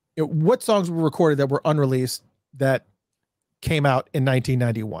songs were recorded that were unreleased that came out in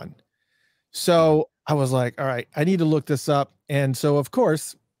 1991? So I was like, all right, I need to look this up. And so of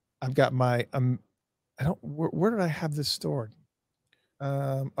course I've got my, where did I have this stored?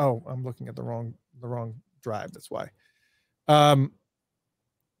 Oh, I'm looking at the wrong drive. That's why.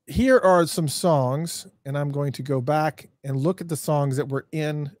 Here are some songs, and I'm going to go back and look at the songs that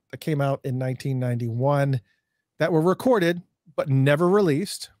came out in 1991 that were recorded, but never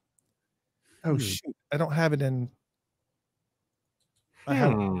released. Oh shoot. I don't have it in, I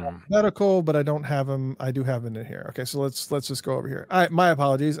have medical, but I don't have them. I do have it in here. Okay. So let's just go over here. My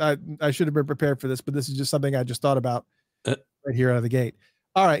apologies. I should have been prepared for this, but this is just something I just thought about right here out of the gate.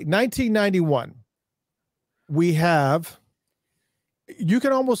 All right. 1991. We have, you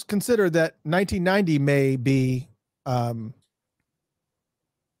can almost consider that 1990 may be,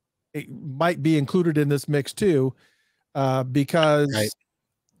 it might be included in this mix too, because,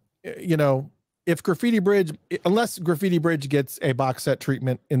 if Graffiti Bridge, unless Graffiti Bridge gets a box set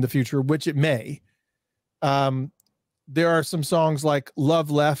treatment in the future, which it may, there are some songs like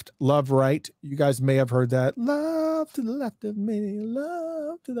Love Left, Love Right. You guys may have heard that. Love to the left of me,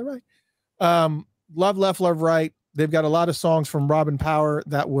 love to the right. Love Left, Love Right. They've got a lot of songs from Robin Power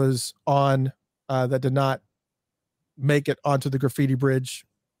that was on, that did not make it onto the Graffiti Bridge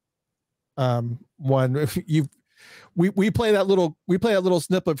one. We play that little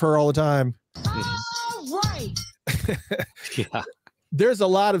snip of her all the time. All right. Yeah. There's a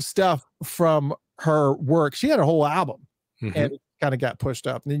lot of stuff from her work. She had a whole album, and kind of got pushed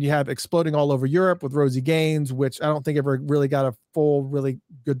up. And then you have Exploding All Over Europe with Rosie Gaines, which I don't think ever really got a full, really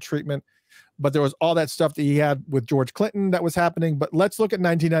good treatment. But there was all that stuff that he had with George Clinton that was happening. But let's look at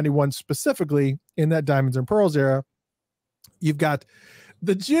 1991 specifically in that Diamonds and Pearls era. You've got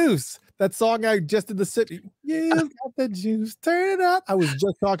The Juice, that song I just did the city. You got the juice, turn it up. I was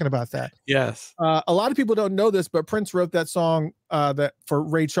just talking about that. Yes. A lot of people don't know this, but Prince wrote that song that for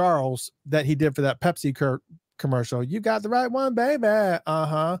Ray Charles that he did for that Pepsi commercial. You got the right one, baby.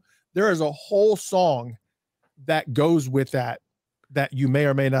 There is a whole song that goes with that you may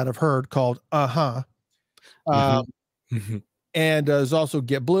or may not have heard called And there's also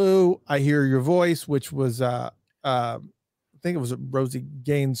Get Blue, I Hear Your Voice, which was I think it was a Rosie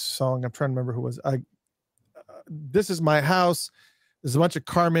Gaines song. I'm trying to remember who it was. This Is My House. There's a bunch of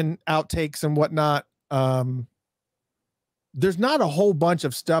Carmen outtakes and whatnot. There's not a whole bunch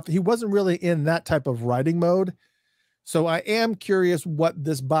of stuff. He wasn't really in that type of writing mode. So I am curious what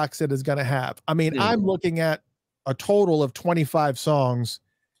this box set is going to have. I mean, I'm looking at a total of 25 songs,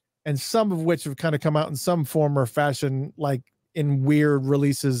 and some of which have kind of come out in some form or fashion, like in weird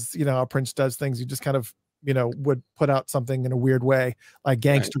releases. You know how Prince does things. You just kind of, would put out something in a weird way, like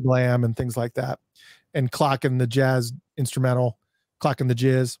Gangster Glam and things like that, and Clockin' the Jazz instrumental, Clockin' the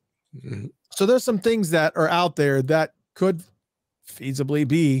Jizz. So there's some things that are out there that could feasibly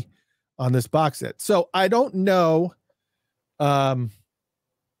be on this box set. So I don't know. I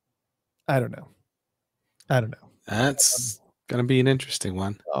don't know. That's gonna be an interesting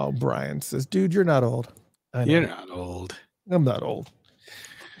one. Oh, Brian says, dude, you're not old. You're not old. I'm not old.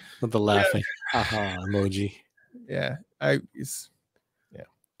 With the laughing emoji. Yeah. I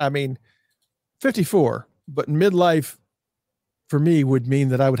mean, 54, but midlife for me would mean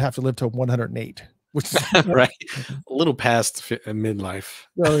that I would have to live till 108, which is right. A little past midlife.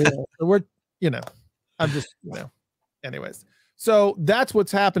 So yeah, we're, I'm just, anyways. So that's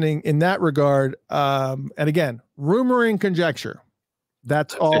what's happening in that regard. And again, rumor and conjecture.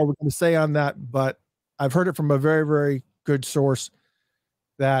 That's all we're going to say on that. But I've heard it from a very, very good source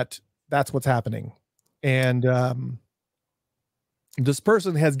that that's what's happening. And this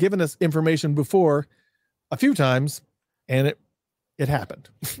person has given us information before a few times, and it happened.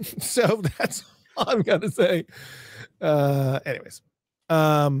 So that's all I'm going to say. Anyways,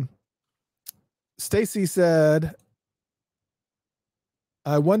 Stacy said,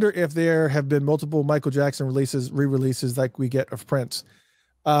 I wonder if there have been multiple Michael Jackson re-releases like we get of Prince.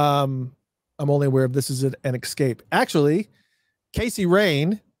 I'm only aware of this is an escape. Actually, Casey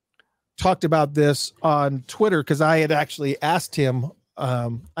Rain talked about this on Twitter because I had actually asked him.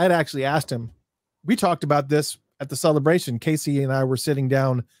 We talked about this at the celebration. Casey and I were sitting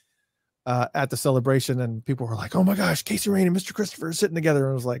down at the celebration, and people were like, "Oh my gosh, Casey Rain and Mr. Christopher are sitting together."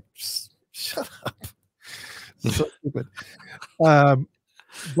 And I was like, "Shut up!" So stupid.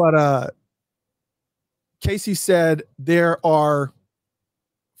 But Casey said there are,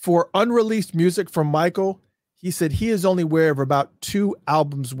 for unreleased music from Michael, he said he is only aware of about 2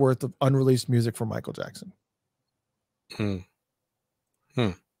 albums worth of unreleased music from Michael Jackson. And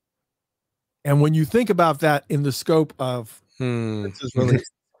when you think about that in the scope of Prince's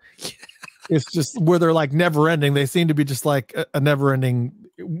release, it's just where they're like never ending. They seem to be just like a never ending.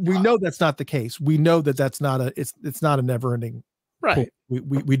 We know that's not the case. We know that that's not it's not a never ending. Right.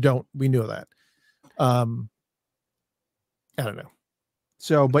 We know that. I don't know.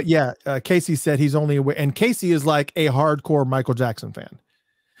 So, but yeah, Casey said he's only aware, and Casey is like a hardcore Michael Jackson fan.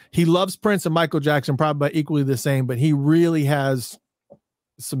 He loves Prince and Michael Jackson probably equally the same, but he really has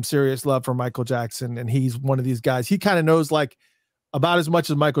some serious love for Michael Jackson. And he's one of these guys. He kind of knows like about as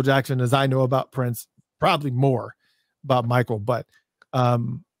much as Michael Jackson as I know about Prince, probably more about Michael, but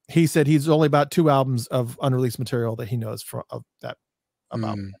he said he's only about 2 albums of unreleased material that he knows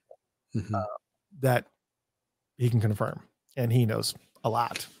about that he can confirm, and he knows a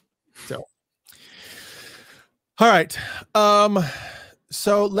lot. So, all right.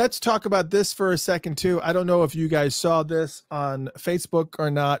 So let's talk about this for a second too. I don't know if you guys saw this on Facebook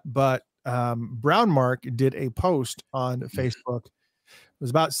or not, but Brown Mark did a post on Facebook. It was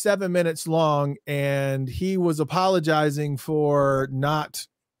about 7 minutes long, and he was apologizing for not,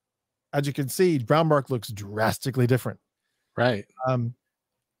 as you can see, Brown Mark looks drastically different. Right. And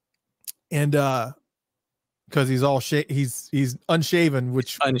because he's all he's unshaven,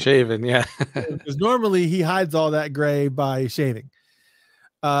 which yeah. Because normally he hides all that gray by shaving.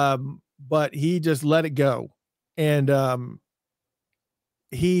 But he just let it go. And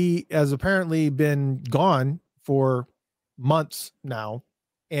he has apparently been gone for months now,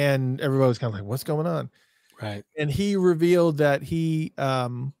 and everybody's kind of like, what's going on? Right. And he revealed that he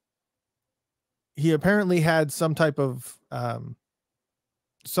apparently had some type of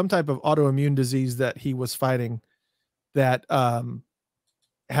some type of autoimmune disease that he was fighting that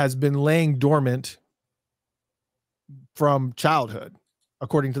has been laying dormant from childhood,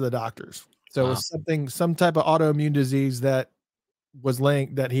 according to the doctors. So it was some type of autoimmune disease that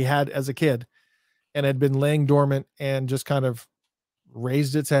he had as a kid and had been laying dormant and just kind of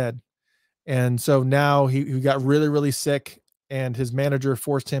raised its head. And so now he got really, really sick, and his manager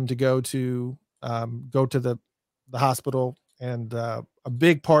forced him to go to the hospital. And a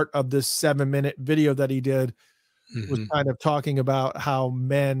big part of this 7-minute video that he did was kind of talking about how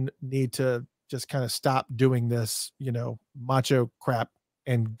men need to just kind of stop doing this, macho crap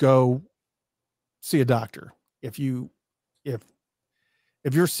and go see a doctor. If you're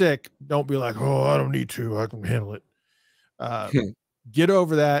sick, don't be like, oh, I don't need to, I can handle it. Get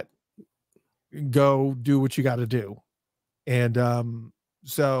over that, go do what you got to do. And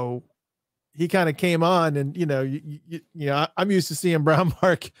so he kind of came on, and I'm used to seeing Brown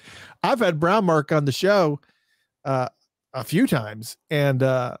Mark. I've had Brown Mark on the show a few times, and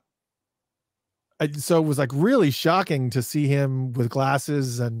so it was like really shocking to see him with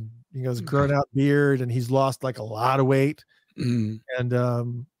glasses, and his grown out beard, and he's lost like a lot of weight. And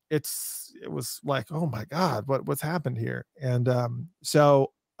it was like, oh my God, what's happened here? And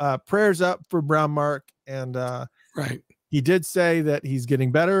so prayers up for Brown Mark. And right. He did say that he's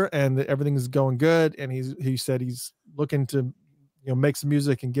getting better and that everything is going good. And he said he's looking to, make some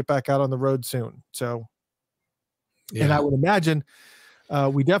music and get back out on the road soon. So, yeah. And I would imagine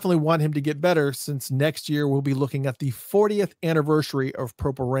we definitely want him to get better, since next year we'll be looking at the 40th anniversary of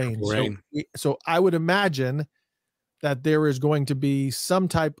Purple Rain. So I would imagine that there is going to be some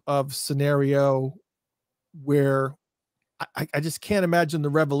type of scenario where I just can't imagine the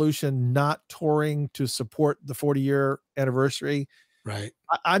Revolution not touring to support the 40-year anniversary. Right.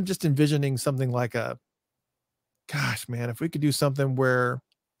 I'm just envisioning something like gosh, man, if we could do something where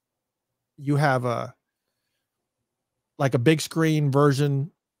you have a big screen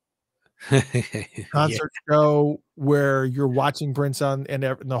version concert show where you're watching Prince on, and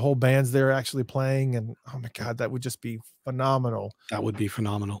the whole band's there actually playing. And oh my God, that would just be phenomenal. That would be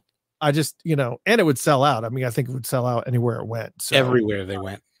phenomenal. I just, and it would sell out. I mean, I think it would sell out anywhere it went. So, everywhere they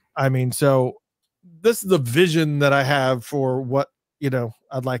went. I mean, so this is the vision that I have for what,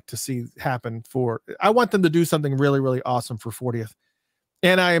 I'd like to see happen I want them to do something really, really awesome for 40th.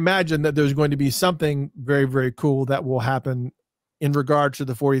 And I imagine that there's going to be something very, very cool that will happen in regard to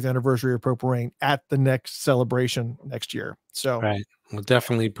the 40th anniversary of Purple Rain at the next celebration next year. So, right. Well,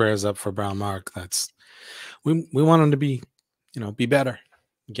 definitely prayers up for Brown Mark. We want him to be, be better.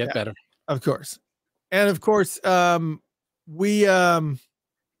 Get better, of course. And of course, that's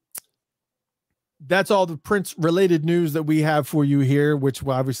all the Prince related news that we have for you here, which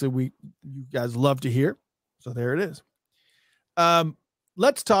obviously you guys love to hear. So there it is.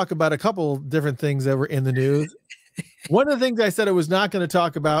 Let's talk about a couple different things that were in the news. One of the things I said I was not going to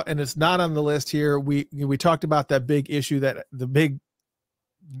talk about, and it's not on the list here. We talked about that big issue, that the big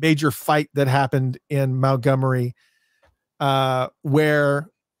major fight that happened in Montgomery, where,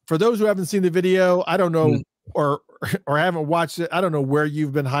 for those who haven't seen the video, I don't know, or haven't watched it, I don't know where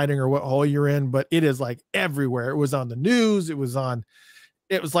you've been hiding or what hole you're in, but it is like everywhere. It was on the news. It was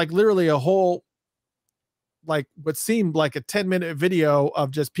like literally a whole, like what seemed like a 10-minute video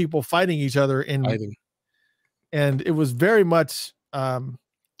of just people fighting each other and it was very much,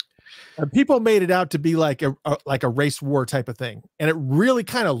 people made it out to be like a race war type of thing. And it really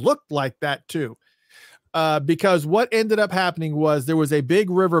kind of looked like that too. Because what ended up happening was there was a big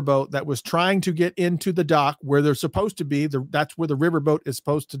riverboat that was trying to get into the dock where they're supposed to be. That's where the riverboat is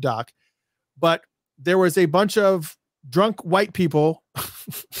supposed to dock. But there was a bunch of drunk white people,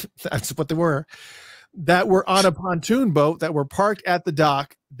 that's what they were, that were on a pontoon boat that were parked at the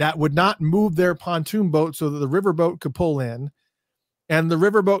dock that would not move their pontoon boat so that the riverboat could pull in. And the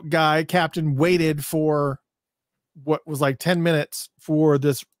riverboat captain waited for what was like 10 minutes for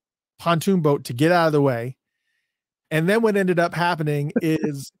this pontoon boat to get out of the way. And then what ended up happening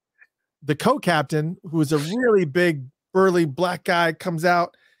is the co-captain, who was a really big, burly black guy, comes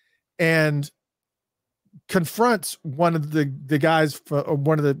out and confronts one of the guys,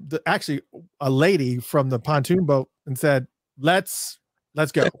 one of the actually a lady from the pontoon boat, and said, let's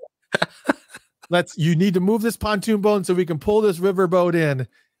go. You need to move this pontoon boat so we can pull this river boat in.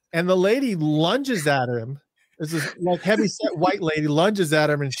 And the lady lunges at him. This is like heavy set white lady lunges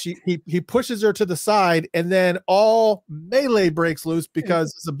at him, and he pushes her to the side, and then all melee breaks loose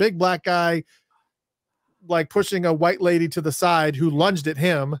because it's a big black guy like pushing a white lady to the side who lunged at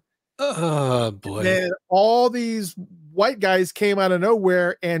him. Oh boy. And then all these white guys came out of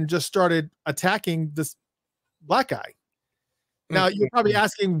nowhere and just started attacking this black guy. Now you're probably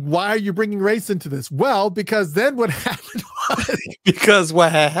asking, why are you bringing race into this? Well, because then what happened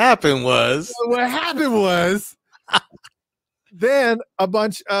was then a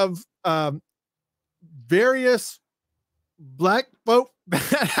bunch of various black folk that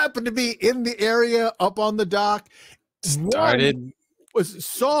happened to be in the area up on the dock saw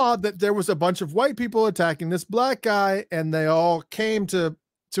that there was a bunch of white people attacking this black guy, and they all came to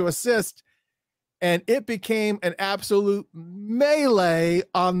assist, and it became an absolute melee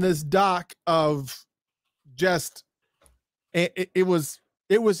on this dock of just it was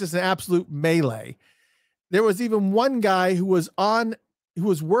just an absolute melee. There was even one guy who was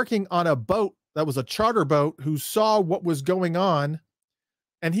working on a boat that was a charter boat, who saw what was going on,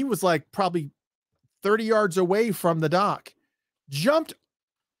 and he was like probably 30 yards away from the dock,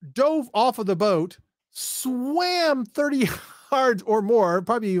 dove off of the boat, swam 30 yards or more,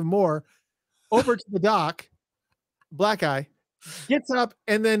 probably even more, over to the dock. Black guy gets up,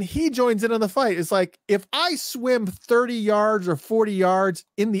 and then he joins in on the fight. It's like, if I swim 30 yards or 40 yards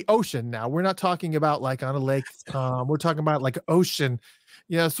in the ocean, now we're not talking about like on a lake, we're talking about like ocean,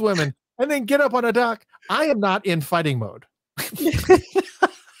 swimming, and then get up on a dock, I am not in fighting mode.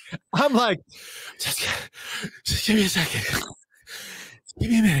 I'm like, just give me a second.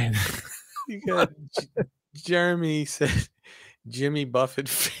 Give me a minute. You got Jeremy said Jimmy Buffett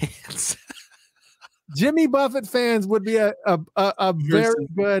fans. Jimmy Buffett fans would be a very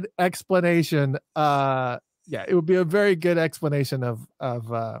good explanation. Yeah, it would be a very good explanation of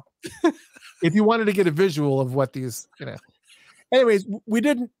if you wanted to get a visual of what these, Anyways, we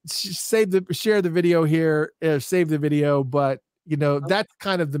didn't share the video here, save the video, but that's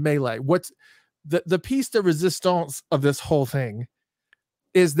kind of the melee. What's the piece de resistance of this whole thing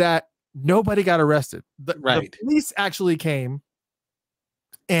is that nobody got arrested. The police actually came,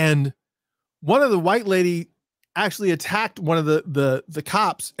 and one of the white lady actually attacked one of the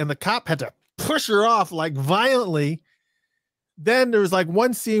cops, and the cop had to push her off like violently. Then there was like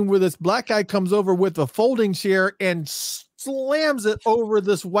one scene where this black guy comes over with a folding chair and slams it over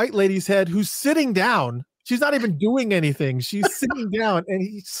this white lady's head, who's sitting down. She's not even doing anything. She's sitting down, and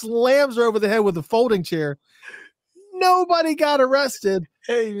he slams her over the head with a folding chair. Nobody got arrested.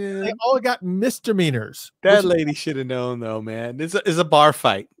 Hey, man. They all got misdemeanors. That lady should have known, though, man. It's a bar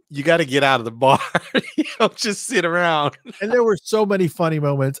fight. You got to get out of the bar. You don't just sit around. And there were so many funny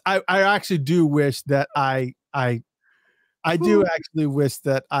moments. I actually do wish that I do actually wish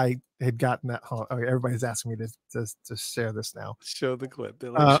that I had gotten that home. Okay, everybody's asking me to share this now. Show the clip,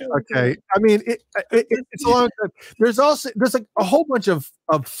 Billy. Okay. I mean, it's a long time. There's like a whole bunch of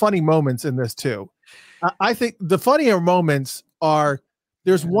funny moments in this too. I think the funnier moments are,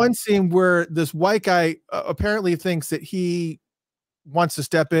 there's one scene where this white guy apparently thinks that he wants to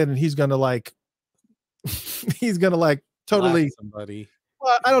step in, and he's gonna like totally blast somebody.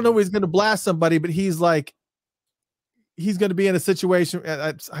 Well, I don't know if he's gonna blast somebody, but he's like, he's going to be in a situation.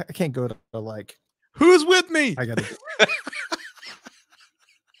 I can't go to like, who's with me? I gotta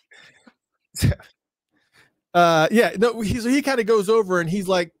yeah, no, he kind of goes over, and he's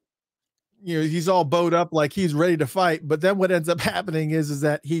like, he's all bowed up, like he's ready to fight. But then what ends up happening is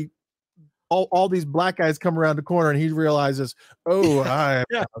that all these black guys come around the corner, and he realizes, oh, I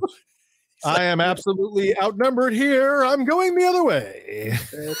am absolutely outnumbered here. I'm going the other way.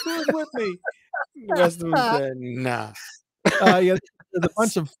 Who's with me? The rest of them said, nah. Yeah,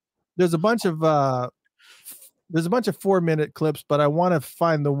 there's a bunch of 4-minute clips, but I want to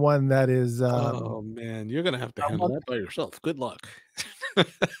find the one that is. Oh man, you're gonna have to handle that by yourself. Good luck.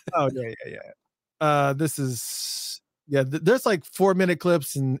 Oh yeah. This is there's like 4-minute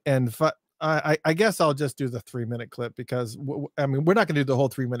clips, and I guess I'll just do the 3-minute clip, because I mean, we're not gonna do the whole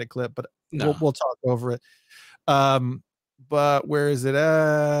 3-minute clip, but we'll talk over it. But where is it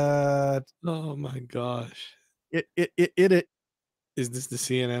at? Oh my gosh. It is this the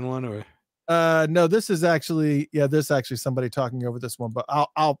CNN one, or no, this is actually there's actually somebody talking over this one, but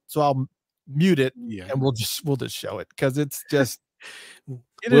I'll mute it, and we'll just show it, because it's just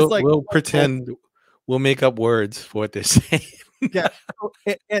we'll pretend we'll make up words for what they're saying. Yeah.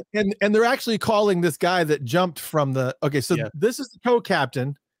 And they're actually calling this guy that jumped from the this is the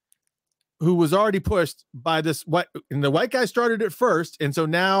co-captain who was already pushed by this and the white guy started it first, and so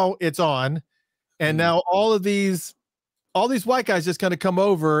now it's on, and now all these white guys just kind of come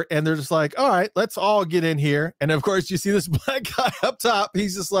over, and they're just like, all right, let's all get in here. And of course you see this black guy up top,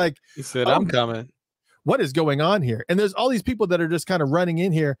 he's just like, he said, I'm coming. What is going on here? And there's all these people that are just kind of running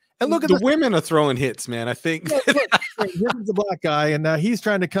in here, and look at the women are throwing hits, man. I think look, here's the black guy, and now he's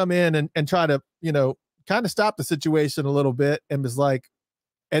trying to come in and try to kind of stop the situation a little bit, and was like,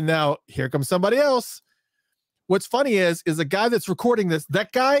 and now here comes somebody else. what's funny is the guy that's recording this,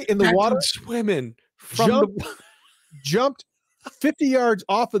 that guy in the That water dude swimming from jumped 50 yards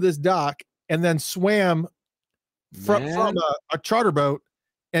off of this dock and then swam from a charter boat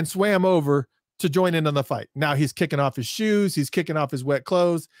and swam over to join in on the fight. Now he's kicking off his shoes, he's kicking off his wet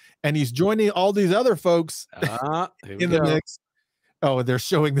clothes, and he's joining all these other folks in the mix. Oh, they're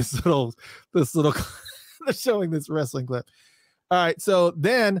showing this little they're showing this wrestling clip. All right, so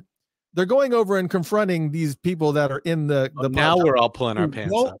then they're going over and confronting these people that are in the now we're all pulling our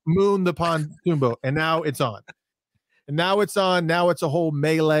pants up. Moon the pontoon boat, and now it's on. And now it's on. Now it's a whole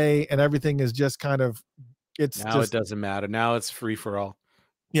melee, and everything is just kind of it doesn't matter. Now it's free for all.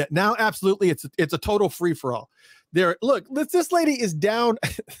 Yeah, now absolutely it's a total free for all. There, look, this lady is down.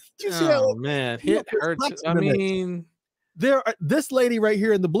 Do you see that? Man, it hurts. I mean, this lady right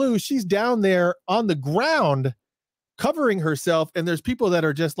here in the blue, she's down there on the ground covering herself, and there's people that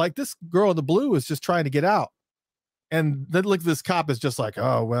are just like, this girl in the blue is just trying to get out. And then look, this cop is just like,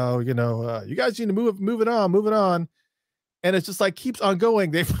 oh, well, you know, you guys need to move it on. And it's just like keeps on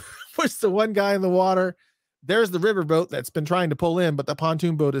going. They push the one guy in the water. There's the riverboat that's been trying to pull in, but the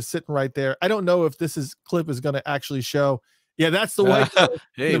pontoon boat is sitting right there. I don't know if this clip is going to actually show. Yeah, that's the white.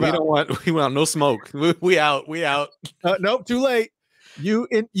 Hey, we want no smoke. We out. Nope, too late. You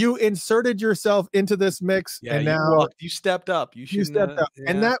inserted yourself into this mix, and now you stepped up. You stepped up. Yeah.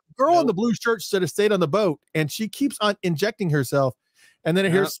 And that girl in the blue shirt should have stayed on the boat, and she keeps on injecting herself. And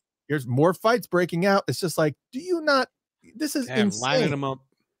then here's more fights breaking out. It's just like, do you not? This is insane. Lining them up.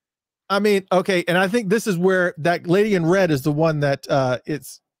 I mean, okay, and I think this is where that lady in red is the one that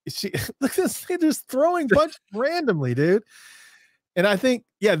she look at this, they're just throwing punches randomly, dude. And I think,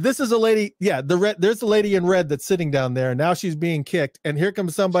 this is a lady. Yeah, there's the lady in red that's sitting down there. Now she's being kicked, and here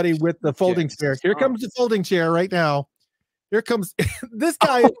comes somebody with the folding chair. Here comes the folding chair right now. Here comes this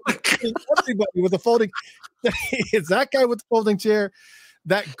guy. Everybody with the folding. It's that guy with the folding chair.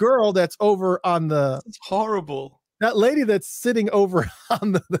 That girl that's over on the. It's horrible. That lady that's sitting over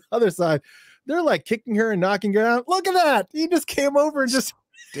on the other side, they're like kicking her and knocking her out. Look at that. He just came over and just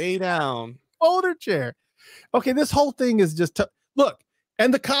stay down. Fold her chair. Okay, this whole thing is just look,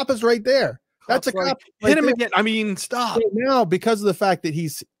 and the cop is right there. That's a cop. Hit him again. I mean, stop. Right now, because of the fact that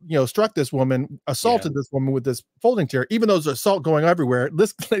he's struck this woman, assaulted this woman with this folding chair, even though there's assault going everywhere,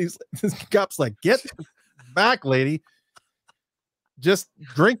 this cop's like, get back, lady. Just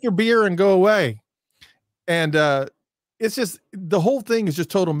drink your beer and go away. And it's just the whole thing is just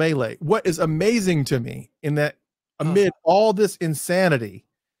total melee. What is amazing to me in that amid all this insanity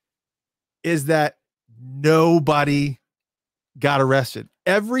is that nobody got arrested.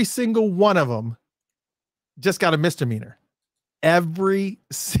 Every single one of them just got a misdemeanor. Every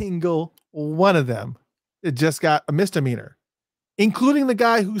single one of them, it just got a misdemeanor, including the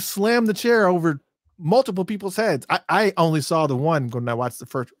guy who slammed the chair over multiple people's heads. I only saw the one when I watched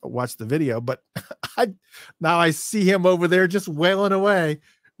the video, but now I see him over there just wailing away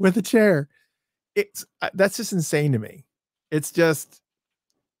with the chair. That's just insane to me. It's just,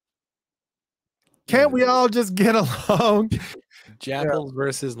 can't we all just get along? Jackals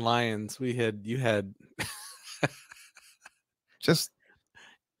versus lions. You had just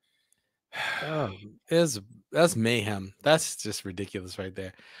that's mayhem. That's just ridiculous right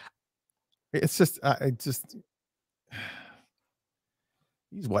there. It's just,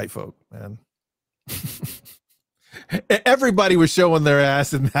 these white folk, man. Everybody was showing their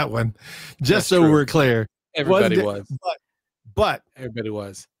ass in that one, just so we're clear. Everybody was. But everybody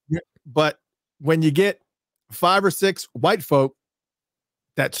was. But when you get 5 or 6 white folk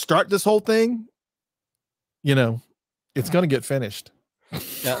that start this whole thing, it's going to get finished.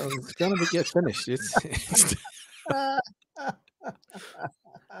 Yeah, it's going to get finished. It's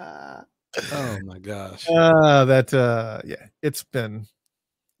oh my gosh. It's been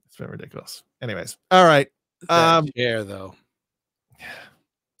ridiculous. Anyways, all right. Chair though.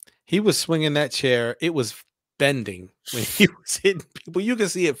 He was swinging that chair. It was bending when he was hitting people. You can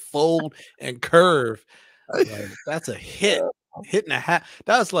see it fold and curve. That's a hit and a half.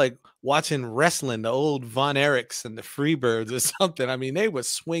 That was like watching wrestling, the old Von Erichs and the Freebirds or something. I mean, they were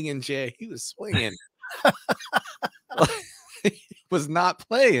swinging chair. He was swinging. He was not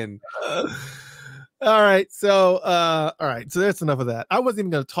playing. All right. So that's enough of that. I wasn't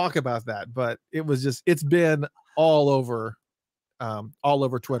even going to talk about that, but it's been all over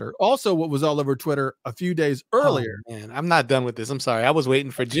Twitter. Also, what was all over Twitter a few days earlier. Oh, man, I'm not done with this. I'm sorry. I was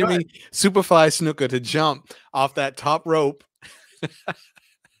waiting for Jimmy Superfly Snuka to jump off that top rope.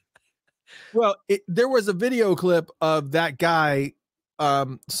 Well, there was a video clip of that guy.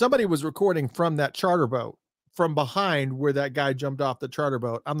 Somebody was recording from that charter boat from behind where that guy jumped off the charter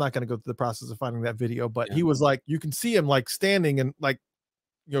boat. I'm not going to go through the process of finding that video, but he was like, you can see him like standing and like,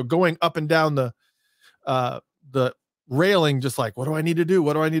 going up and down the railing, just like, what do I need to do?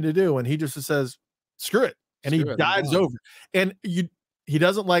 What do I need to do? And he just says, screw it. And he dives over, and he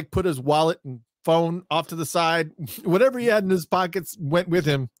doesn't like put his wallet and phone off to the side. Whatever he had in his pockets went with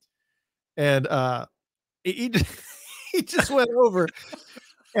him. And he just went over.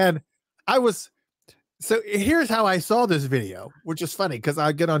 And so here's how I saw this video, which is funny because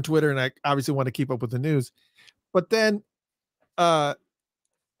I get on Twitter and I obviously want to keep up with the news. But then I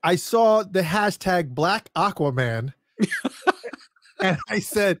saw the hashtag Black Aquaman. And I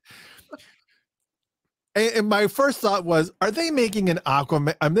said, and my first thought was, are they making an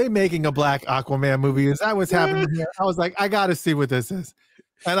Aquaman? Are they making a Black Aquaman movie? Is that what's happening here? I was like, I got to see what this is.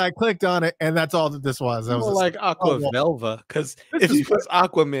 And I clicked on it, and that's all that this was. I was more like Aquavelva, because if he was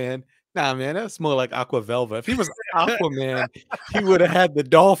Aquaman, nah, man, that's more like Aquavelva. If he was Aquaman, he would have had the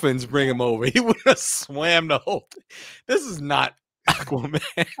dolphins bring him over. He would have swam the whole thing. This is not Aquaman.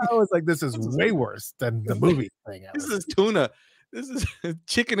 I was like, this is way worse than the movie thing. This is tuna. This is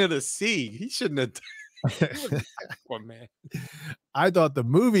chicken of the sea. He shouldn't have. Aquaman. I thought the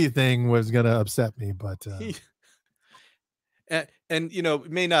movie thing was gonna upset me, but and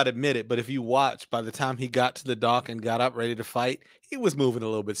may not admit it, but if you watch, by the time he got to the dock and got up ready to fight, he was moving a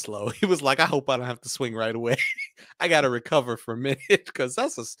little bit slow. He was like, I hope I don't have to swing right away. I got to recover for a minute, because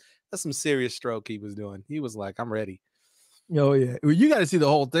that's some serious stroke he was doing. He was like, I'm ready. Oh yeah, you got to see the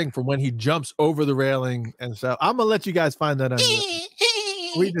whole thing from when he jumps over the railing and stuff. I'm gonna let you guys find that on.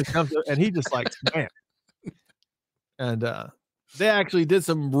 We just jumped and he just like, man. And they actually did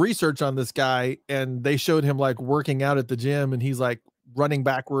some research on this guy, and they showed him like working out at the gym, and he's like running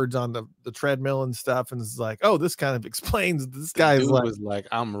backwards on the treadmill and stuff. And it's like, oh, this kind of explains this guy was like,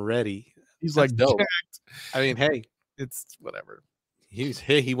 I'm ready. He's like, dope. I mean, hey, it's whatever.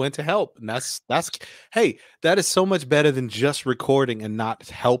 He went to help, and that's hey, that is so much better than just recording and not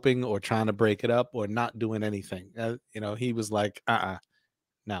helping or trying to break it up or not doing anything. He was like,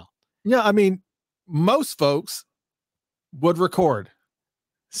 no. Yeah, I mean, most folks would record,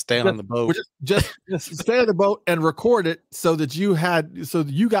 stay on the boat, just stay on the boat and record it so that you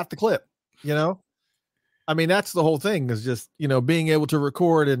got the clip. I mean, that's the whole thing, is just being able to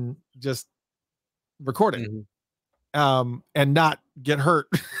record and just record it. Mm-hmm. And not get hurt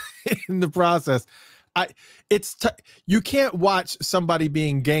in the process. You can't watch somebody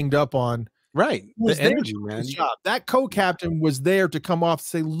being ganged up on. Right. The energy, man. That co-captain was there to come off and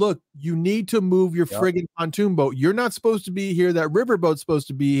say, look, you need to move your friggin' pontoon boat. You're not supposed to be here. That riverboat's supposed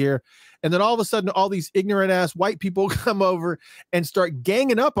to be here. And then all of a sudden, all these ignorant ass white people come over and start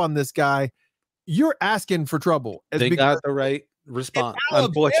ganging up on this guy. You're asking for trouble. They got the right response.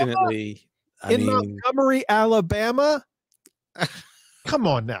 Unfortunately, Montgomery, Alabama. Come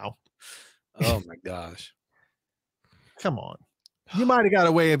on now. Oh my gosh. Come on. You might have got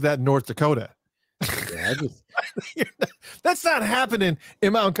away with that in North Dakota. Yeah, that's not happening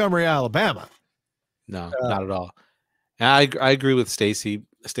in Montgomery, Alabama. No, not at all. I agree with Stacy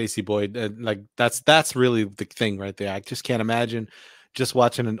Boyd. Like that's really the thing right there. I just can't imagine just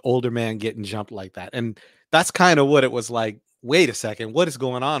watching an older man getting jumped like that. And that's kind of what it was like. Wait a second, what is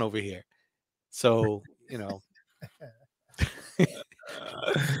going on over here? So,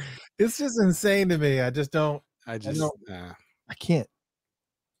 it's just insane to me. I can't.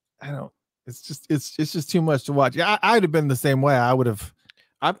 It's just too much to watch. Yeah, I'd have been the same way. I would have.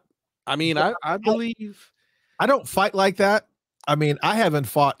 I believe I don't fight like that. I mean, I haven't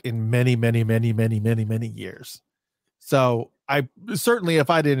fought in many, many, many, many, many, many years. So I certainly, if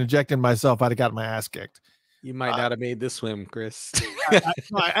I didn't inject in myself, I'd have got my ass kicked. You might not have made the swim, Chris.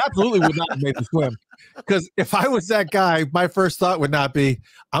 I absolutely would not have made the swim, because if I was that guy, my first thought would not be,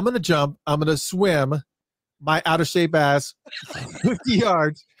 I'm going to jump, I'm going to swim my out of shape ass 50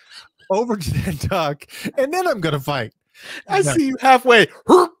 yards over to that duck, and then I'm going to fight. I see you halfway.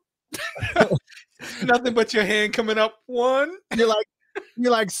 Nothing but your hand coming up. One.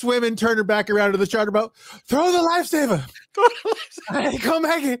 You're like swimming, turning back around to the charter boat. Throw the lifesaver. Hey, come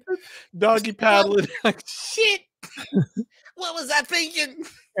back in. Doggy paddling. Like, shit. What was I thinking?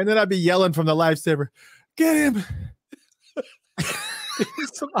 And then I'd be yelling from the lifesaver, get him.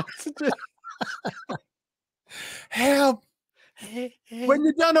 Some oxygen. Help. When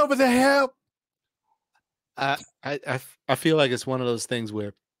you're done over there, help. I feel like it's one of those things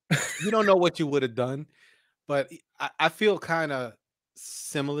where you don't know what you would have done, but I feel kind of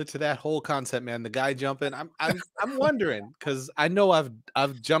similar to that whole concept, man. The guy jumping, I'm wondering, because I know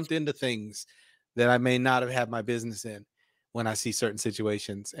I've jumped into things that I may not have had my business in when I see certain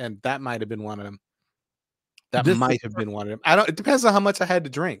situations, and that might have been one of them. That might have been one of them. I don't. It depends on how much I had to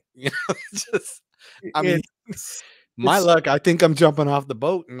drink. You know, I mean, my luck. I think I'm jumping off the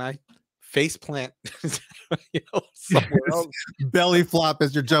boat and I face plant, somewhere else. Belly flop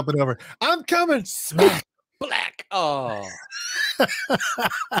as you're jumping over. I'm coming. Smack. Black. Oh,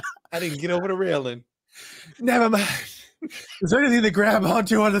 I didn't get over the railing. Never mind. Is there anything to grab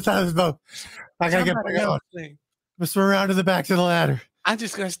onto on the side of the boat? I gotta get back on. Let's swim around to the back to the ladder. I'm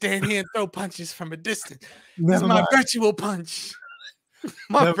just gonna stand here and throw punches from a distance. This is my virtual punch.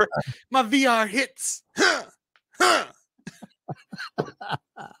 My VR hits. That'd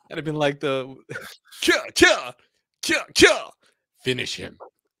have been like the finish him.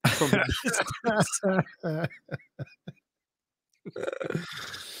 From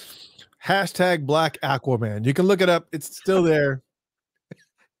Hashtag Black Aquaman. You can look it up. It's still there.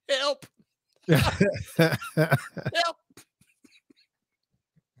 Help. Help.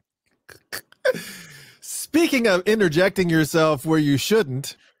 Speaking of interjecting yourself where you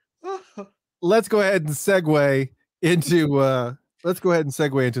shouldn't, let's go ahead and segue into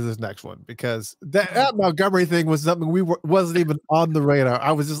this next one, because that Montgomery thing was something wasn't even on the radar.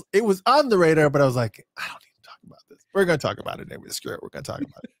 It was on the radar, but I was like, I don't need to talk about this. We're going to talk about it anyway. Screw it. We're going to talk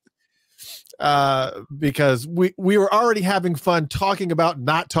about it. Because we were already having fun talking about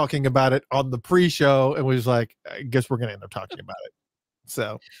not talking about it on the pre-show, and we was like, I guess we're going to end up talking about it.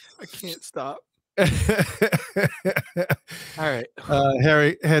 So I can't stop. All right.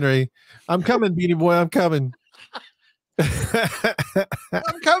 Henry, I'm coming, Beanie Boy. I'm coming.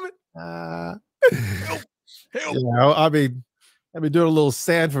 I'm coming. Help. You know, I'll be doing a little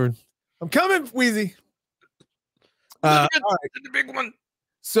Sanford. I'm coming, Wheezy. All right. The big one.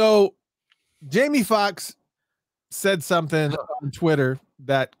 So Jamie Foxx said something on Twitter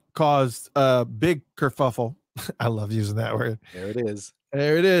that caused a big kerfuffle. I love using that word. There it is.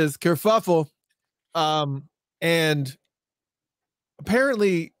 Kerfuffle. And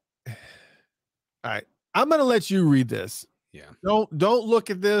apparently, all right, I'm going to let you read this. Yeah. Don't look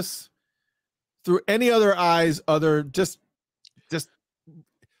at this through any other eyes just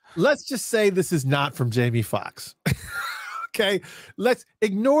let's just say this is not from Jamie Foxx. Okay. Let's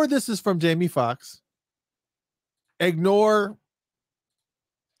ignore this is from Jamie Foxx. Okay.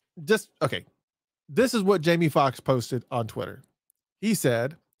 This is what Jamie Foxx posted on Twitter. He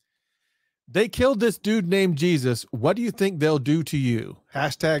said, "They killed this dude named Jesus. What do you think they'll do to you?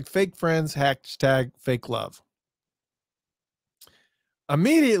 Hashtag fake friends, hashtag fake love."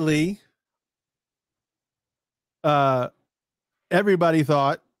 Immediately, everybody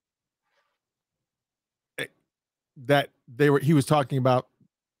thought that he was talking about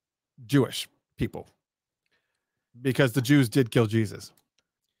Jewish people, because the Jews did kill Jesus.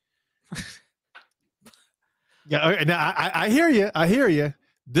 Yeah, and I hear you.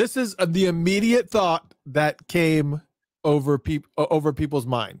 This is the immediate thought that came over people's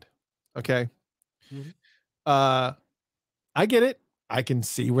mind. Okay. Mm-hmm. I get it. I can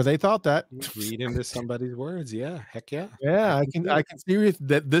see where they thought that. Read into somebody's words. Yeah. Heck yeah. Yeah. I can see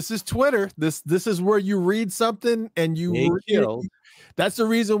that this is Twitter. This is where you read something and that's the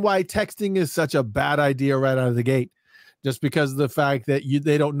reason why texting is such a bad idea right out of the gate. Just because of the fact that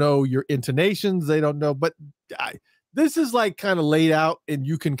they don't know your intonations. They don't know, but this is like kind of laid out and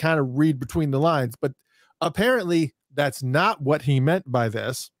you can kind of read between the lines, but apparently that's not what he meant by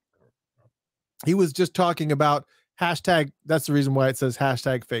this. He was just talking about hashtag. That's the reason why it says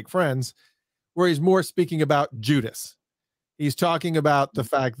hashtag fake friends, where he's more speaking about Judas. He's talking about the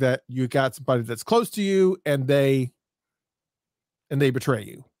fact that you got somebody that's close to you and they betray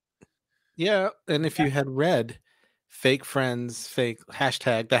you. Yeah. And if you had read fake friends, fake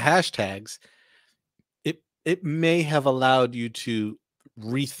hashtag, the hashtags, it may have allowed you to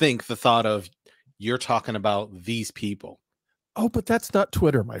rethink the thought of you're talking about these people. Oh, but that's not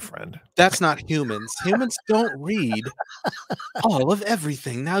Twitter, my friend. That's not humans. Humans don't read all of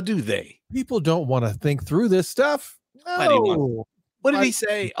everything. Now, do they? People don't want to think through this stuff. No. What did he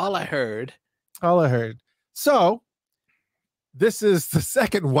say? All I heard. So this is the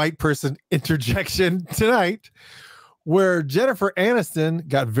second white person interjection tonight, where Jennifer Aniston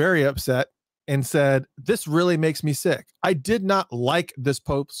got very upset and said, "This really makes me sick. I did not like this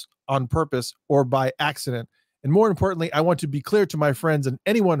post on purpose or by accident. And more importantly, I want to be clear to my friends and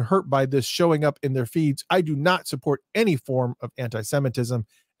anyone hurt by this showing up in their feeds. I do not support any form of anti-Semitism,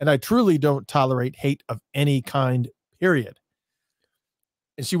 and I truly don't tolerate hate of any kind, period."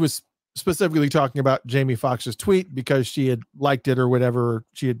 And she was specifically talking about Jamie Foxx's tweet because she had liked it or whatever.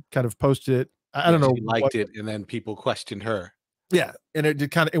 She had kind of posted it. I don't know. She liked it, and then people questioned her. Yeah, and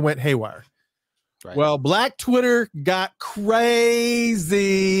it went haywire. Right. Well, Black Twitter got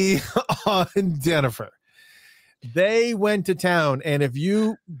crazy on Jennifer. They went to town, and if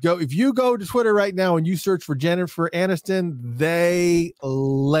you go to Twitter right now and you search for Jennifer Aniston,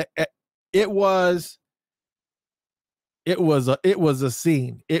 it was a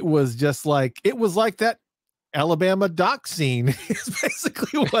scene. It was just like that Alabama dock scene. It's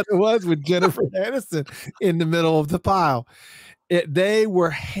basically what it was with Jennifer Aniston in the middle of the pile. They were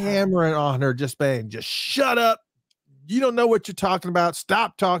hammering on her, just shut up. You don't know what you're talking about.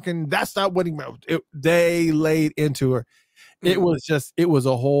 Stop talking. That's not what he meant. They laid into her. It was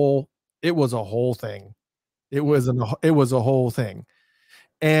a whole thing. It was a whole thing.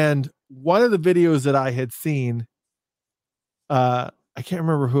 And one of the videos that I had seen, I can't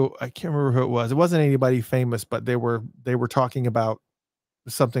remember who it was. It wasn't anybody famous, but they were talking about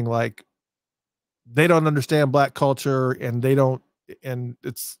something like they don't understand Black culture, and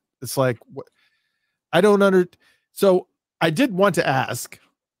it's like, I don't understand. So I did want to ask,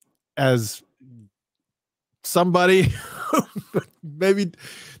 as somebody who maybe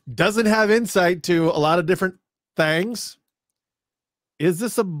doesn't have insight to a lot of different things, is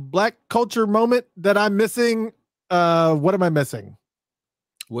this a Black culture moment that I'm missing? What am I missing?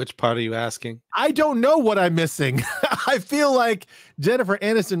 Which part are you asking? I don't know what I'm missing. I feel like Jennifer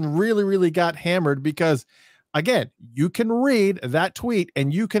Aniston really, really got hammered because, again, you can read that tweet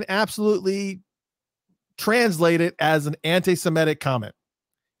and you can absolutely translate it as an anti-Semitic comment.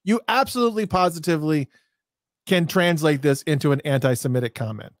 You absolutely positively can translate this into an anti-Semitic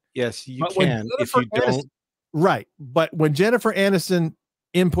comment. Yes, you can. If you don't, right. But when Jennifer Aniston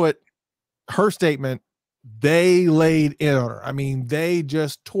input her statement, they laid in on her. I mean, they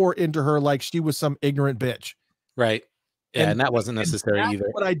just tore into her like she was some ignorant bitch. Right. Yeah, and that wasn't necessary either.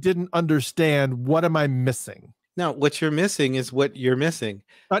 What I didn't understand. What am I missing? No, what you're missing is what you're missing.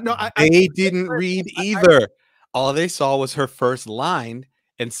 No, they didn't read either. All they saw was her first line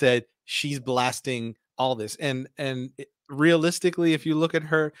and said she's blasting all this. And realistically, if you look at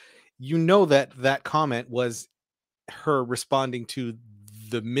her, you know that comment was her responding to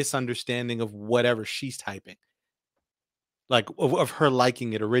the misunderstanding of whatever she's typing, like of her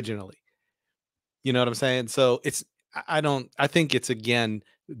liking it originally. You know what I'm saying? So I think it's, again,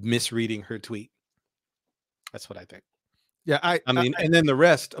 misreading her tweet. That's what I think. Yeah, I mean, and then the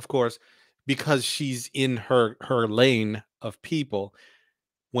rest, of course, because she's in her lane of people,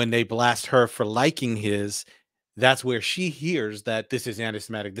 when they blast her for liking his, that's where she hears that this is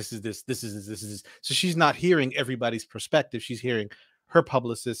anti-Semitic, this is this. So she's not hearing everybody's perspective. She's hearing her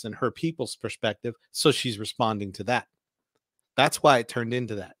publicist and her people's perspective. So she's responding to that. That's why it turned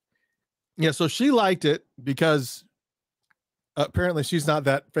into that. Yeah, so she liked it because apparently she's not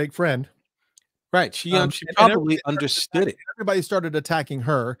that fake friend. Right. She probably understood it. Everybody started attacking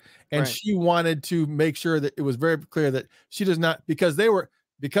her, and she wanted to make sure that it was very clear that she does not, because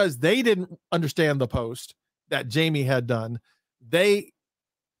they didn't understand the post that Jamie had done.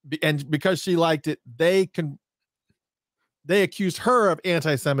 And because she liked it, they accused her of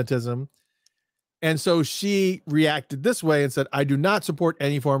anti-Semitism. And so she reacted this way and said, I do not support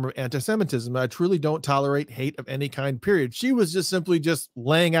any form of anti-Semitism. I truly don't tolerate hate of any kind, period. She was just simply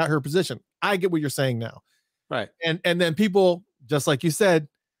laying out her position. I get what you're saying now. Right. And then people, just like you said,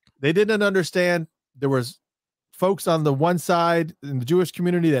 they didn't understand. There was folks on the one side in the Jewish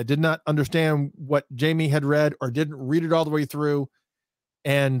community that did not understand what Jamie had read or didn't read it all the way through.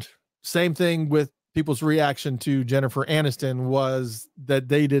 And same thing with people's reaction to Jennifer Aniston was that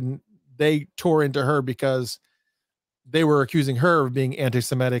they tore into her because they were accusing her of being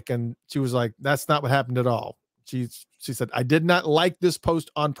anti-Semitic. And she was like, that's not what happened at all. She said, I did not like this post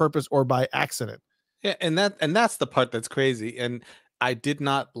on purpose or by accident. Yeah. And that's the part that's crazy. And I did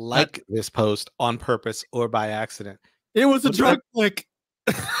not like this post on purpose or by accident. It was a drug click.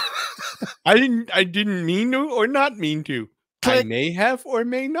 I didn't mean to or not mean to. Click. I may have or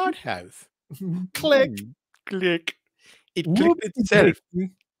may not have. Click. Click. It clicked itself.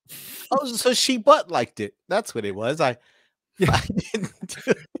 Oh, so she butt liked it. That's what it was. I didn't.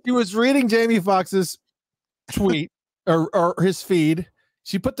 He was reading Jamie Foxx's tweet or his feed.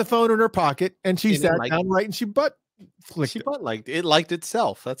 She put the phone in her pocket and she sat down right and she butt clicked. She butt liked it. It liked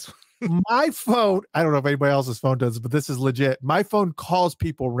itself. That's my phone. I don't know if anybody else's phone does, but this is legit. My phone calls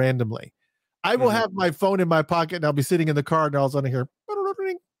people randomly. I will have my phone in my pocket and I'll be sitting in the car and all of a sudden I hear,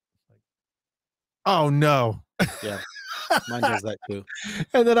 oh no. Yeah. Mine does that too.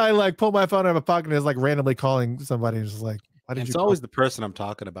 And then I pull my phone out of my pocket and it's randomly calling somebody. And just like, why did it's always the person I'm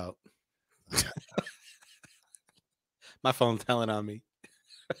talking about. My phone's telling on me.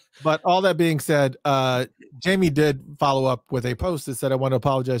 But all that being said, Jamie did follow up with a post that said, I want to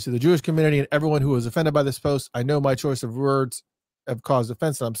apologize to the Jewish community and everyone who was offended by this post. I know my choice of words have caused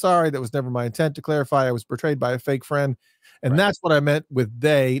offense. And I'm sorry. That was never my intent. To clarify, I was betrayed by a fake friend. And that's what I meant with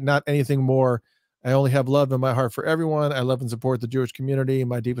they, not anything more. I only have love in my heart for everyone. I love and support the Jewish community.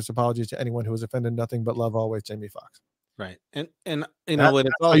 My deepest apologies to anyone who was offended. Nothing but love always, Jamie Foxx. Right. And you know, when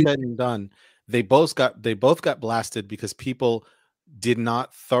it's all said and done, they both got blasted because people did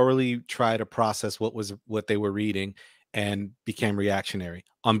not thoroughly try to process what they were reading and became reactionary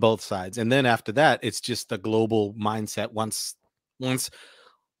on both sides. And then after that, it's just the global mindset. Once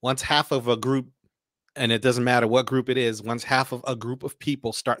half of a group, and it doesn't matter what group it is, once half of a group of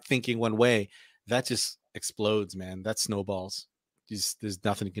people start thinking one way, that just explodes, man. That snowballs. There's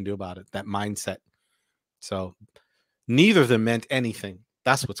nothing you can do about it. That mindset. So neither of them meant anything.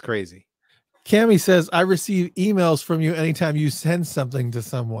 That's what's crazy. Cammy says, I receive emails from you anytime you send something to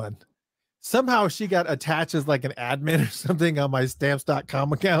someone. Somehow she got attached as like an admin or something on my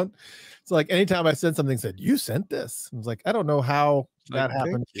stamps.com account. So like anytime I sent something, said, you sent this. I was like, I don't know how that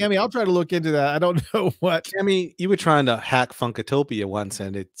happened. Cammy, I'll try to look into that. I don't know what. Cammy, you were trying to hack Funkatopia once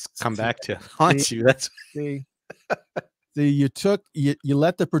and it's come back to haunt you. That's see, you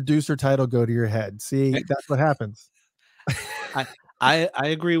let the producer title go to your head. See, that's what happens. I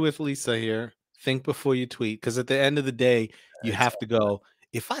agree with Lisa here. Think before you tweet, because at the end of the day, you have to go,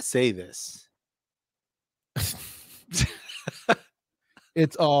 if I say this,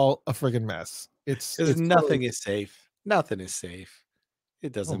 it's all a friggin' mess. It's nothing is safe. Nothing is safe.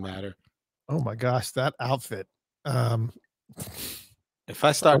 It doesn't matter. Oh my gosh, that outfit. If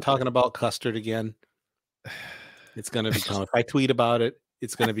I start talking about custard again, it's gonna become, if I tweet about it,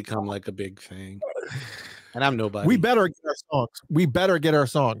 it's gonna become like a big thing. And I'm nobody. We better get our songs. We better get our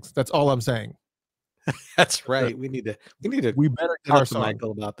songs. That's all I'm saying. That's right. We better get our song.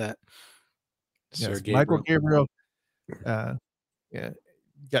 Michael about that. Yes, Michael Gabriel. Yeah. You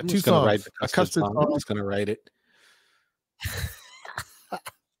got two songs. Write the custard song. I'm just gonna write it.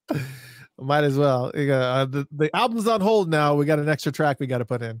 Might as well. The album's on hold now. We got an extra track we got to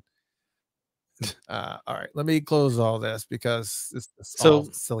put in. All right, let me close all this because it's all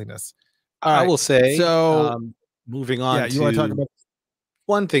silliness. All right, I will say. So, moving on. Yeah, you want to talk about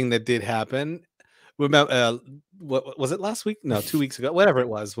one thing that did happen? Remember, what was it last week? No, 2 weeks ago. Whatever it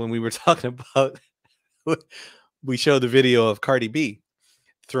was, when we were talking about, we showed the video of Cardi B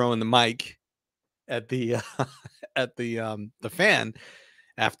throwing the mic at the fan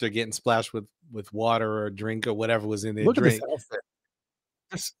after getting splashed with water or drink or whatever was in their drink. At this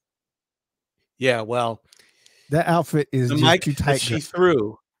outfit. Yeah, well, that outfit is the just mic too tight. She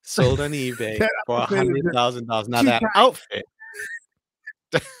threw sold on eBay for $100,000. Now that outfit.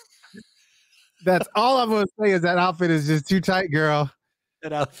 That's all I'm going to say is that outfit is just too tight, girl.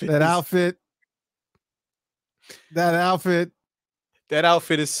 That outfit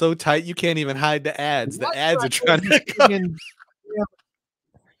is so tight you can't even hide the ads. The ads are trying to come.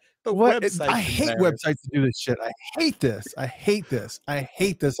 I hate websites to do this shit. I hate this.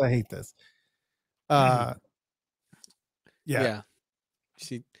 Yeah.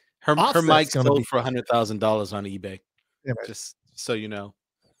 Her mic sold for $100,000 on eBay. Yeah, just so you know.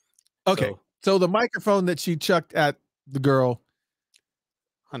 Okay. So the microphone that she chucked at the girl,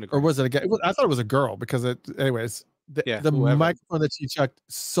 or was it a guy? I thought it was a girl because anyways, the microphone that she chucked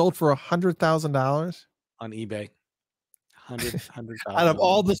sold for $100,000 on eBay. $100,000 out of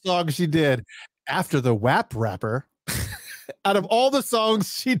all the songs she did after the WAP rapper. Out of all the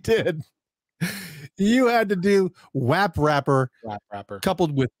songs she did, you had to do WAP rapper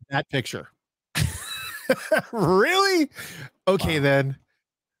coupled with that picture. Really? Okay, wow. Then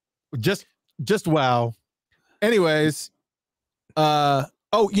just wow. Anyways, you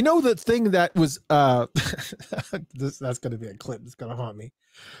know the thing that was that's gonna be a clip that's gonna haunt me.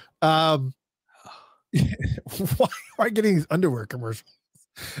 Why are I getting these underwear commercials?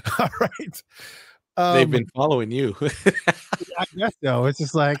 All right. They've been following you. I guess so. It's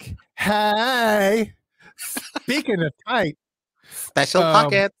just like, hey, speaking of tight, special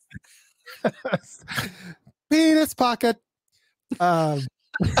pocket, penis pocket.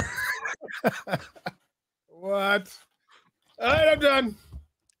 What? All right, I'm done.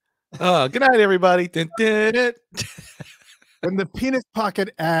 Good night, everybody. When the penis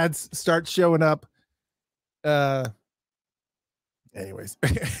pocket ads start showing up, anyways,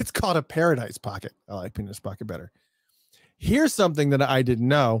 it's called a paradise pocket. I like penis pocket better. Here's something that I didn't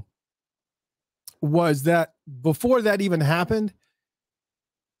know was that before that even happened,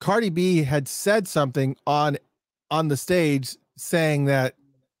 Cardi B had said something on the stage saying that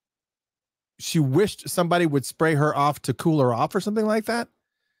she wished somebody would spray her off to cool her off or something like that.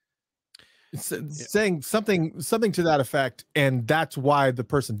 Saying something to that effect, and that's why the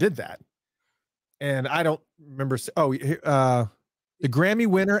person did that. And I don't remember. The Grammy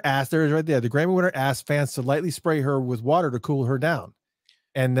winner asked, there is right there. The Grammy winner asked fans to lightly spray her with water to cool her down.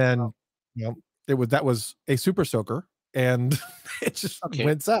 And then, that was a super soaker, and it just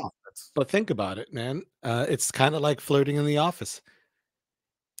went south. But think about it, man. It's kind of like flirting in the office.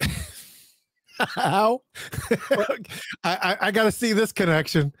 How? I got to see this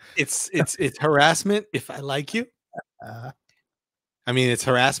connection. It's harassment if I like you. I mean, it's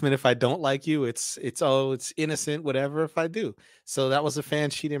harassment if I don't like you. It's innocent, whatever if I do. So that was a fan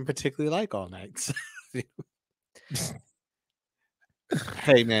she didn't particularly like all night.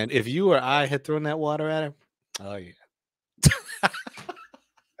 Hey, man, if you or I had thrown that water at her, oh yeah.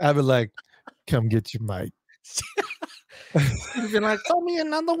 I'd be like, come get your mic. You'd be like, throw me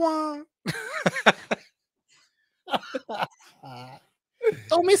another one.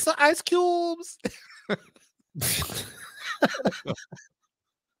 Throw me some ice cubes.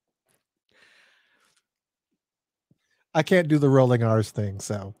 I can't do the rolling R's thing,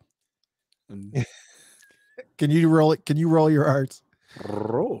 so can you roll it? Can you roll your R's?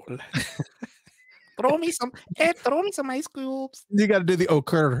 Roll. Throw me some ice cubes. You got to do the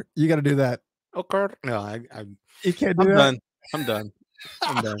occur. You got to do that. Occur. No, you can't do I'm that. done. I'm done.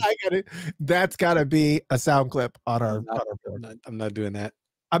 I'm done. That's got to be a sound clip on our board. I'm not doing that.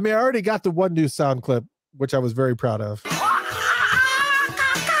 I mean, I already got the one new sound clip, which I was very proud of.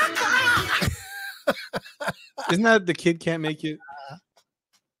 Isn't that the kid can't make it?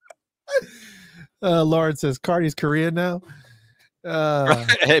 Lauren says Cardi's Korean now.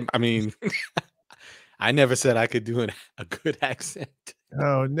 I mean, I never said I could do a good accent.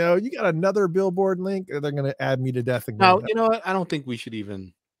 Oh no, you got another Billboard link, or they're gonna add me to death again. No, you know what? I don't think we should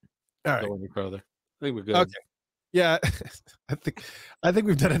even go any further. I think we're good. Okay. Yeah, I think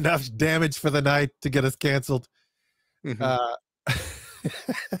we've done enough damage for the night to get us canceled. Mm-hmm.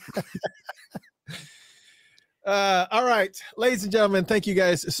 All right, ladies and gentlemen, thank you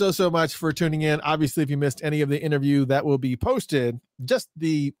guys so much for tuning in. Obviously, if you missed any of the interview, that will be posted, just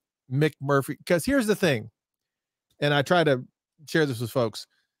the Mick Murphy, because here's the thing, and I try to share this with folks.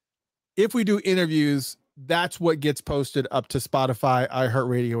 If we do interviews, that's what gets posted up to Spotify,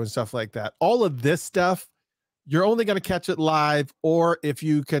 iHeartRadio, and stuff like that. All of this stuff, you're only going to catch it live, or if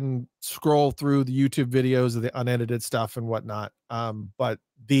you can scroll through the YouTube videos of the unedited stuff and whatnot. But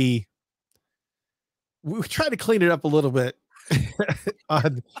we try to clean it up a little bit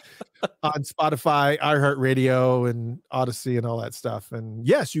on Spotify, iHeartRadio, and Odyssey, and all that stuff. And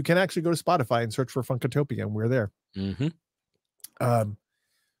yes, you can actually go to Spotify and search for Funkatopia, and we're there. Mm-hmm.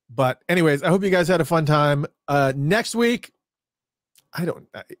 But anyways, I hope you guys had a fun time. Next week,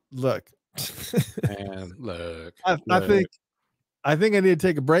 look. Man, look. I think I need to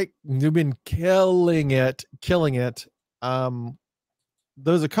take a break. You've been killing it.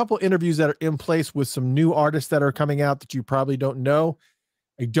 There's a couple interviews that are in place with some new artists that are coming out that you probably don't know.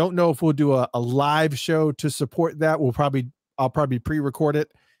 I don't know if we'll do a live show to support that. I'll probably pre-record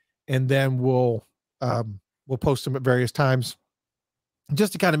it, and then we'll post them at various times,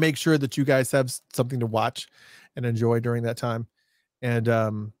 just to kind of make sure that you guys have something to watch and enjoy during that time. And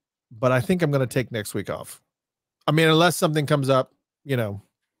but I think I'm going to take next week off. I mean, unless something comes up, if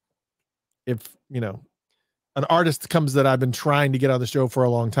an artist comes that I've been trying to get on the show for a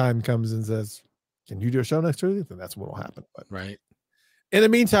long time comes and says, "Can you do a show next week?" Then that's what will happen. But right. In the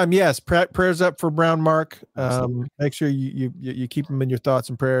meantime, yes, prayers up for Brown Mark. Make sure you keep him in your thoughts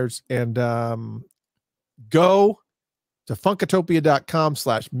and prayers, and go to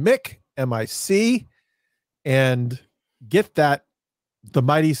funkatopia.com/Mick, MIC, and get the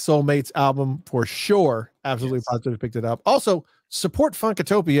Mighty Soulmates album for sure. Absolutely positive picked it up. Also support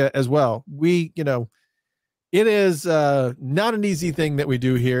Funkatopia as well. It is not an easy thing that we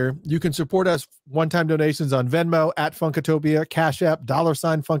do here. You can support us one-time donations on Venmo at Funkatopia, Cash App,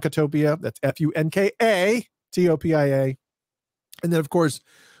 $ Funkatopia. That's FUNKATOPIA. And then, of course,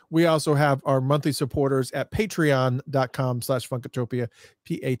 we also have our monthly supporters at patreon.com/Funkatopia,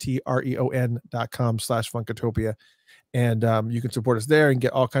 patreon.com/Funkatopia. And you can support us there and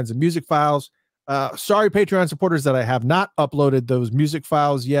get all kinds of music files. Sorry, Patreon supporters, that I have not uploaded those music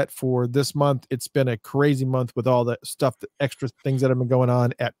files yet for this month. It's been a crazy month with all the stuff, the extra things that have been going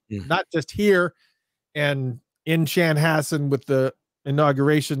on at not just here and in Chanhassen with the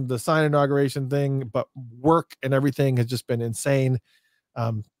inauguration, the sign inauguration thing, but work and everything has just been insane.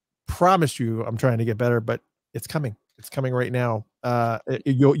 Promise you, I'm trying to get better, but it's coming. It's coming right now.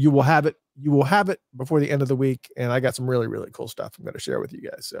 You will have it. You will have it before the end of the week. And I got some really, really cool stuff I'm going to share with you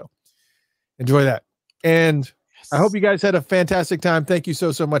guys. So enjoy that. And I hope you guys had a fantastic time. Thank you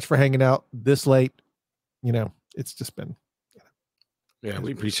so much for hanging out this late. It's just been. Yeah,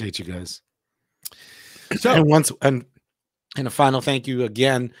 we appreciate you guys. So and And a final thank you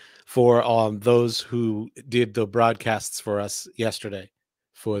again for those who did the broadcasts for us yesterday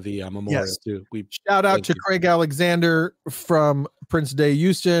for the memorial too. We shout out to Craig Alexander from Prince Day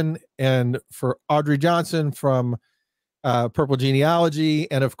Houston, and for Audrey Johnson from Purple Genealogy,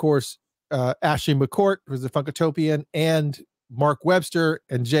 and of course Ashley McCourt, who's the Funkotopian, and Mark Webster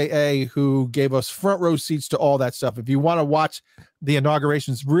and J.A., who gave us front row seats to all that stuff. If you want to watch the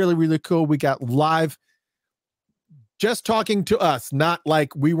inaugurations, really, really cool. We got live, just talking to us, not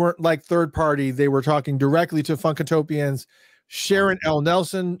like we weren't like third party. They were talking directly to Funkotopians. Sharon L.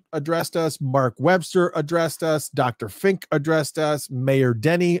 Nelson addressed us. Mark Webster addressed us. Dr. Fink addressed us. Mayor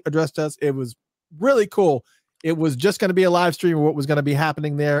Denny addressed us. It was really cool. It was just going to be a live stream of what was going to be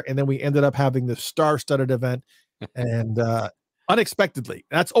happening there. And then we ended up having the star-studded event. And unexpectedly,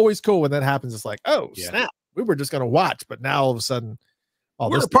 that's always cool when that happens. It's like, oh, snap. We were just going to watch. But now all of a sudden,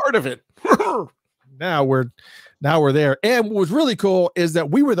 we're part of it. Now we're there. And what was really cool is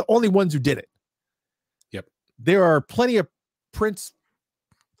that we were the only ones who did it. Yep. There are plenty of Prince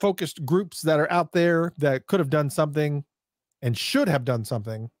focused groups that are out there that could have done something and should have done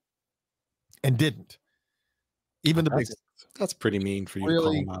something and didn't. Even the big. That's pretty mean for you to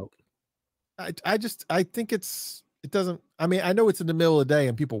call them out. I think it doesn't. I mean, I know it's in the middle of the day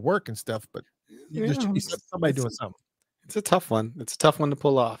and people work and stuff, but you just should be somebody doing something. It's a tough one. It's a tough one to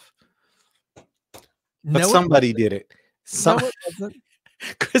pull off. But somebody did it.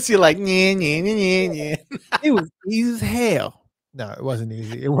 Chris, you're like, yeah. It was easy as hell. No, it wasn't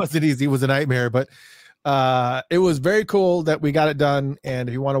easy. It wasn't easy. It was a nightmare, but it was very cool that we got it done. And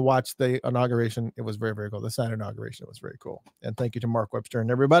if you want to watch the inauguration, it was very, very cool. The sign inauguration was very cool. And thank you to Mark Webster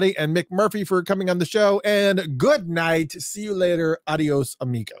and everybody, and Mick Murphy for coming on the show. And good night. See you later. Adios,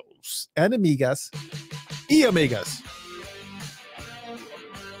 amigos and amigas. Y amigas.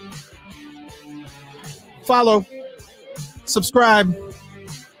 Follow, subscribe,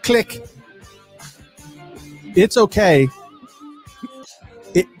 click. It's okay.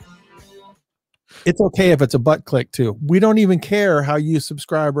 It's okay if it's a butt click too. We don't even care how you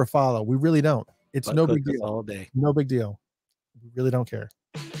subscribe or follow. We really don't. It's no big deal. All day. No big deal. We really don't care.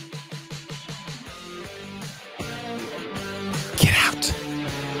 Get out.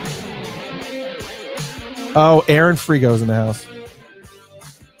 Oh, Aaron Frigo's in the house.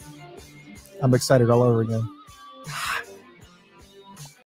 I'm excited all over again.